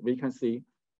devices. We can see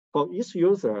for each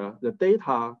user, the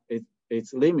data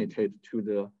is limited to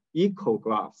the equal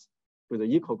graphs.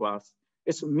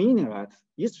 It's meaning that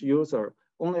each user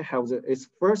only has its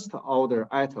first order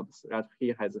items that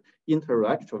he has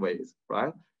interacted with,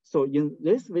 right? So in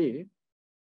this way,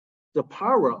 the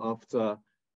power of the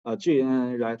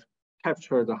GNN that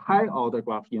capture the high order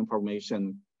graph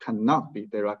information cannot be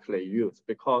directly used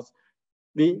because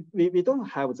we don't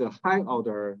have the high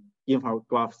order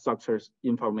graph structures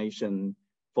information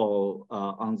for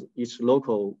on each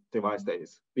local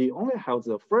devices. We only have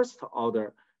the first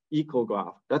order equal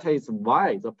graph. That is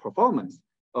why the performance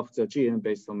of the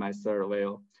GN-based method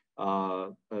will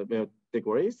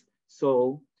decrease.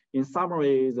 So in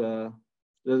summary, the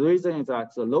reason is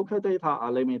that the local data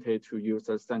are limited to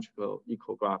user-centric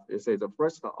equal graph. This is the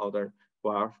first order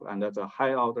graph, and that's a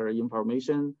high order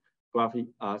information. Graph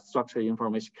structure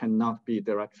information cannot be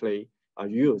directly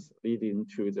used, leading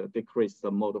to the decreased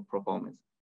model performance.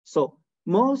 So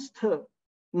most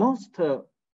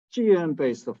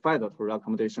GN-based feather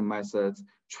recommendation methods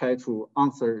try to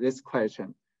answer this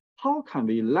question. How can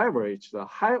we leverage the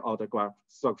high order graph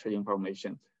structure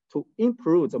information to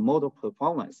improve the model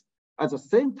performance? At the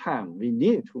same time, we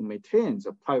need to maintain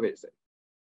the privacy.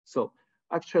 So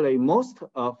actually, most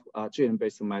of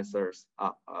GN-based methods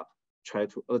try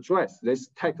to address this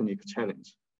technical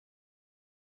challenge.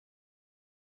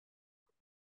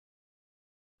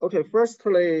 Okay,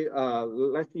 firstly,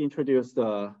 let's introduce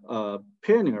the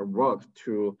pioneer work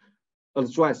to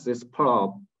address this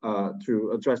problem.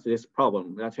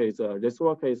 That is, this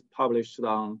work is published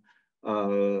on.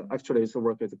 Actually, this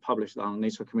work is published on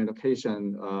Nature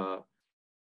Communication,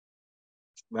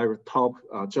 very top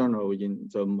journal in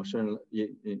the machine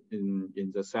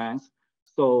in the science.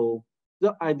 So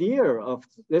the idea of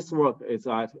this work is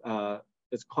that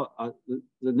it's called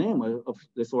the name of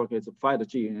this work is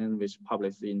 5G, which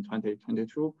published in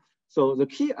 2022. So the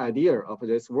key idea of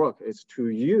this work is to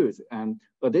use an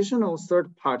additional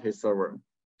third-party server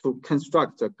to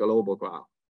construct a global graph.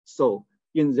 So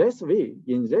in this way,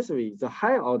 the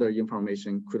higher order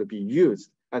information could be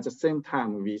used. At the same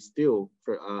time, we still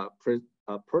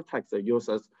protect the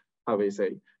user's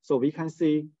privacy. So we can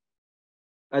see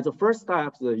as the first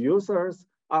step, the users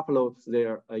upload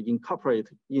their incorporate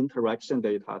interaction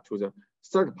data to the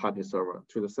third-party server,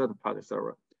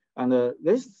 And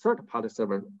this third-party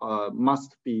server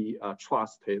must be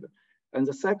trusted. And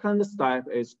the second step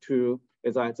is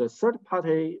that the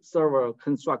third-party server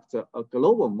constructs a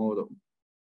global model.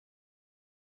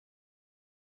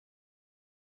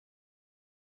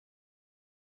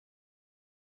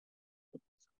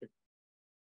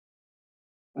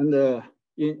 And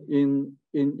in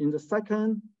the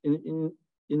second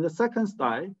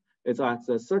step is that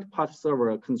the third-party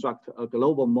server constructs a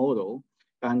global model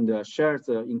and shares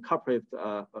the incorporate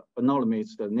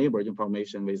anonymous neighbor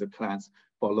information with the clients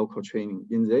for local training.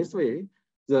 In this way,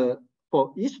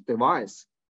 for each device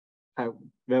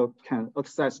can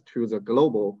access to the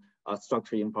global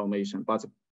structure information, but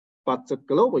the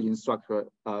global instructor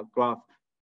graph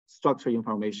structure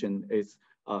information is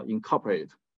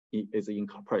incorporated.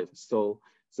 So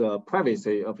the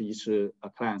privacy of each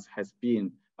client has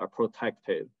been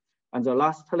protected. And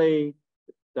lastly,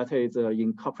 that is the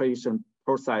incorporation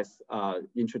process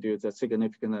introduced a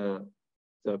significant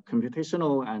the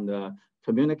computational and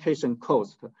communication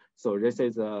cost. So this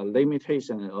is a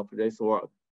limitation of this work.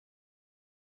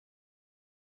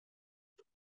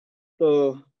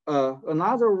 So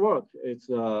another work is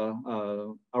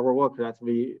our work that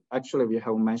we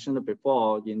have mentioned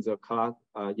before in the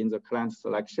client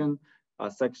selection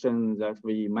section that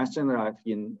we mentioned that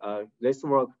in this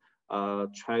work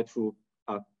try to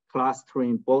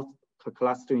clustering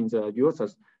the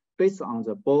users based on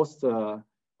the both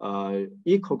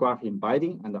ecograph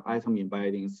embedding and the item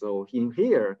embedding. So in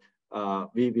here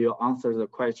we will answer the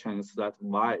questions that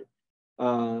why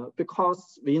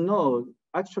because we know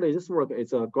actually this work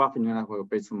is a graph neural network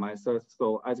based method.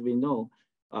 So as we know,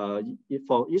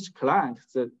 for each client,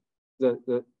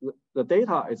 the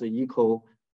data is an eco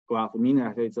graph, meaning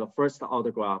that it's a first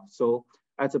order graph. So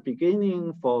at the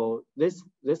beginning for this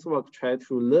work, try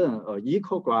to learn a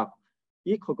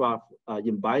ecograph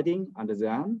embedding, and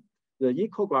then the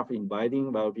ecograph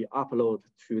embedding will be uploaded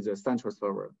to the central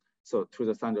server. So to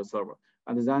the central server.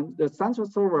 And then the central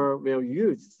server will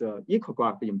use the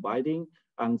ecograph embedding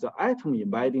and the item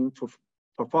embedding to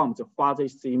perform the fuzzy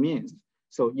C-means.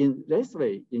 So in this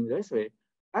way,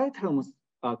 items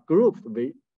are grouped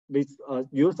with a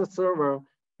user server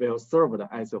will serve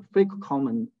as a fake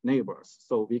common neighbors.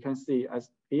 So we can see as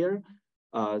here,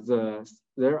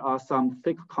 there are some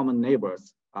fake common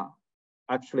neighbors.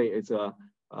 Actually, it's a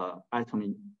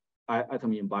item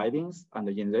embeddings, and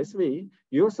in this way,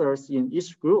 users in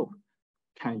each group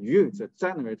can use the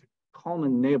generate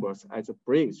common neighbors as a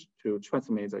bridge to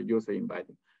transmit the user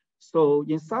embedding. So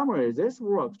in summary, this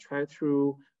work try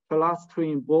to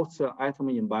clustering both the item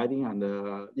embedding and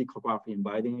the ecograph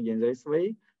embedding. In this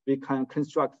way, we can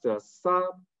construct the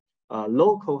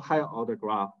local higher order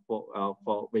graph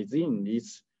for within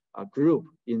each group.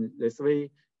 In this way,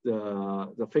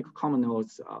 the fake common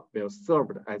nodes will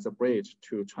serve as a bridge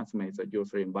to transmit the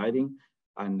user embedding,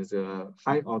 and the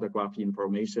high order graph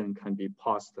information can be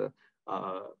passed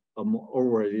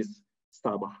over this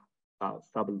sub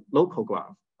local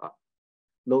graph,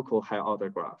 local high order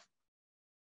graph.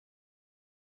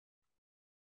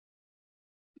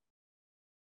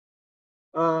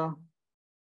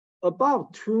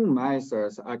 About two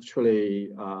methods, actually,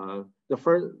 the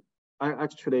first, I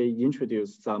actually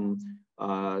introduced some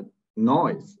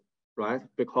noise, right?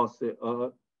 Because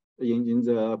in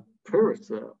the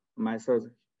previous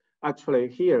method, actually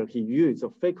here he used a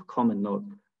fake common node.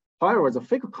 However, the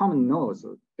fake common node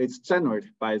is generated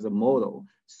by the model.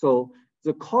 So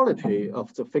the quality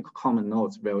of the fake common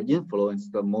nodes will influence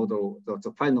the model,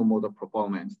 the final model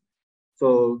performance.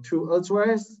 So to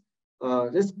address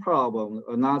this problem,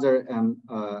 another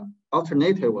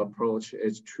alternative approach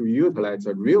is to utilize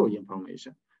the real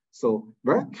information. So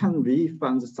where can we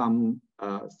find some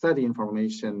set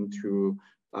information to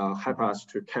help us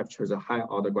to capture the high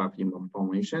order graph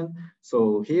information?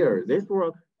 So here, this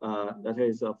work that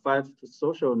is a fast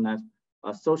social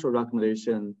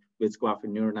recommendation with graph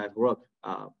neural network.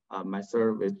 My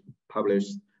survey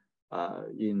published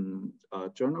in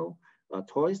journal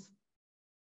Toys.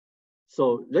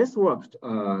 So this work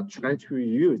try to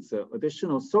use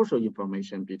additional social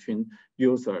information between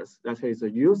users, that is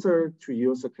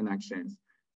user-to-user connections.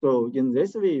 So in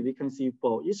this way, we can see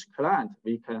for each client,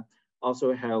 we can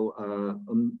also have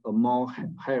a more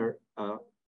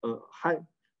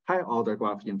high order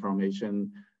graph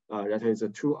information. That is a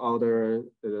two-order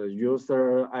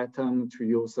user item to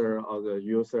user or the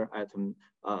user item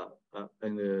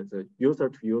and the user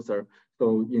to user.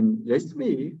 So in this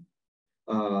way,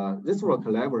 this will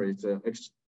collaborate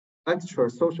extra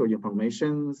social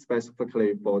information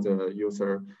specifically for the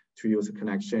user-to-user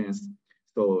connections.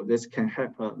 So this can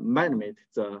help minimize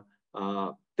the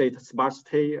data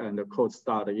sparsity and the code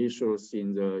start issues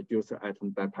in the user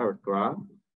item biparate graph.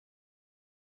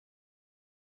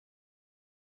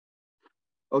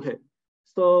 Okay,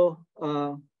 so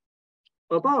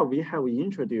above we have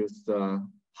introduced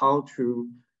how to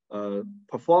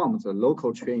perform the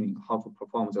local training,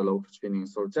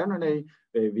 So generally,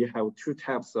 we have two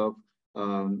types of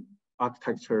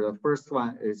architecture. The first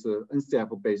one is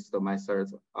NCF-based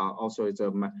methods. Also, it's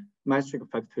a metric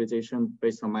factorization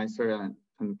based on method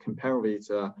and compare with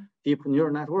deep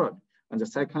neural network. And the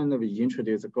second, we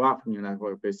introduce a graph neural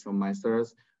network based on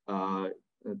methods.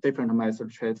 Different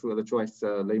methods try to address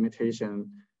the limitation.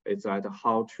 It's like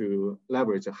how to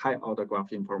leverage a high order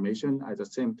graph information at the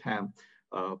same time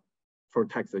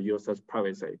protect the user's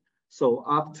privacy. So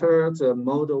after the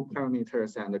model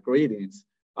parameters and the gradients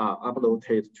are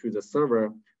uploaded to the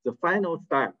server, the final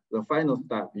step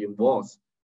involves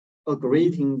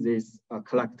aggregating these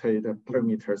collected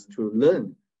parameters to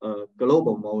learn a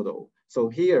global model. So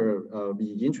here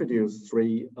we introduce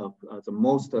three of the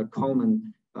most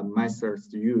common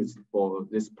methods used for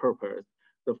this purpose.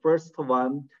 The first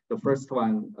one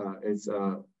is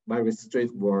very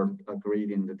straightforward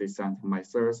gradient descent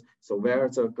methods. So where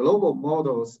the global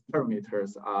model's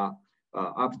parameters are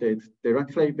updated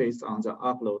directly based on the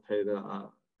uploaded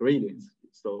gradients.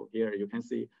 So here you can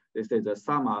see this is the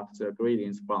sum of the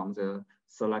gradients from the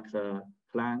select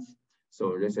plans.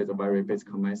 So this is a very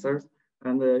basic method.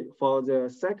 And for the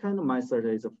second method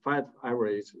is a fat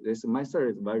average. This method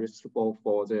is very suitable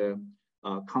for the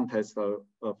context of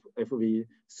if we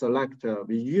select,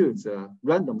 we use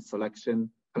random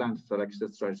plant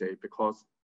selection strategy because,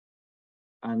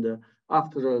 and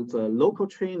after the local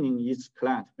training, each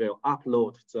plant will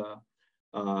upload the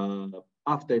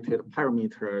updated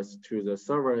parameters to the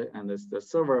server, and the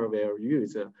server will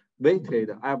use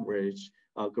weighted average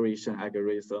aggregation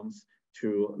algorithms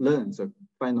to learn the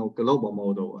final global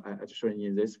model as shown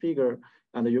in this figure.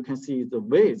 And you can see the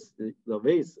weights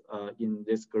in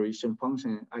this aggregation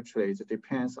function actually it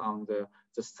depends on the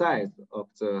size of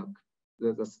the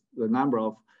number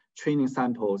of training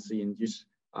samples in each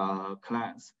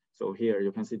class. So here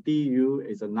you can see DU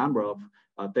is the number of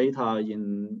data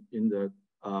in the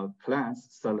class,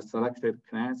 selected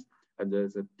class, and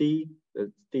the D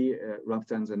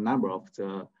represents the number of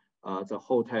the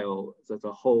whole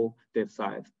data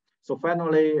set. So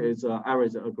finally, it's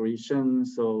average aggregation.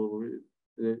 So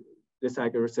this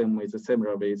algorithm is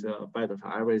similar with Fedora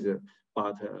average,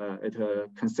 but it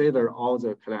considers all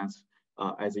the class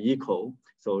as equal.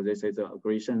 So this is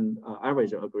aggregation,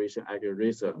 average aggregation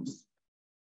algorithms.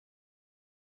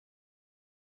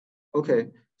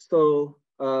 Okay, so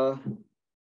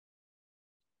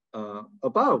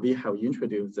above we have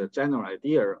introduced the general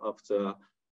idea of the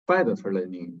Fedora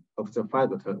learning, of the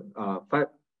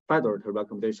Fedora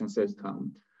recommendation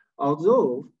system.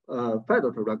 Although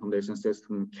Fedora recommendation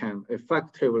system can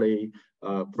effectively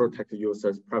protect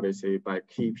users' privacy by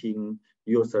keeping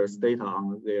users' data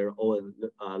on their own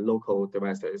local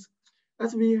devices,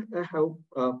 as we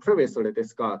have previously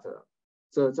discussed,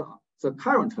 the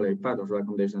currently Fedora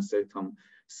recommendation system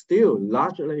still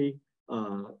largely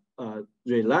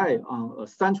rely on a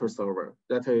central server.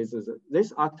 That is,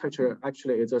 this architecture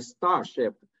actually is a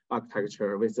star-shaped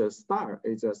architecture with a star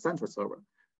is a central server.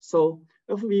 So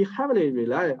if we heavily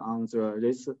rely on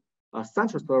this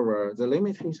central server, the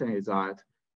limitation is that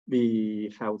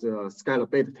we have the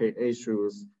scalability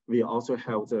issues. We also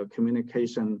have the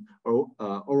communication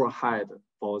overhead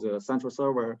for the central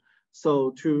server.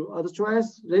 So to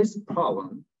address this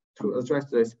problem,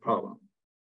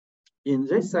 in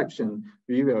this section,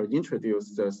 we will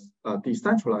introduce this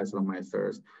decentralized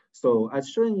methods. So as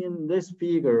shown in this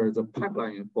figure, the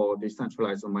pipeline for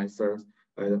decentralized methods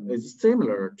is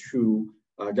similar to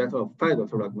that of Fedora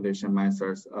recommendation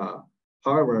methods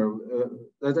However,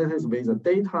 that is with the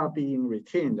data being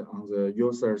retained on the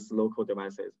user's local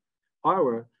devices.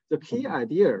 However, the key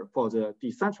idea for the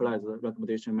decentralized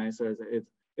recommendation methods is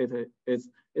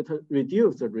it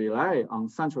reduces the rely on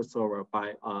central server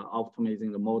by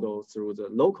optimizing the model through the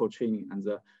local training and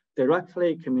the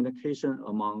directly communication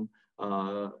among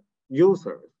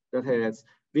users. That is,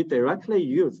 we directly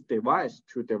use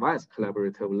device-to-device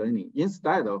collaborative learning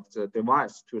instead of the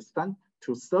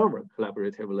device-to-server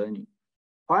collaborative learning.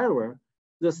 However,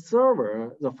 the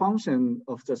function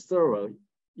of the server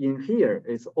in here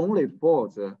is only for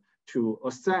to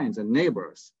assign the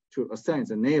neighbors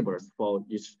for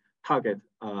each target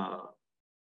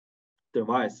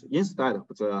device instead of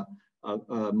the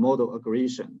model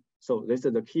aggregation. So this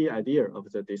is the key idea of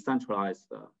the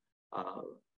decentralized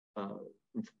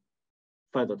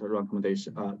federated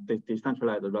recommendation,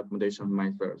 decentralized recommendation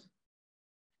methods.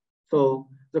 So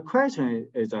the question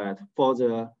is that for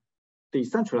the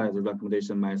decentralized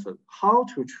recommendation method, how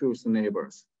to choose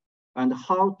neighbors and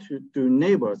how to do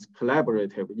neighbors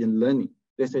collaborative in learning.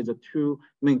 This is the two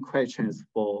main questions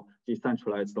for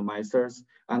decentralized methods,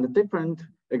 and different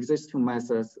existing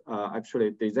methods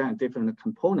actually design different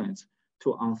components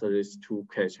to answer these two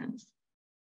questions.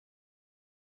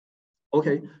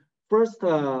 Okay, first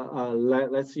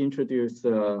let's introduce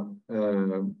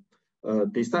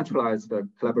decentralized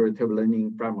collaborative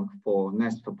learning framework for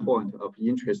next point of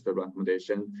interest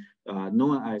recommendation,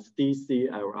 known as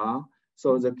DCLR.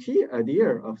 So the key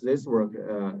idea of this work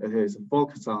is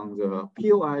focused on the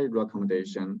POI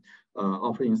recommendation,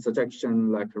 offering suggestions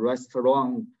like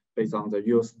restaurant based on the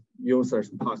user's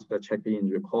past check-in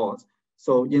reports.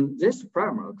 So in this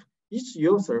framework, each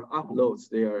user uploads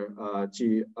their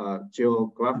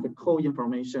geographical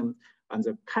information and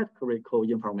the categorical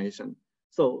information.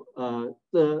 So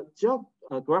the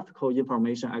geographical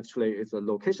information actually is a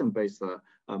location-based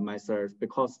method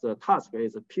because the task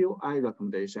is a POI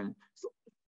recommendation.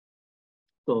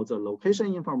 So the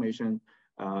location information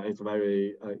is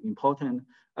very important.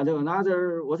 And then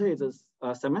another, what is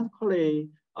semantically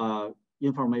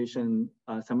information,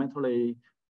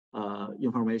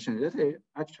 information that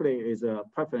actually is a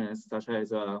preference, such as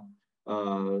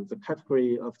the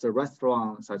category of the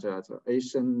restaurant, such as the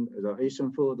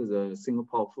Asian food, the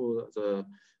Singapore food, the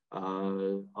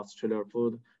Australia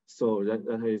food. So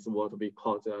that is what we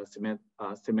call the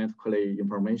semantically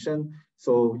information.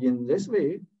 So in this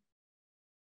way,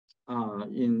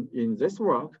 in this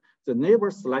work, the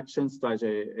neighbor selection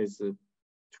strategy is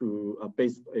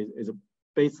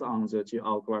based on the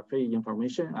geography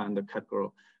information and the category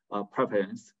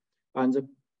preference. And the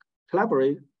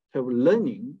collaborative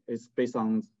learning is based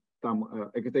on some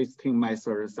existing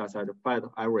methods such as fed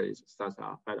average,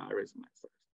 methods.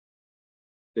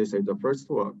 This is the first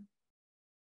one.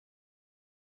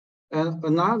 And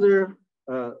another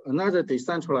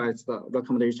decentralized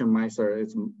recommendation method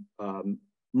is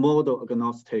model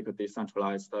agnostic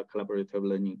decentralized collaborative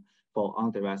learning for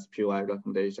on-device POI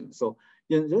recommendation. So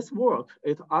in this work,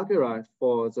 it argues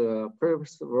for the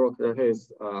previous work that is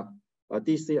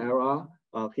DCLR.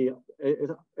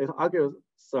 It argues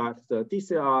that the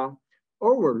DCLR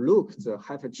overlooks the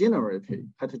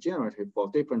heterogeneity for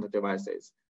different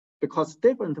devices, because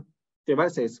different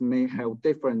devices may have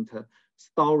different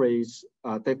storage,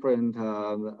 different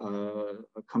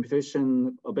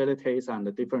computation abilities,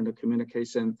 and different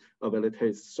communication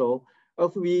abilities. So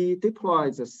if we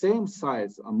deploy the same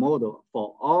size model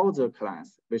for all the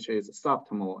class, which is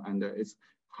suboptimal and it's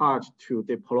hard to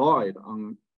deploy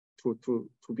to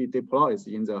be deployed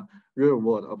in the real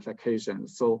world application.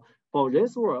 So for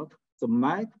this work, the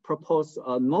MAC proposed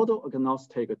a model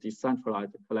agnostic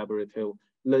decentralized collaborative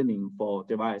learning for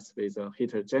device with a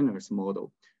heterogeneous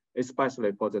model,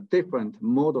 especially for the different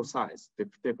model size.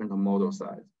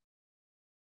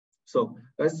 So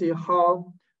let's see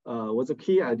how what's the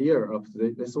key idea of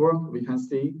this work. We can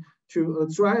see to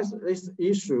address this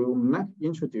issue, MAC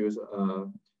introduced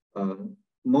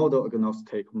model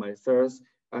agnostic methods,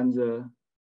 and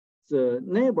the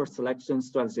neighbor selection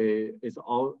strategy is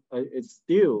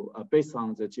still based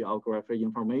on the geographic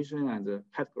information and the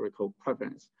categorical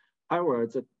preference. However,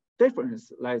 the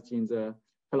difference lies in the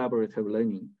collaborative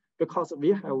learning, because we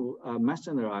have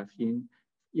mentioned that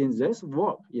in this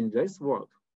work,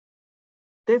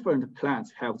 different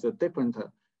clans have the different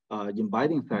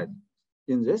embedding size.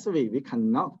 In this way, we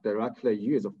cannot directly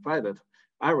use a fed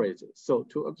average. So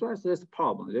to address this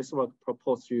problem, this work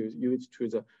proposed to use to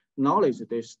the knowledge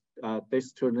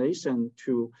distillation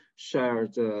to share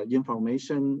the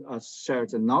information, share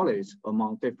the knowledge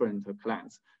among different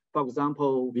clans. For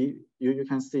example, you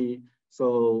can see,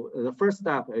 so the first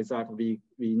step is that we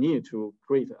need to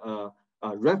create a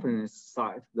reference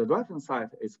site. The reference site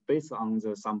is based on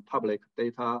some public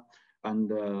data, and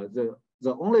the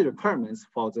only requirements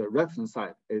for the reference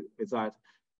site is that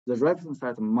the reference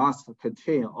site must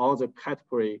contain all the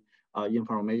category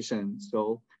information.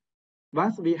 So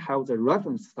once we have the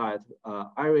reference site,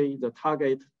 the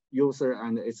target user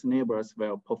and its neighbors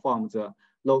will perform the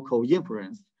local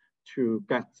inference to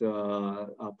get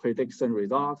the prediction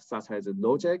results, such as the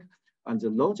logic. And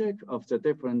the logic of the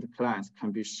different clients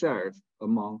can be shared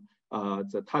among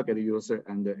the target user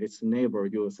and its neighbor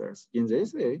users. In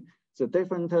this way, the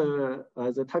different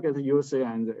the target user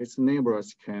and its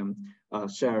neighbors can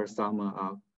share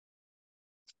some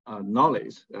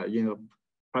knowledge in a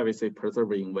privacy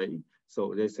preserving way.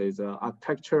 So this is the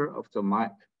architecture of the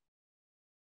MIC.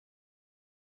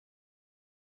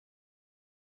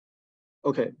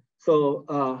 Okay, so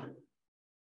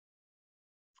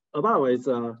above is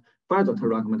a federated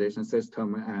recommendation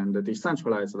system and the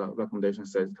decentralized recommendation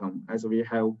system. As we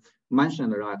have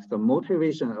mentioned, that the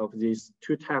motivation of these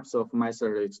two types of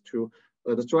methods is to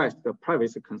address the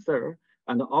privacy concern.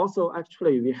 And also,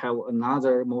 actually, we have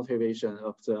another motivation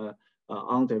of the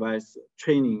on-device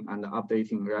training and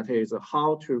updating, that is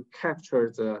how to capture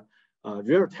the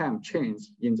real-time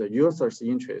change in the user's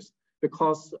interest,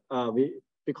 because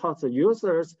the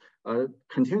users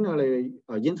continually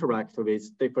interact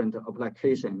with different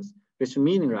applications, which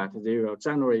means that they will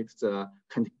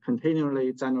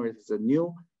continually generate the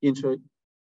new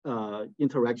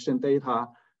interaction data.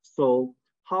 So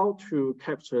how to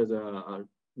capture the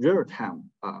real-time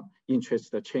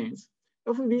interest change?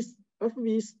 If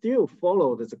we still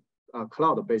follow the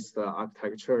cloud-based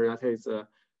architecture, that is the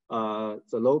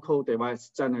local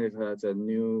device generates the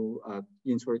new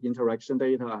interaction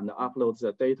data and uploads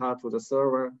the data to the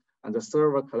server, and the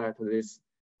server collects this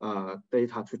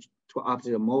data to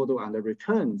update the model and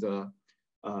return to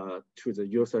the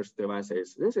user's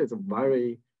devices. This is a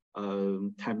very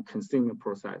time-consuming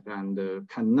process and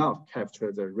cannot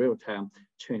capture the real-time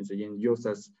change in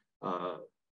users'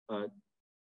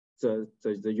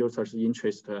 the user's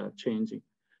interest changing.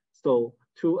 So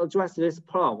to address this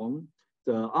problem,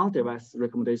 the on-device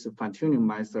recommendation fine-tuning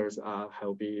methods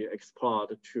have been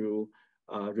explored to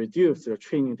reduce the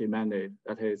training demanded,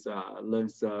 that is,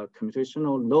 learns the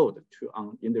computational load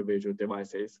on individual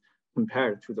devices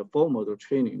compared to the full model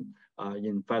training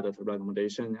in federated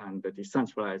recommendation and the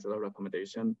decentralized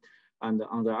recommendation. And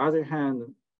on the other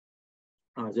hand,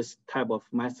 this type of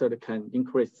method can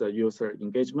increase the user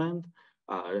engagement.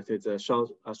 That is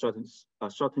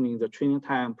shortening the training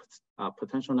time,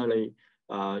 potentially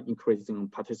increasing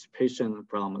participation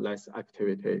from less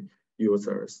activity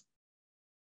users.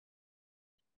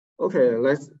 Okay,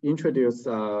 let's introduce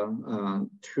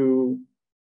two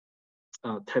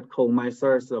typical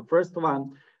methods. The first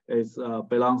one is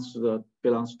belongs to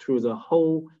the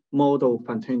whole model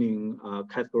fine-tuning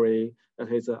category,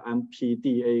 that is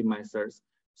MPDA methods.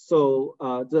 So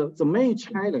the main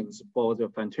challenge for the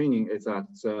fine-tuning is that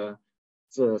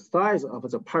the size of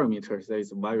the parameters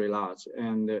is very large.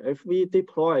 And if we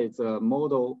deploy the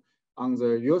model on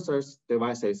the user's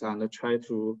devices and try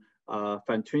to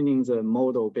fine-tuning the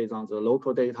model based on the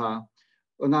local data,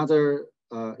 another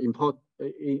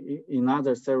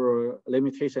several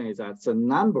limitation is that the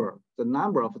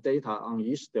number of data on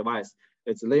each device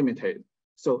is limited.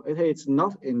 So it is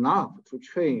not enough to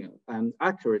train an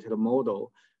accurate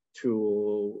model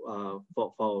to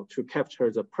capture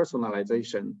the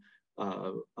personalization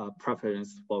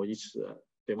preference for each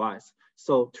device.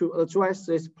 So to address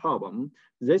this problem,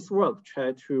 this work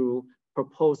tried to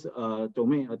propose a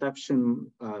domain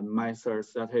adaptation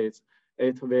methods, that is,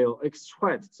 it will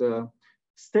extract the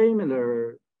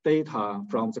similar data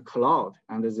from the cloud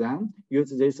and then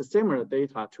use this similar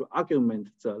data to augment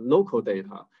the local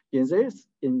data. In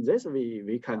this way,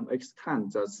 we can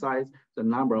extend the size, the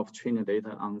number of training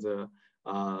data on the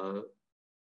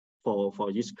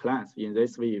for each class. In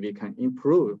this way, we can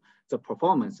improve the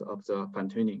performance of the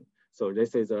fine-tuning. So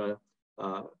this is a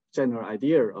general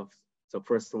idea of the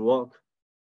first work.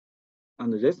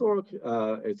 And this work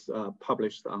is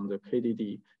published on the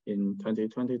KDD in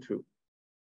 2022.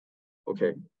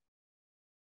 Okay.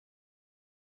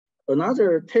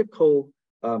 Another typical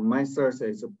method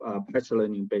is patch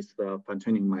learning based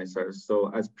fine-tuning methods. So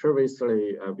as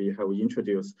previously we have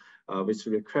introduced, which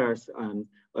requires an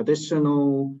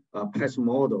additional patch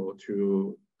model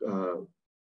to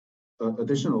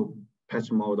additional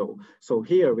patch model. So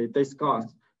here we discuss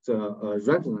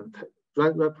the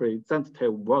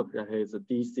representative work, that is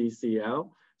DCCL.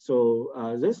 So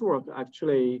this work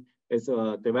actually is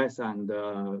a device and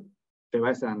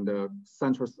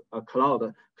central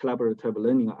cloud collaborative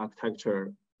learning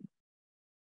architecture.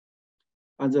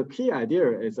 And the key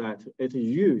idea is that it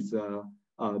uses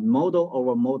model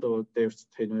over model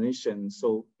destination.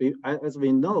 So as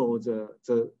we know,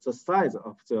 the size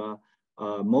of the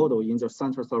model in the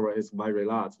central server is very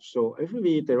large. So if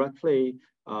we directly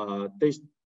destination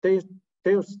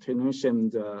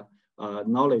the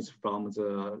knowledge from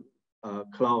the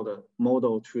cloud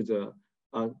model to the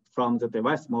from the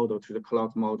device model to the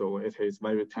cloud model, it is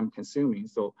very time consuming.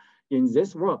 So in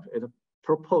this work, it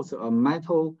proposed a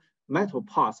metal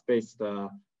path based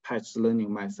patch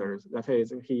learning method. That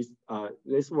is,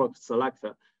 this work selects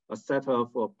a set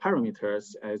of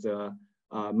parameters as a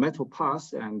metal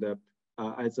path and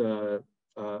as a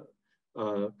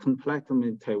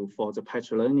complementary for the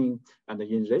patch learning. And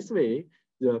in this way,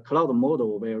 the cloud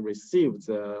model will receive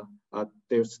the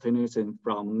destination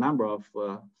from number of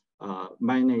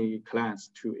many clients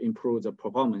to improve the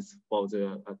performance for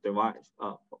the device,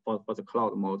 for the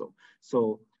cloud model.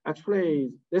 So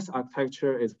actually, this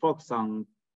architecture is focused on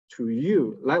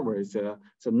to leverage the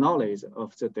knowledge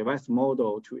of the device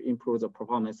model to improve the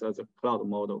performance of the cloud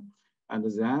model. And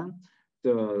then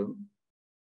the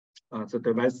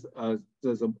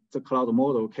cloud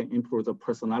model can improve the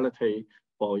personality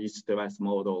for each device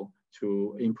model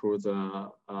to improve the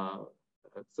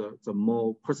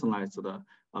more personalized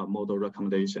model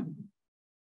recommendation.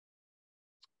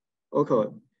 Okay,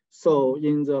 so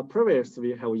in the previous,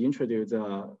 we have introduced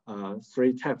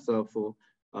 3 types of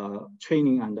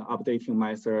training and updating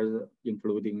methods,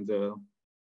 including the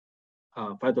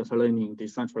federated learning,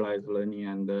 decentralized learning,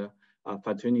 and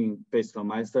fine-tuning based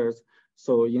methods.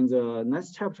 So in the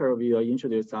next chapter, we will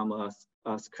introduce some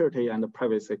security and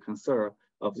privacy concern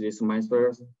of these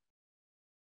methods.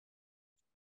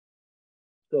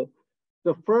 So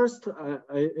the first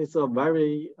is a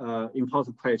very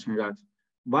important question, that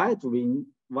why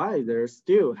there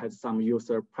still has some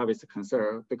user privacy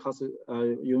concern? Because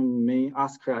you may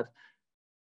ask that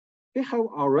they have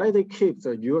already kept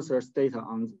the user's data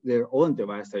on their own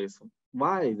devices.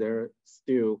 Why there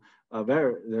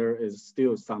is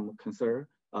still some concern,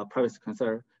 privacy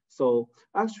concern? So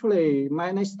actually,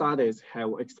 many studies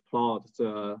have explored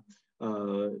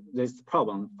this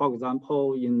problem. For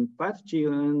example, in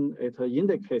Beijing, it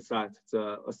indicates that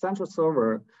the central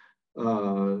server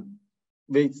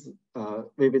with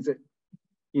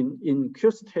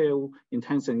inquisitive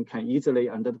intention can easily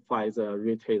identify the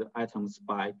related items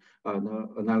by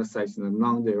analyzing the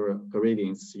non-zero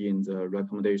gradients in the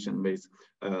recommendation with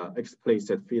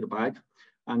explicit feedback.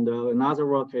 And another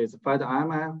work is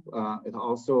FedMF. It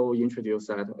also introduced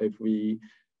that if we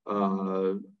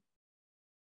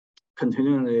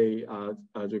continually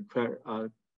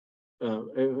require,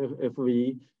 if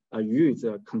we use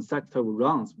consecutive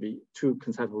rounds, two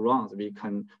consecutive rounds, we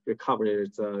can recover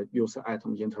the user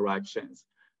item interactions.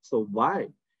 So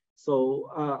why? So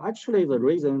actually, the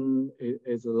reason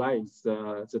is like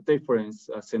the difference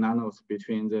scenarios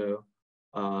between the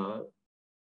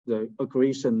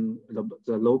aggregation,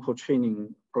 the local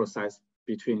training process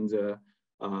between the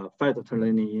federated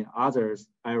learning in other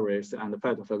areas and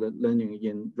federated learning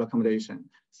in recommendation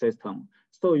system.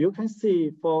 So you can see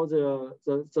for the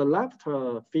left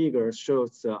figure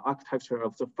shows the architecture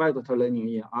of the federated learning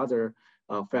in other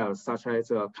fields, such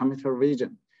as computer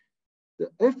vision.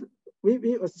 If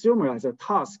we assume that the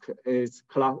task is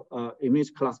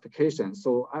image classification,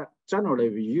 so generally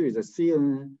we use a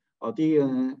CNN or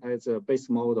DNN as a base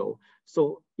model.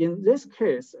 So in this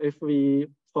case, if we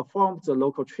perform the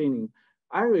local training,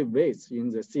 every weight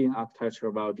in the CNN architecture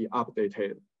will be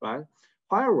updated, right?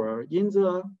 However, in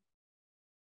the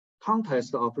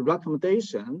context of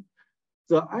recommendation,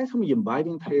 the item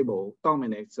embedding table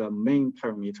dominates the main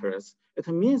parameters. It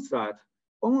means that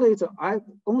only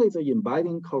the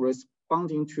embedding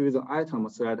corresponding to the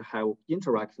items that have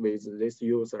interacted with this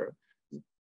user,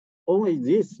 only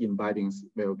these embeddings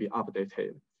will be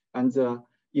updated. And the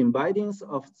embeddings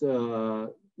of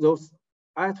those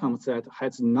items that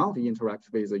has not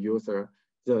interacted with the user,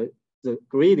 the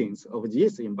gradients of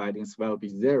these embeddings will be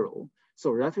 0.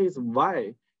 So that is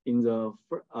why in the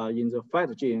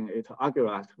FedGene, it argues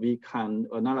that we can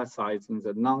analyze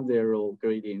the non-zero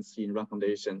gradients in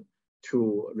recommendation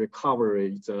to recover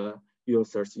the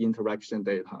user's interaction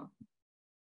data.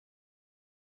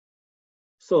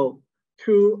 So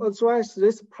to address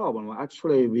this problem,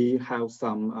 actually, we have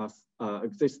some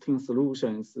existing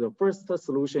solutions. The first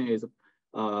solution is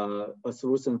a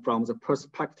solution from the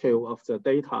perspective of the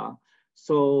data.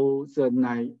 So a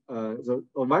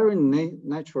very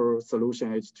natural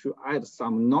solution is to add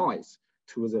some noise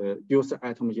to the user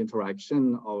item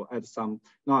interaction or add some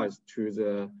noise to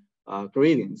the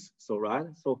gradients. So right.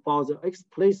 So for the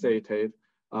explicit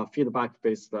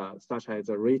feedback-based, such as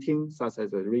a rating,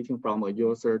 from a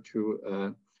user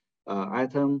to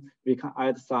item. We can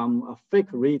add some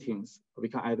fake ratings.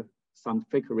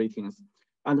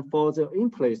 And for the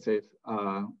implicit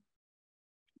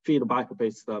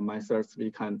feedback-based methods,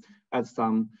 we can add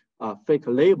some fake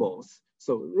labels.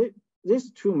 So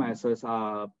these two methods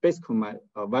are basically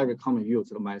very common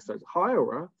used methods.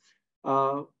 However,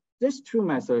 these two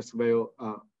methods will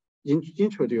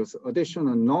introduce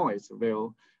additional noise,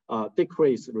 will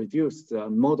reduce the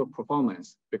model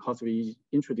performance because we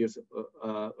introduce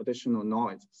additional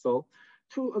noise. So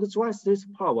to address this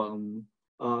problem,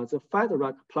 the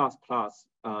FedRAC++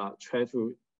 try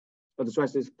to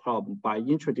address this problem by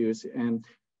introducing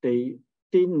the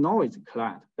denoise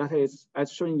class. That is,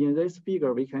 as shown in this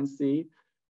figure, we can see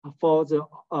for the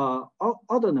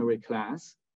ordinary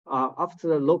class, after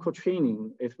the local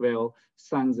training, it will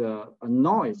send a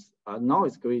noise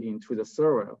gradient to the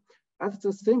server. At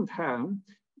the same time,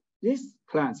 this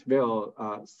class will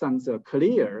send a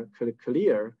clear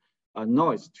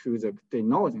noise to the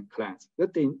denoising class. The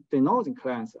denoising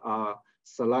class are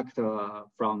selected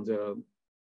from the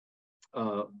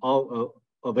all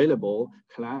available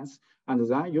class. And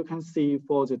then you can see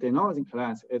for the denoising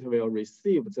class, it will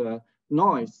receive the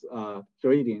noise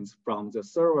gradients from the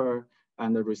server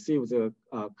and receive the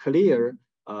clear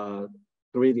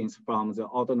gradients from the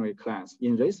ordinary class.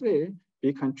 In this way,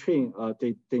 we can train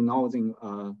the denoising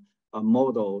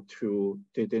model to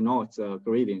denoise the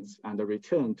gradients and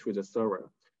return to the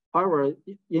server. However,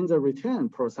 in the return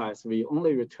process, we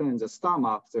only return the sum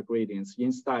of the gradients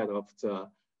instead of the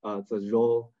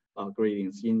raw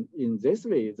gradients. In this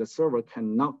way, the server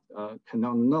cannot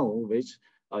know which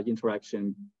the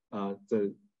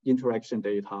interaction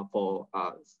data for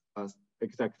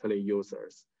exactly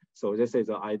users. So this is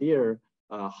the idea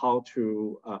how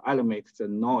to eliminate the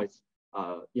noise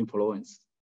influence.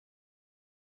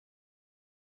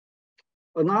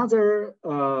 Another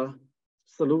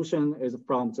solution is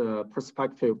from the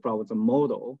perspective from the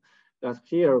model. That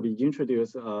here we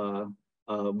introduce a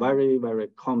very, very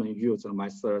common use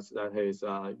methods that is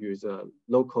use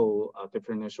local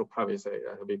differential privacy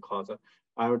that we call the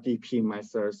LDP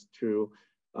methods to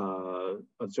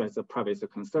address the privacy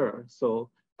concern. So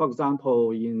for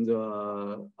example, in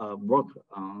the work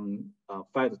on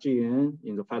FedGN,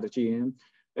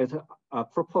 it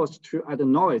proposed to add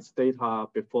noise data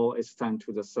before it's sent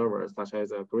to the server, such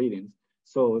as a gradient.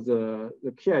 So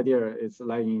the key idea is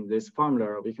like in this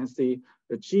formula, we can see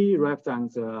the G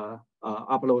represents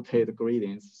uploaded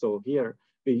gradients. So here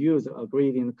we use a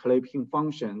gradient clipping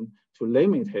function to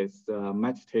limit the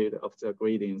magnitude of the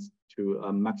gradients to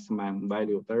a maximum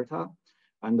value delta.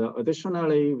 And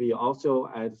additionally, we also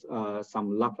add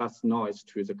some Laplace noise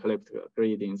to the clipped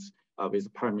gradients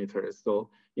with parameters. So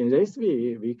in this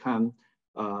way, we can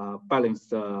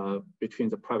balance between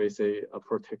the privacy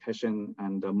protection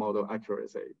and the model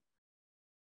accuracy.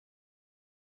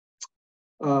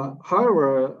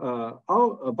 However,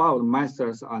 all about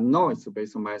methods are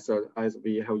noise-based methods, as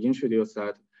we have introduced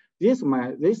that this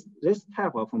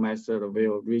type of method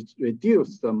will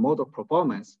reduce the model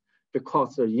performance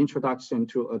because of the introduction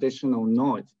to additional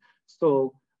noise.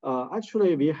 So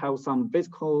actually, we have some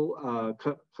basic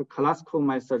classical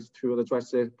methods to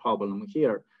address this problem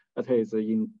here. That is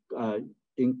in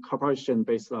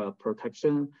incorporation-based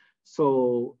protection.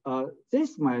 So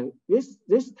this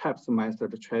types of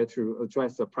method try to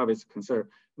address the privacy concern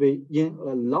in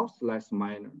a lossless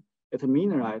manner. It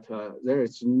means that there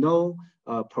is no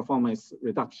performance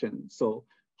reduction. So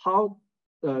how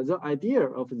the idea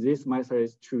of this method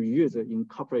is to use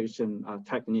incorporation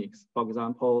techniques. For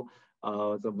example,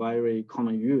 the very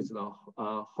common use of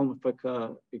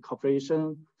homomorphic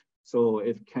incorporation. So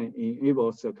it can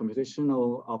enable the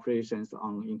computational operations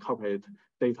on incorporated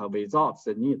data without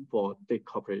the need for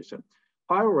decomposition.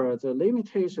 However, the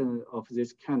limitation of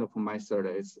this kind of method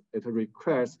is it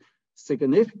requires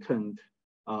significant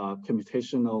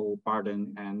computational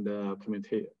burden and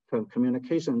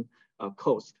communication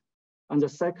cost. And the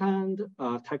second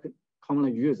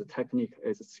commonly used technique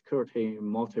is security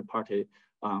multi-party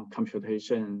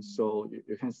computation. So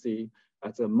you can see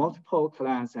as a multiple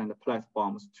class and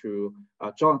platforms to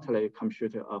jointly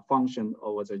compute a function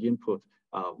over the input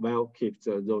while keep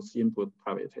those input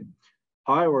private.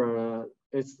 However,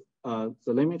 it's the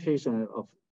limitation of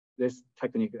this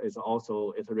technique is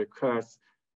also it requires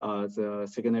the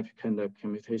significant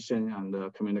computation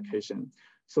and communication.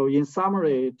 So in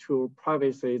summary, to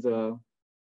privacy to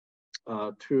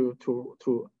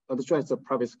address the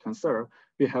privacy concern,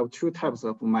 we have two types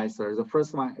of methods. The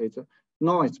first one is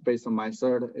noise-based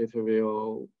method. It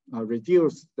will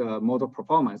reduce the model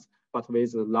performance but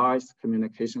with large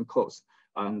communication cost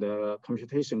and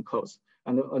computation cost.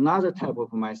 And another type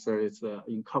of method is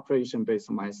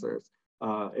incorporation-based method.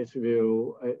 It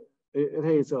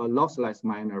is a lossless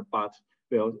manner, but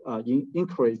will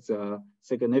increase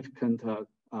significant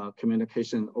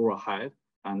communication overhead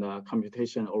and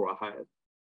computation overhead.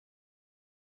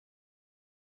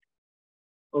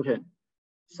 Okay,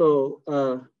 so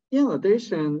in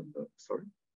addition, sorry.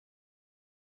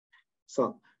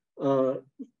 So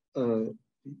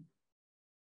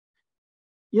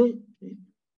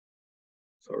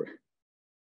sorry.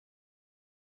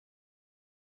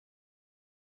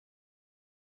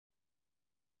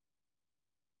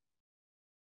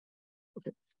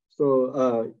 Okay,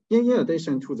 so in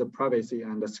addition to the privacy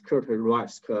and the security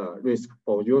risk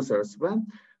for users, when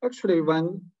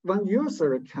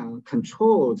user can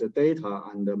control the data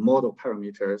and the model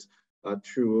parameters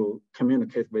to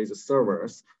communicate with the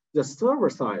servers, the server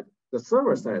side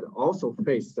also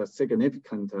face the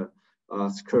significant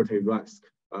security risks.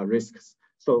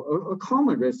 So a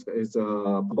common risk is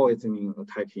poisoning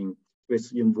attacking,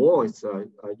 which involves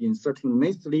inserting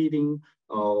misleading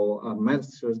or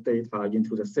malicious data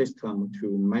into the system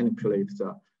to manipulate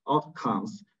the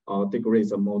outcomes or degrade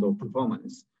the model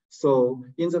performance. So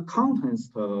in the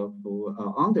context of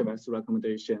on-device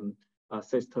recommendation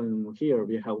system here,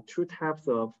 we have two types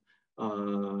of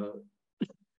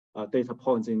data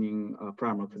poisoning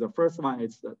framework. The first one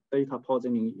is the data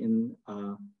poisoning in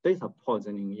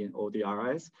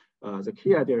ODRS. The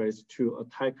key idea is to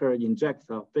attacker inject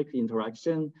a fake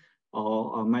interaction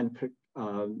or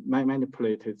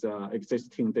manipulate the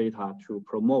existing data to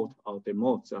promote or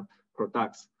demote the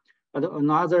products. And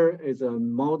another is a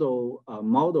model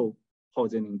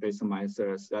poisoning-based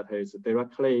methods that is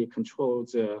directly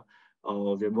controls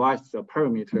or revise the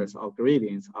parameters or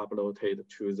gradients uploaded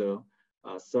to the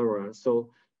server.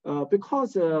 So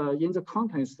because in the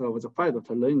context of the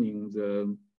federated learning,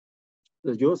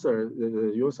 the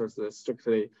users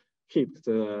strictly keep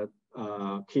the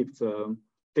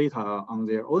data on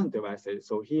their own devices.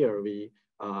 So here we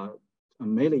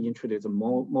mainly introduce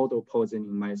model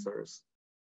poisoning methods.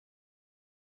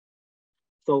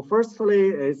 So firstly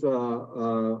is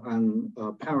an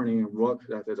pioneering work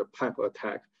that is a pipe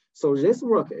attack. So this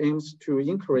work aims to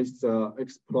increase the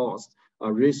exploit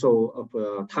ratio of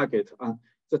target.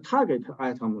 The target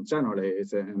item generally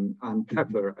is an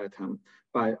unpopular item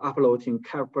by uploading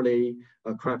carefully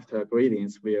crafted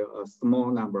gradients with a small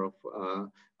number of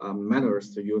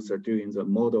malicious users during the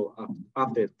model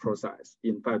update process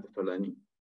in federated learning.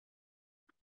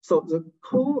 So the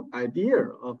core idea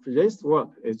of this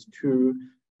work is to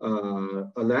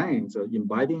align the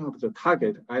embedding of the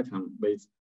target item with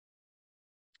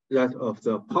that of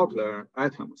the popular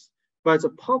items. But the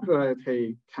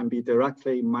popularity can be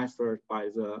directly measured by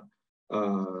the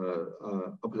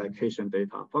application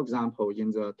data. For example,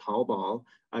 in the Taobao,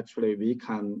 actually we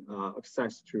can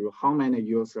access to how many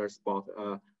users bought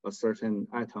a certain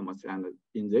items, and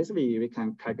in this way we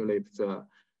can calculate the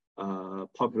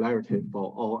popularity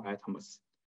for all items.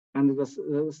 And the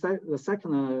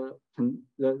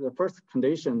first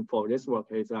condition for this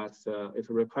work is that it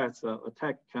requires the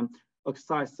attack can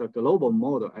access the global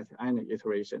model at any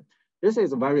iteration. This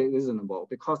is very reasonable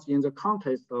because in the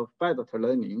context of federated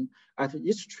learning, at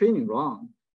each training run,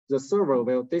 the server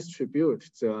will distribute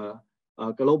the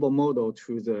global model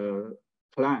to the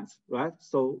clients, right?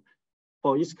 So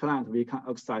for each client, we can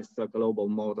access the global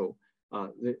model.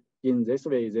 In this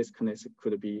way, this condition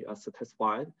could be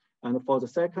satisfied. And for the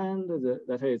second,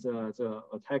 that is the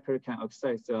attacker can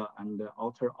access and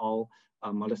alter all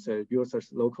malicious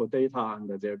users' local data and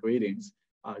their gradients.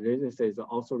 This is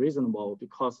also reasonable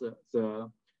because the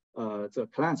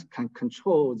clients can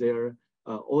control their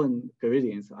own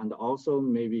gradients, and also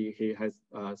maybe he has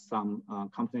some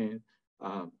company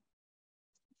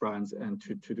friends and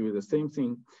to do the same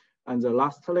thing. And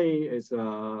lastly is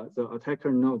the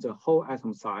attacker knows the whole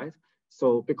item size.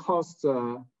 So because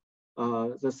the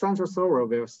central server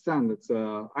will send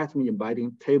the item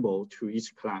embedding table to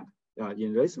each client.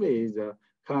 In this way, the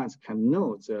clients can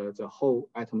know the whole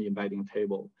item embedding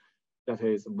table. That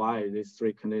is why these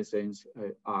three conditions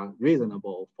are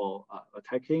reasonable for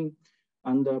attacking.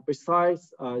 And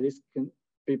besides this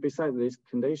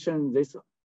condition,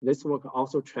 this work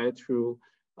also try to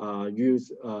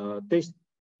use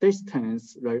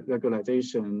distance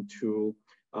regularization to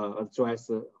address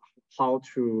how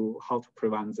to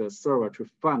prevent the server to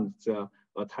fund the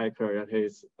attacker. That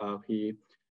is, he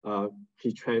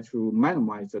tried to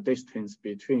minimize the distance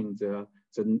between the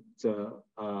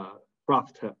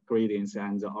craft gradients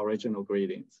and the original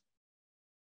gradients.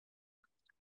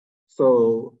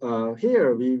 So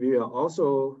here we will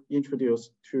also introduce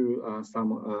to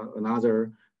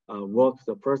another work.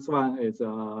 The first one is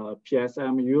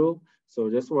PSMU. So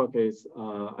this work is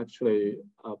actually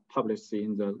published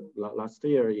in the last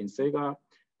year in SIGA.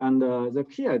 And the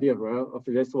key idea of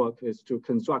this work is to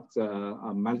construct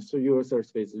malicious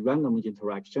users with random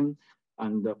interaction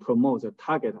and promote the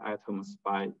target items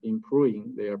by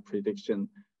improving their prediction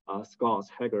scores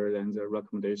higher than the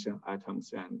recommendation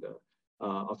items and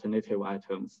alternative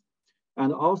items.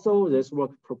 And also this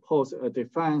work proposed the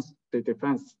defense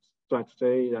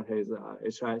strategy that is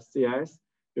HICS.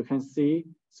 You can see,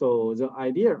 so the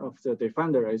idea of the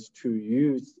defender is to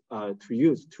use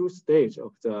two stages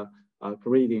of the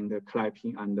grading, the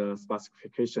clapping and the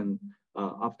specification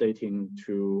updating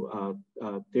to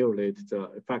deal with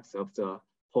the effects of the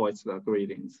poets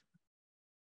gradings.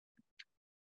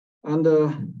 And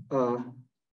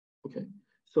okay,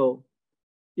 so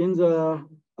in the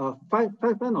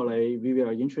finally, we will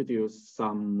introduce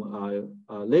some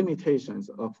limitations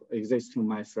of existing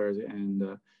methods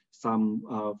and some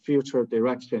future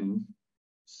direction.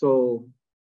 So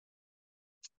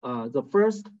the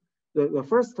first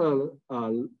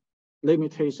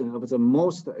limitation of the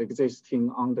most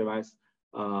existing on-device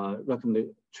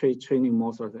recommended training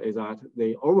methods is that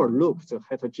they overlook the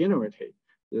heterogeneity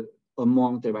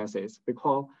among devices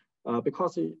because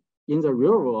in the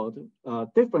real world,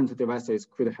 different devices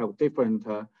could have different,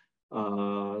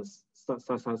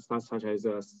 such as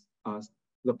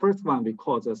the first one we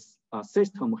call the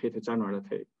system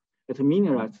heterogeneity. It means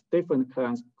that different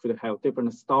clients could have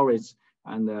different storage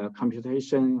and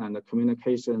computation and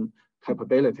communication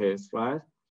capabilities, right?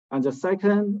 And the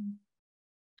second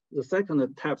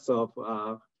types of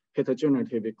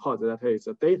heterogeneity, we call that is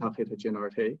data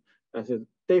heterogeneity. That is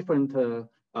different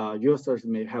users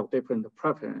may have different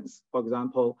preference. For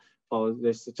example, for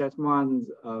this gentleman,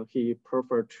 he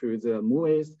preferred to the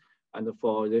movies, and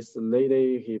for this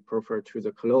lady, he preferred to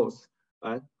the clothes,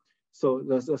 right? So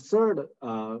the third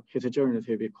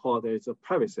heterogeneity we call is a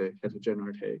privacy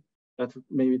heterogeneity. That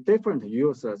maybe different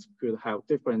users could have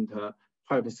different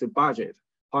privacy budget.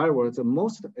 However, the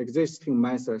most existing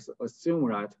methods assume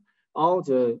that all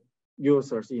the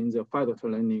users in the federated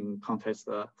learning context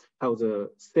have the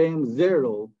same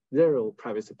zero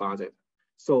privacy budget.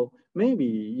 So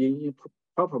maybe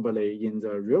probably in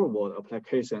the real world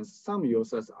applications, some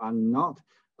users are not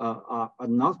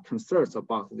concerned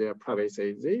about their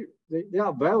privacy. They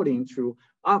are willing to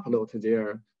upload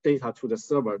their data to the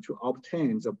server to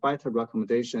obtain the better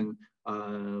recommendation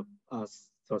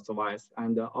service.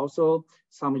 And also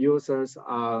some users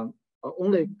are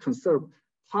only concerned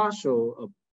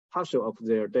partial of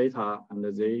their data, and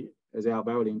they are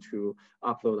willing to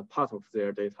upload part of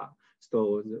their data.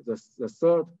 So the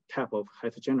third type of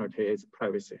heterogeneity is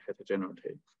privacy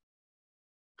heterogeneity.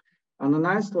 And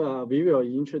next, we will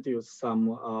introduce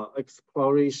some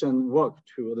exploration work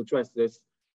to address this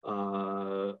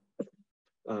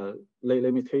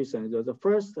limitation. The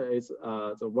first is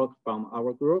the work from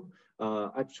our group.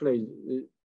 Actually,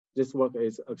 this work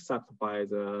is accepted by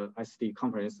the ICT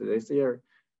conference this year,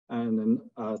 and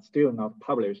still not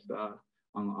published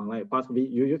online, but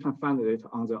you can find it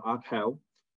on the archive.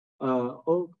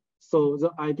 So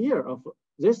the idea of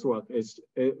this work is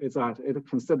that it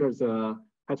considers the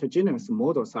heterogeneous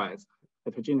model size,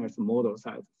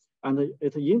 and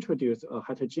it introduced a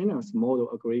heterogeneous model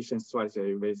aggregation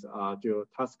strategy with dual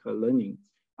task learning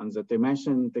and the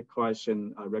dimension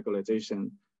declaration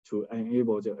regularization to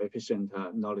enable the efficient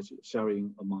knowledge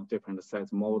sharing among different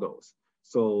size models.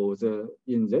 So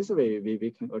in this way,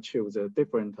 we can achieve the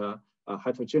different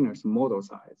heterogeneous model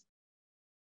size.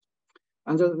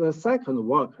 And the second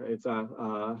work is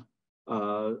a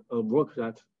work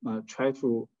that try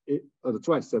to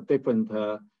address the different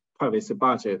privacy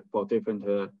budget for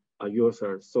different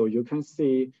users. So you can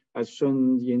see, as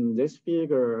shown in this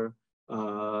figure,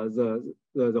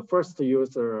 the first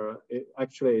user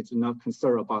actually is not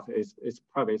concerned about its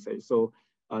privacy. So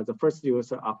the first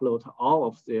user upload all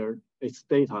of its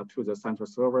data to the central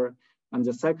server, and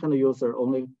the second user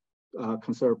only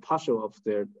consider partial of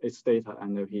its data,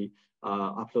 and he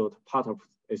upload part of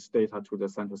its data to the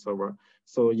central server.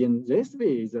 So in this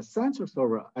way, the central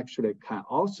server actually can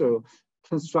also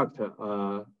construct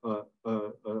a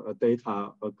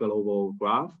global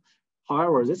graph.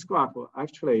 However, this graph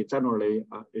actually generally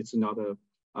it's not a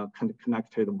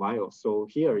connected file. So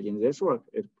here in this work,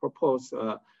 it proposed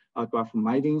a graph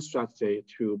mining strategy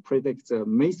to predict the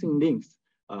missing links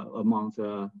among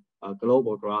the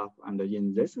global graph. And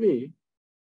in this way,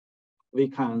 we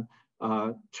can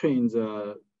train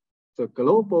the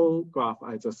global graph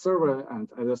as a server, and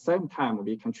at the same time,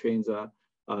 we can train the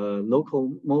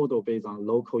local model based on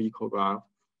local ecograph.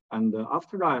 And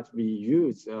after that, we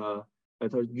use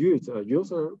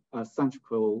user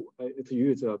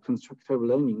constructive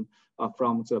learning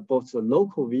from both the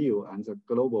local view and the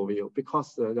global view,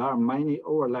 because there are many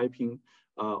overlapped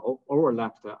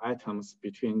items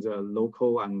between the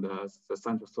local and the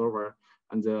central server,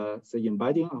 and the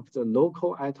embedding of the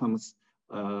local items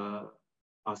are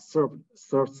served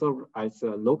as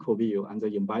a local view, and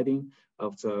the embedding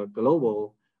of the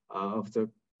global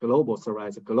server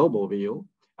as a global view.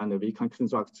 And we can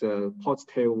construct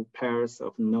positive pairs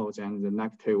of nodes and the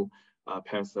negative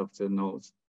pairs of the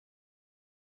nodes.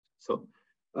 So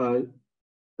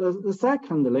the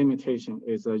second limitation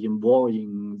is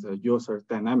involving the user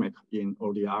dynamic in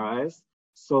ODRS.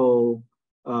 So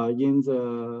in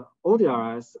the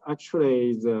ODRS,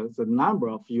 actually the number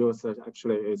of users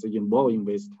actually is evolving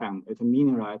with time. It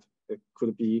meaning that it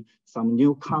could be some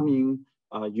new coming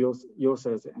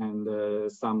users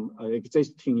and some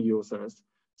existing users.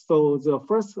 So the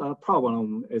first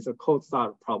problem is a cold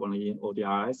start problem in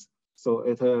ODRS. So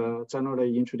it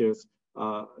generally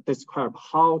describe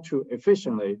how to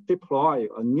efficiently deploy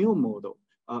a new model,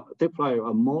 deploy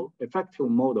a more effective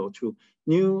model to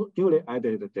newly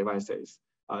added devices.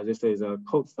 This is a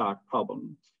cold start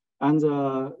problem. And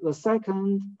the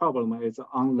second problem is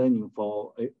unlearning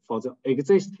for the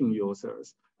existing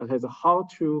users. That is how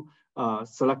to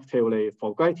selectively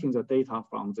forgetting the data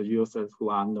from the users who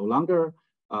are no longer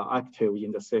active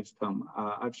in the system.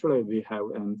 Actually, we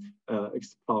have an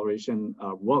exploration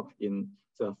work in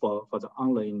for the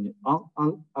unlearning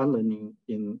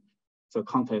in the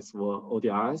context of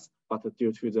ODRS, but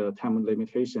due to the time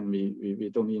limitation, we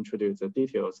don't introduce the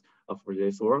details of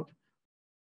this work.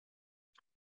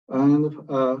 And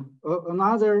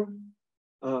another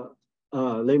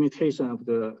limitation of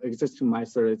the existing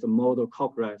method is the model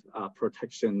copyright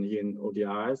protection in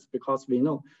ODRS, because we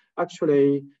know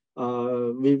actually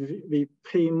we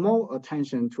pay more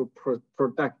attention to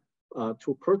protect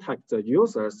the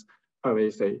user's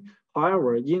privacy.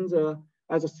 However,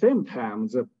 at the same time,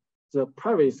 the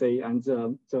privacy and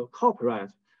the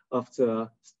copyright of the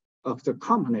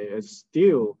company is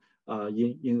still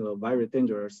in a very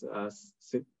dangerous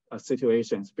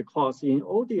situations, because in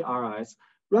ODRS,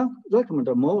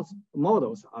 recommended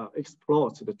models are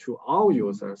exposed to all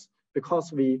users,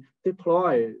 because we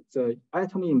deploy the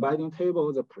item embedding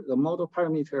table, the model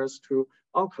parameters to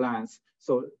all clients.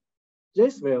 So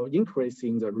this will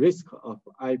increasing the risk of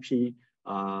IP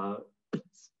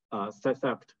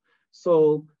theft.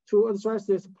 So to address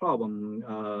this problem,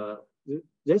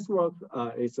 this work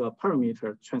is a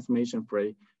parameter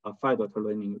transformation-free five-data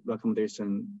learning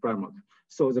recommendation framework.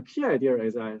 So the key idea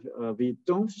is that we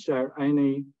don't share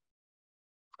any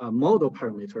model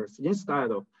parameters.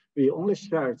 Instead of, we only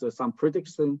share some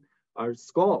prediction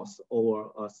scores over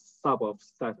a sub of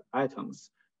set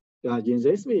items. In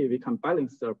this way, we can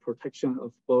balance the protection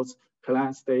of both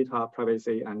client's data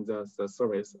privacy and the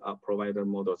service provider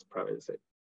model's privacy.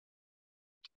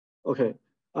 Okay,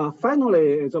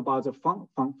 finally, it's about the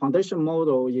foundation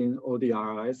model in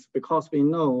ODRS, because we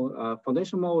know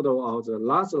foundation model or the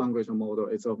large language model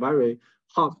is a very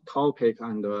hot topic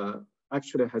and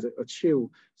actually has achieved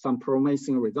some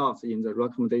promising results in the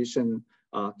recommendation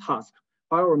task.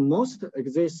 However, most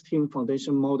existing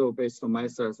foundation model-based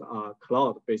methods are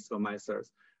cloud-based methods.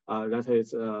 That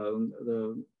is,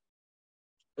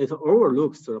 it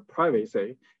overlooks the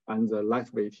privacy and the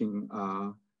lightweighting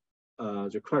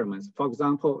requirements. For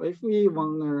example, if we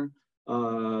want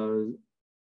to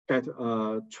get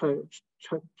a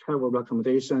travel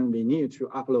recommendation, we need to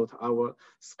upload our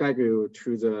schedule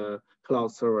to the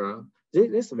cloud server.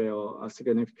 This will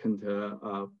significantly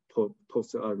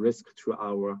pose a risk to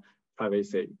our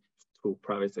privacy.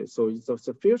 So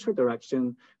the future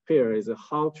direction here is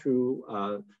how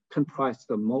to compress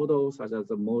the models, such as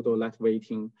the model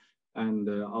lightweighting, and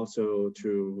also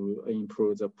to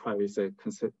improve the privacy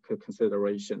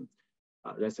consideration.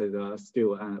 This is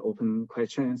still an open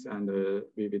questions, and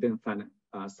we didn't find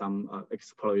some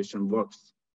exploration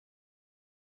works.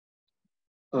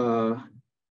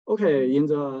 Okay,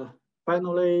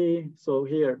 finally, so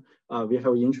here we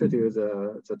have introduced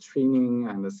the training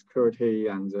and the security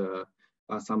and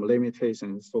some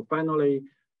limitations. So finally,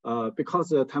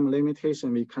 because of the time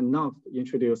limitation, we cannot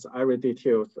introduce every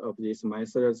details of these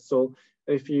methods. So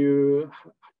if you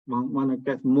want to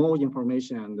get more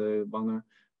information and want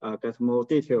to get more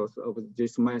details of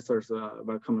these methods,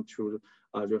 welcome to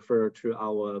refer to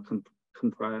our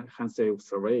comprehensive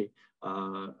survey.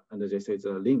 And this is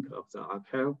a link of the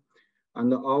archive.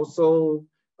 And also,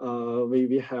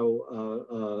 we have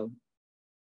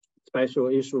special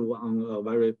issue on a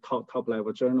very top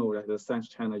level journal, like the Science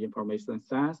China Information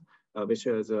Science, which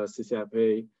is a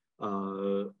CCFA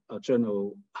a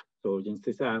journal. So in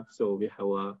CCF, so we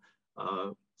have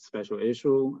a special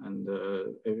issue, and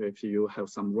if you have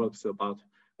some works about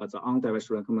the on-device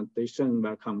recommendation,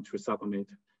 welcome to submit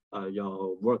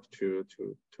your work to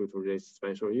raise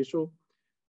special issue.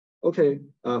 Okay,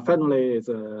 finally is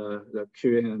the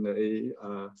Q&A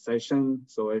session.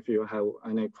 So if you have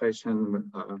any question,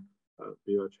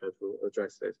 we will try to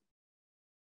address it.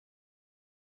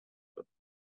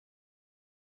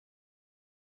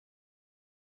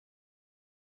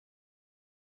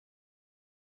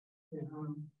 Yeah,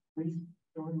 please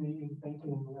join me in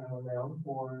thanking Liang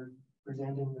for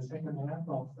presenting the second half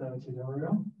of the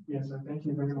tutorial. Yes, thank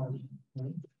you very much.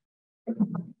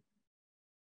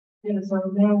 Yeah, so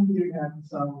now we do have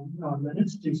some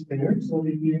minutes to spare. So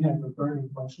if you have a burning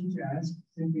question to ask,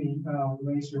 simply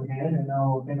raise your hand and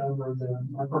I'll hand over the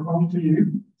microphone to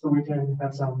you so we can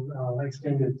have some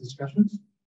extended discussions.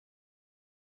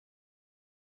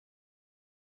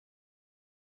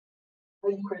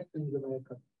 Any questions,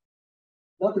 America?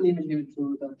 Not limited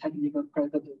to the technical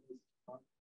presentation.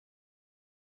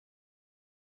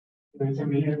 There can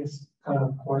be any kind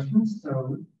of questions.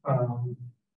 So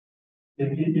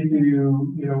if you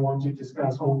want to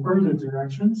discuss all further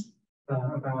directions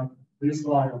about this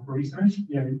line of research,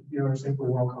 yeah, you are simply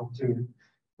welcome to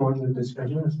join the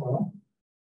discussion as well.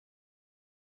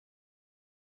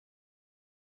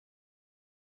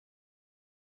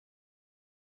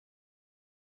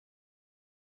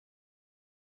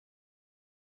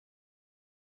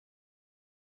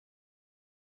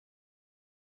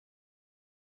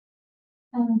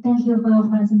 Thank you for your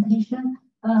presentation.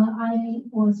 I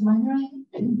was wondering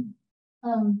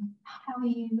how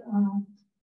you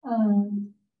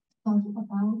thought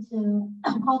about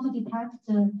how to detect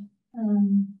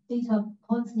data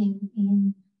poisoning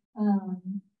in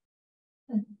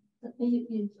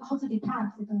how to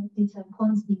detect the data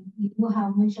poisoning. You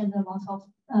have mentioned a lot of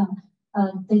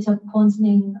data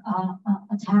poisoning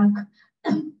attack.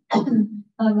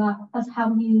 But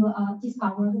how you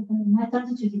discover the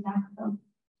method to detect them?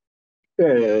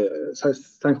 Yeah, so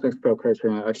thanks for your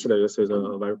question. Actually, this is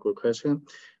a very good question.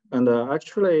 And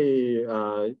actually,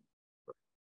 the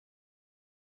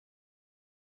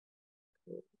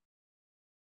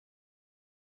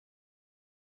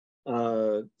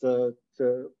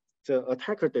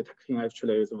attacker detection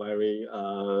actually is very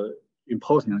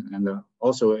important, and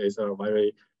also is a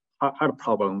very hard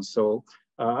problem. So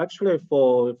actually,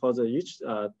 for each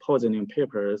poisoning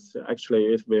papers, actually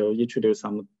it will introduce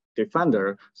some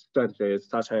defender strategies,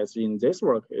 such as in this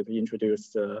work, it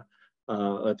introduced a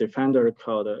defender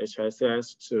called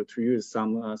HSS to use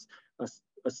some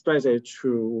a strategy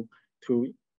to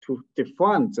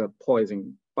define the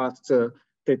poison, but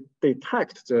they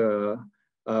detect the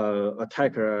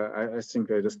attacker. I think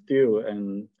it is still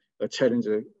a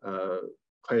challenging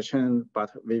question,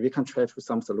 but we can try to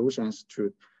some solutions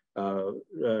to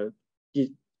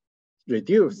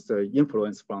reduce the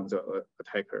influence from the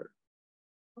attacker.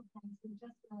 Okay, so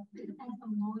just add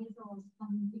some noise or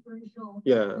some differential.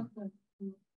 Yeah.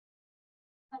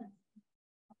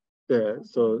 Yeah.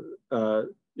 So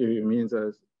you mean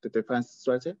the defense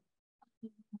strategy?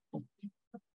 I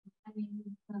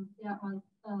mean, there are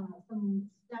some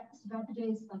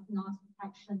strategies, but not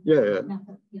action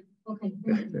method. Yeah. Okay.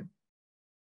 Thank you.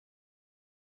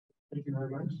 Thank you very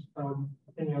much.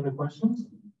 Any other questions?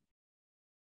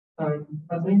 I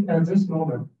think at this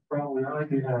moment, probably I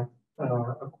do have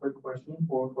a quick question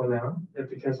for Liang,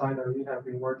 because I know you have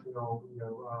been working on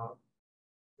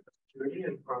security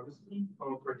and privacy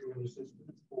of recommender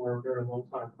systems for a very long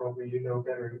time. Probably you know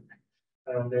better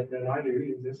than I do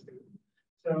in this field.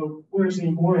 So we're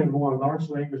seeing more and more large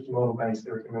language model-based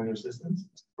recommender systems,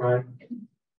 right?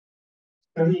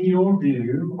 So in your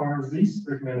view, are these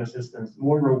recommender systems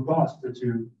more robust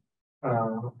to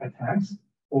attacks,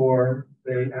 or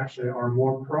they actually are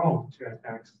more prone to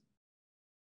attacks?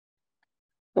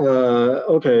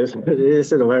 Okay, so this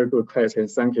is a very good question.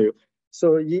 Thank you.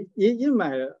 So in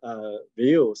my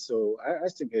view, so I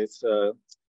think it's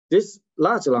this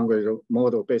large language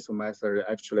model based method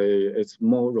actually is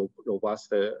more robust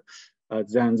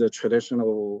than the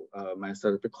traditional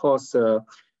method, because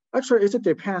actually it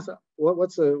depends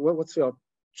what's your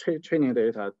training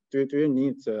data. Do you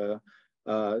need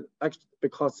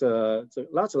because the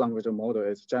large language model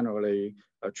is generally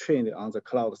trained on the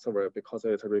cloud server, because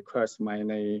it requires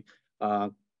many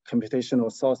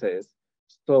computational sources.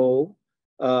 So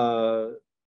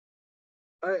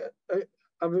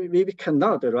we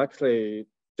cannot directly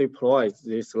deploy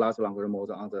this large language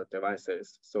model on the devices.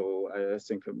 So I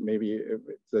think maybe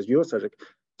the users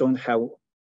don't have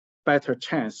better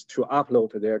chance to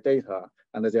upload their data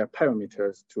and their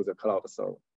parameters to the cloud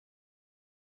server.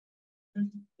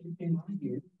 In my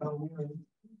view, we are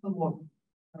somewhat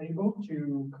able to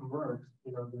convert,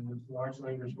 the large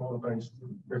language model-based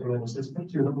recommender system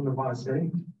to the device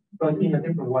setting, but in a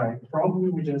different way. Probably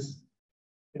we just,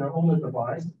 on the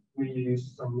device, we use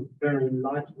some very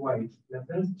lightweight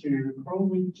methods to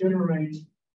probably generate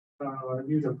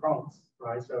user prompts,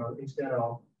 right? So instead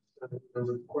of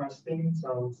requesting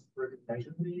some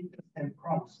recommendation, we send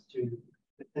prompts to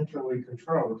the centrally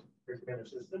controlled recommender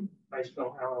system based on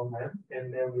LLM,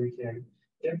 and then we can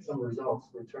get some results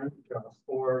returned to us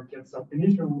or get some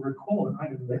initial recall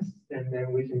item list, and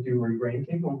then we can do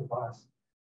re-ranking on the device.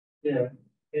 Yeah.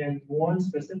 And one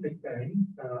specific thing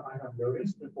I have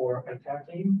noticed for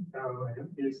attacking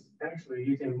is actually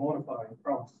you can modify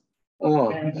prompts.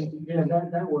 Oh. And yeah,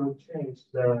 that will change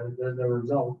the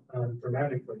result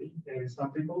dramatically. And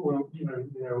some people will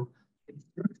even,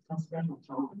 insert some special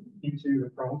token into the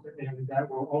prompt, and that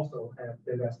will also have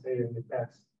devastating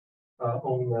effects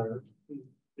on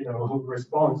the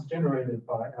response generated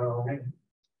by LLM.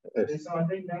 And so I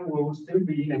think that will still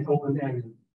be an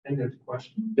open-ended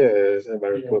question. Yeah, it's a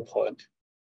very good point.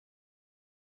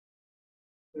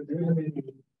 So do you have any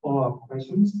follow-up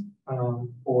questions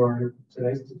for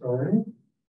today's tutorial?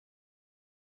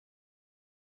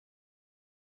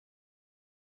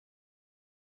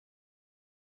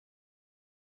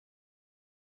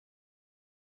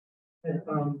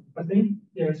 I think,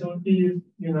 so if,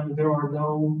 there are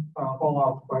no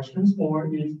follow-up questions, or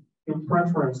if your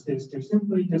preference is to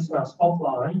simply discuss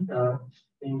offline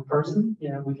in person,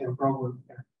 we can probably.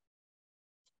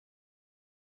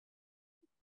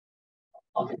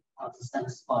 Okay,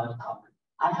 thanks for your talk.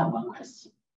 I have one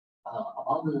question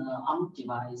about the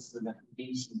on-device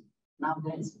recommendation.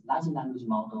 Nowadays, large language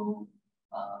model,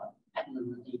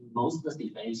 in most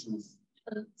situations,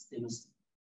 seems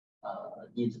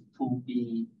need to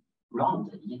be run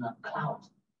in a cloud,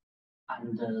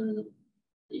 and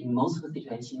in most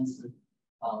situations,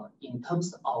 in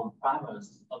terms of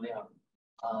privacy aware,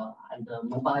 and the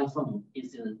mobile phone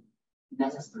is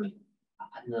necessary,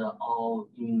 and or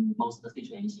in most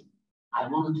situations. I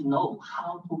wanted to know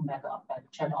how to make a better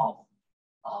trade-off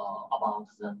about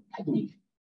the technique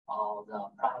of the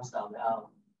privacy aware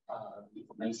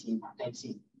information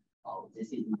protection.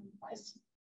 This is my question.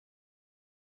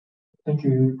 Thank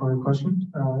you for your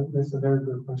question. That's a very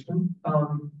good question.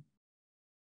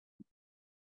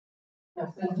 Yeah,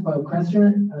 thanks for your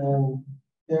question.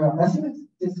 I think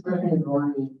this question is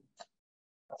very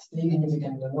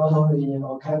significant, not only in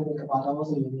academic but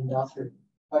also in industry.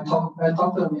 I talked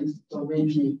with the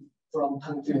VP from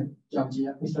Hongzhi,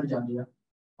 Mr. Jiang Jie,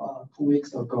 2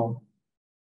 weeks ago.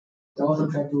 They also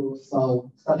try to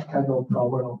solve such kind of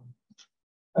problem.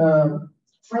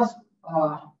 First,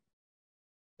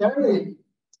 generally,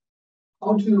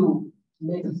 how to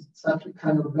make such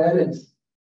kind of balance.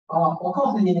 Of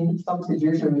course, in some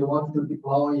situation, we want to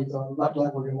deploy the large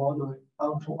language model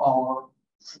onto our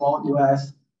small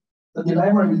device. The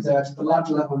dilemma is that the large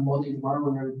language model is very,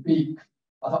 very big,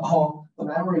 but all the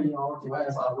memory in our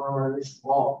device are very, very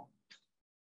small.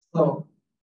 So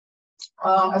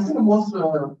I think most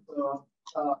large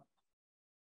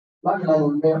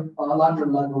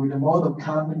language model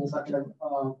companies such as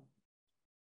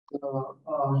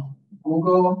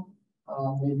Google,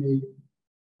 maybe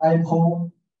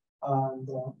Apple, and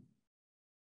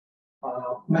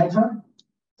Meta.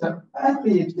 So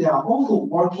actually, they are also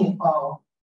working on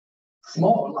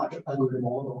small large language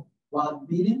model, 1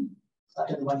 billion,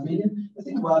 such as 1 billion. I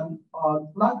think one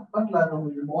large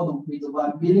language model with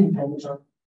 1 billion parameter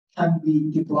can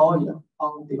be deployed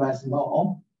on device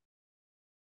now.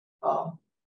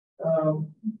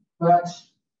 But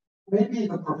maybe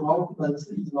the performance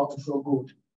is not so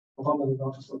good.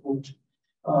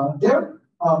 Their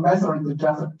method is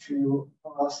just to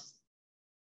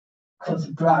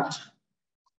construct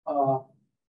a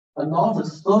not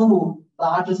so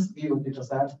large scale data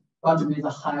set, but with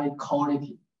high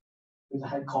quality.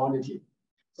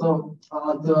 So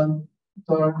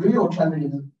the real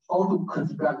challenge is how to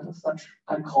construct such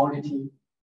high quality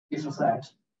data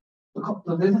set.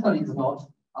 The data set is not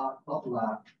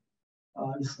large.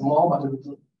 It's small, but with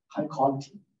high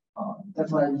quality.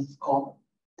 That's why it's called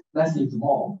less is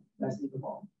more.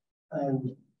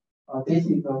 And this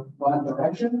is the one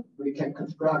direction. We can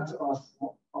construct a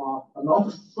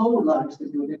not so large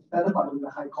distributed data, but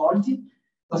with high quality.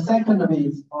 The second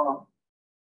is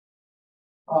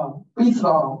based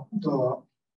on the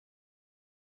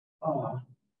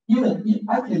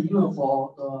even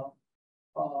for the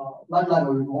large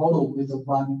language model with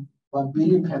 1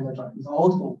 billion parameter is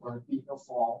also going to be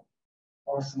for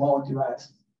a small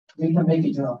device. We can make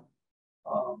it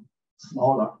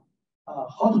smaller.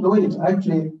 How to do it?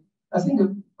 Actually, I think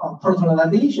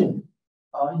personalization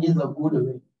is a good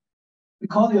way,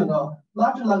 because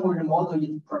large language model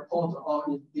is proposed or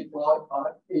is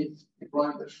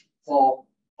deployed for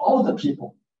all the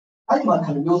people. Anyone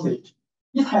can use it.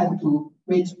 It has to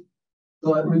meet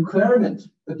the requirement,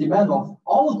 the demand of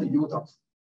all the users.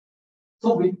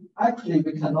 So we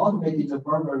cannot make it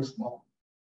very, very small,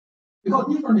 because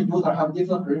different users have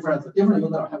different preferences, different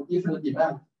users have different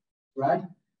demands, right?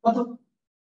 But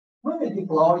when we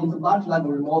deploy the large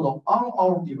language model on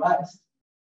our device,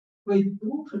 we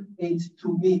don't need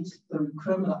to meet the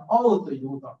requirement of all the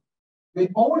users. We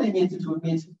only need to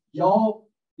meet your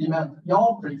demand,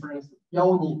 your preference,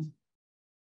 your needs.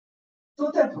 So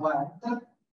that's why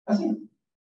I think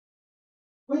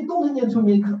we don't need to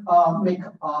make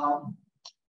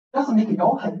just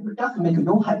make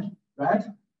you happy, right?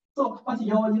 So, but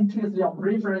your interest, your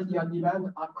preference, your demand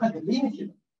are quite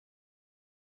limited.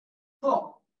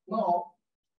 So now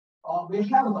we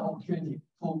have the opportunity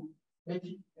to make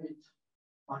it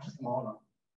much smaller,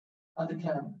 and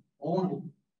can only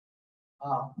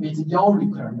meet your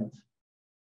requirement.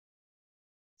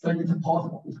 So it's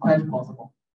possible. It's quite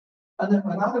possible. And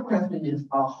another question is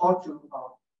how to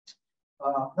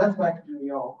let's back to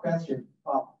your question.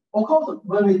 Of course,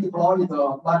 when we deploy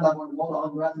the large language model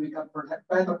on US, we can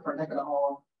better protect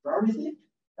our privacy,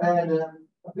 and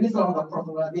based on the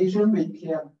personalization, we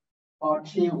can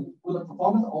achieve good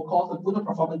performance. Of course, the good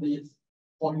performance is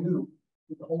for you.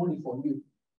 It's only for you.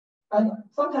 And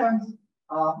sometimes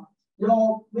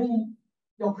when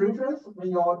your preference, when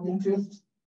your interest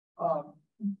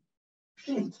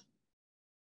shift,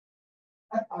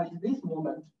 at this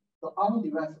moment, the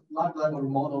on-device large language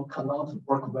model cannot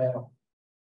work well.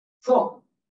 So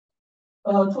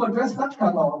to address that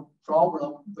kind of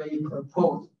problem, we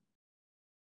propose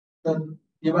the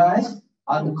device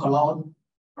and cloud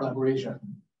collaboration.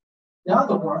 In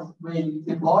other words, we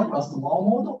deploy a small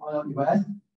model on a device.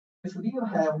 We still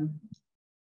have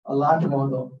a large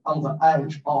model on the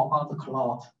edge or on the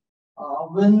cloud.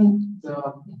 When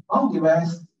the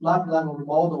on-device large language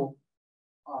model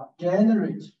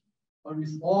generates a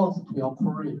response to your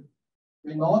query,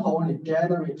 we not only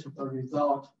generate the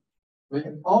result, we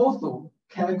also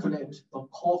calculate the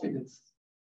confidence.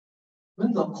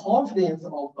 When the confidence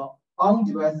of the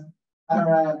on-device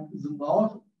LLM is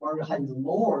not very high,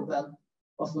 lower than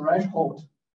a threshold,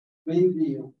 we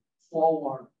will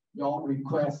forward your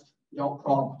request, your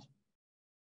prompt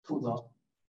to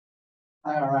the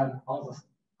LLM on the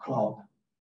cloud.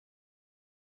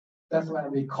 That's why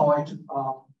we call it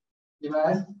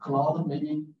device cloud,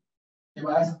 maybe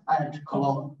device edge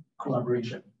cloud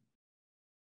collaboration.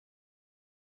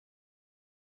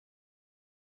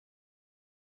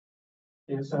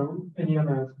 Yeah, so any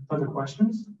other further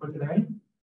questions for today?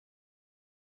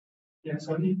 Yeah,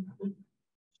 so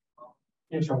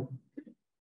yeah, sure.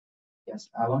 Yes,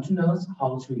 I want to know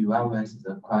how to evaluate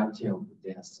the quality of the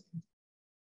data set.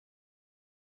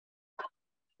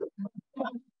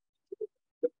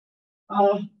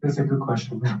 That's a good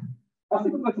question. I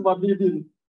think that's $1 million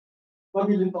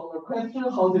question,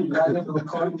 how to evaluate the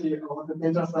quality of the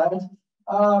data set.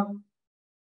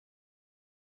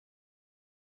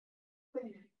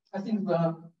 I think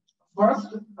the first,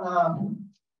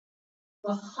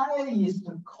 the highest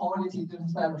quality data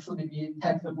set should be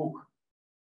textbook.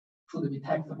 So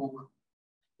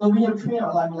when you train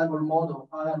a large language model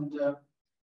and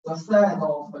the size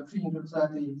of the training data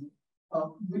set is,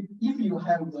 if you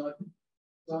have the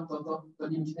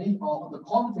limitation or the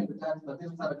confidence that the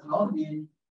data set cannot be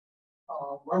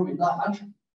very large,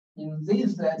 in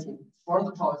this setting,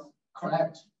 first choice,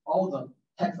 collect all the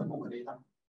textbook data.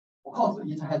 Of course,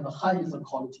 it has the highest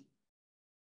quality.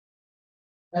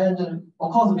 And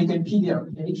of course,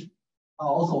 Wikipedia page are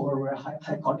also very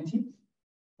high quality.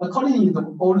 The quality is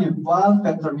only one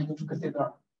factor we need to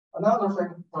consider. Another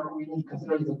factor we need to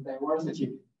consider is the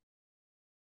diversity.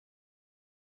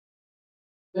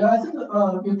 Yeah, I think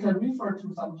you can refer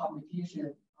to some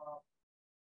publication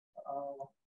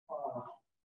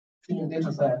training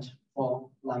data set for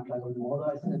large language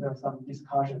model. I think there's some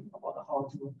discussion about how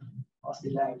to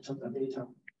select the data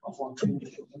for training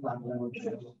large language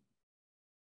model.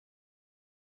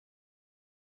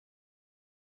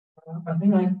 I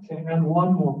think I can add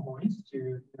one more point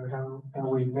to how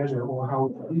we measure or how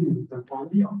we view the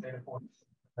quality of data points.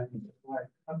 I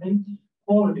think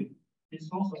quality is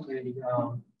also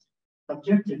a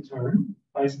subjective term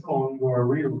based on your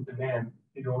real demand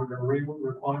your real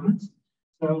requirements.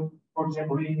 So, for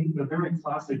example, in the very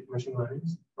classic machine learning,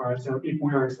 right? So if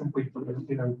we are simply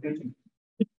getting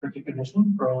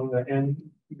recognition from the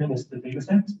n-minus data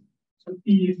set, so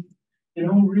if you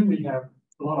don't really have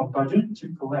a lot of budget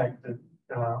to collect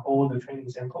all the training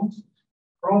samples,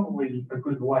 probably a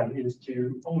good way is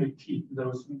to only keep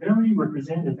those very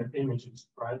representative images,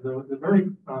 right? The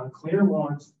very clear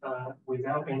ones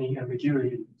without any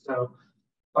ambiguity. So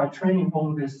by training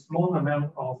on this small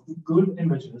amount of good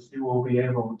images, you will be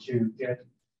able to get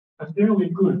a fairly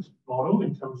good model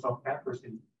in terms of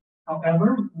accuracy.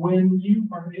 However, when you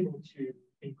are able to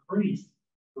increase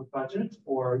the budget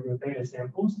for your data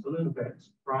samples a little bit,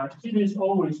 right? It is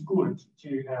always good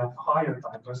to have higher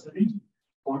diversity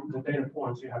for the data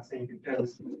points you have seen,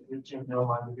 because the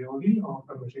generalizability of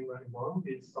a machine learning model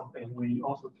is something we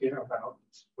also care about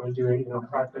when doing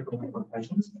practical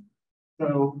implementations.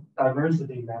 So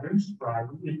diversity matters, right?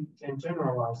 It can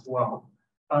generalize well.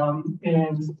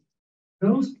 And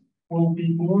those will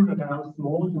be more about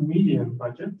small to medium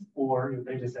budget for your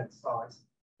data set size.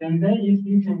 And then if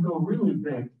you can go really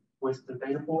big with the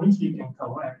data points you can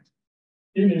collect,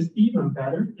 it is even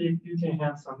better if you can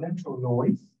have some natural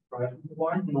noise, right?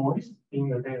 White noise in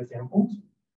the data samples,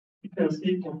 because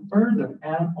it can further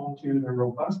add onto the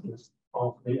robustness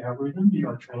of the algorithm you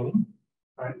are training,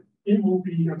 right? It will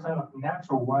be a kind of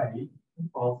natural way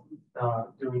of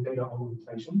doing data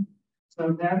augmentation.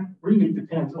 So that really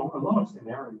depends on a lot of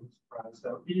scenarios, right?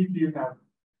 So if you have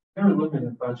very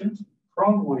limited budget,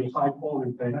 probably high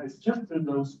quality data is just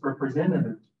those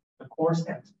representative, the core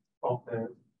set of the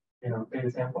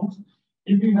data samples.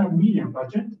 If you have medium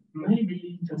budget,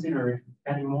 maybe consider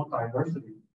adding more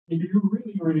diversity. If you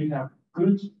really have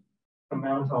good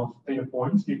amount of data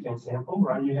points you can sample,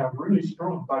 right? You have really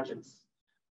strong budgets.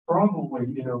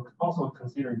 Probably, also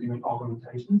consider doing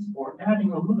augmentations or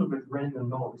adding a little bit random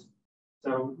noise,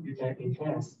 so you can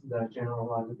enhance the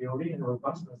generalizability and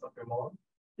robustness of your model.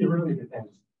 It really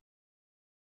depends.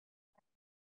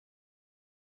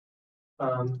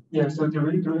 Yeah. So do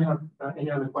we have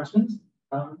any other questions?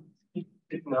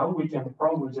 If no, we can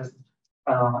probably just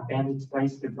end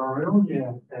today's tutorial.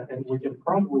 Yeah, and we can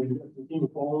probably continue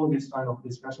all these kind of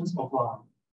discussions offline.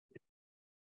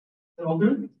 All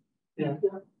good? Yeah.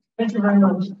 Thank you very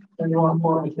much, everyone,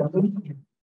 for attending.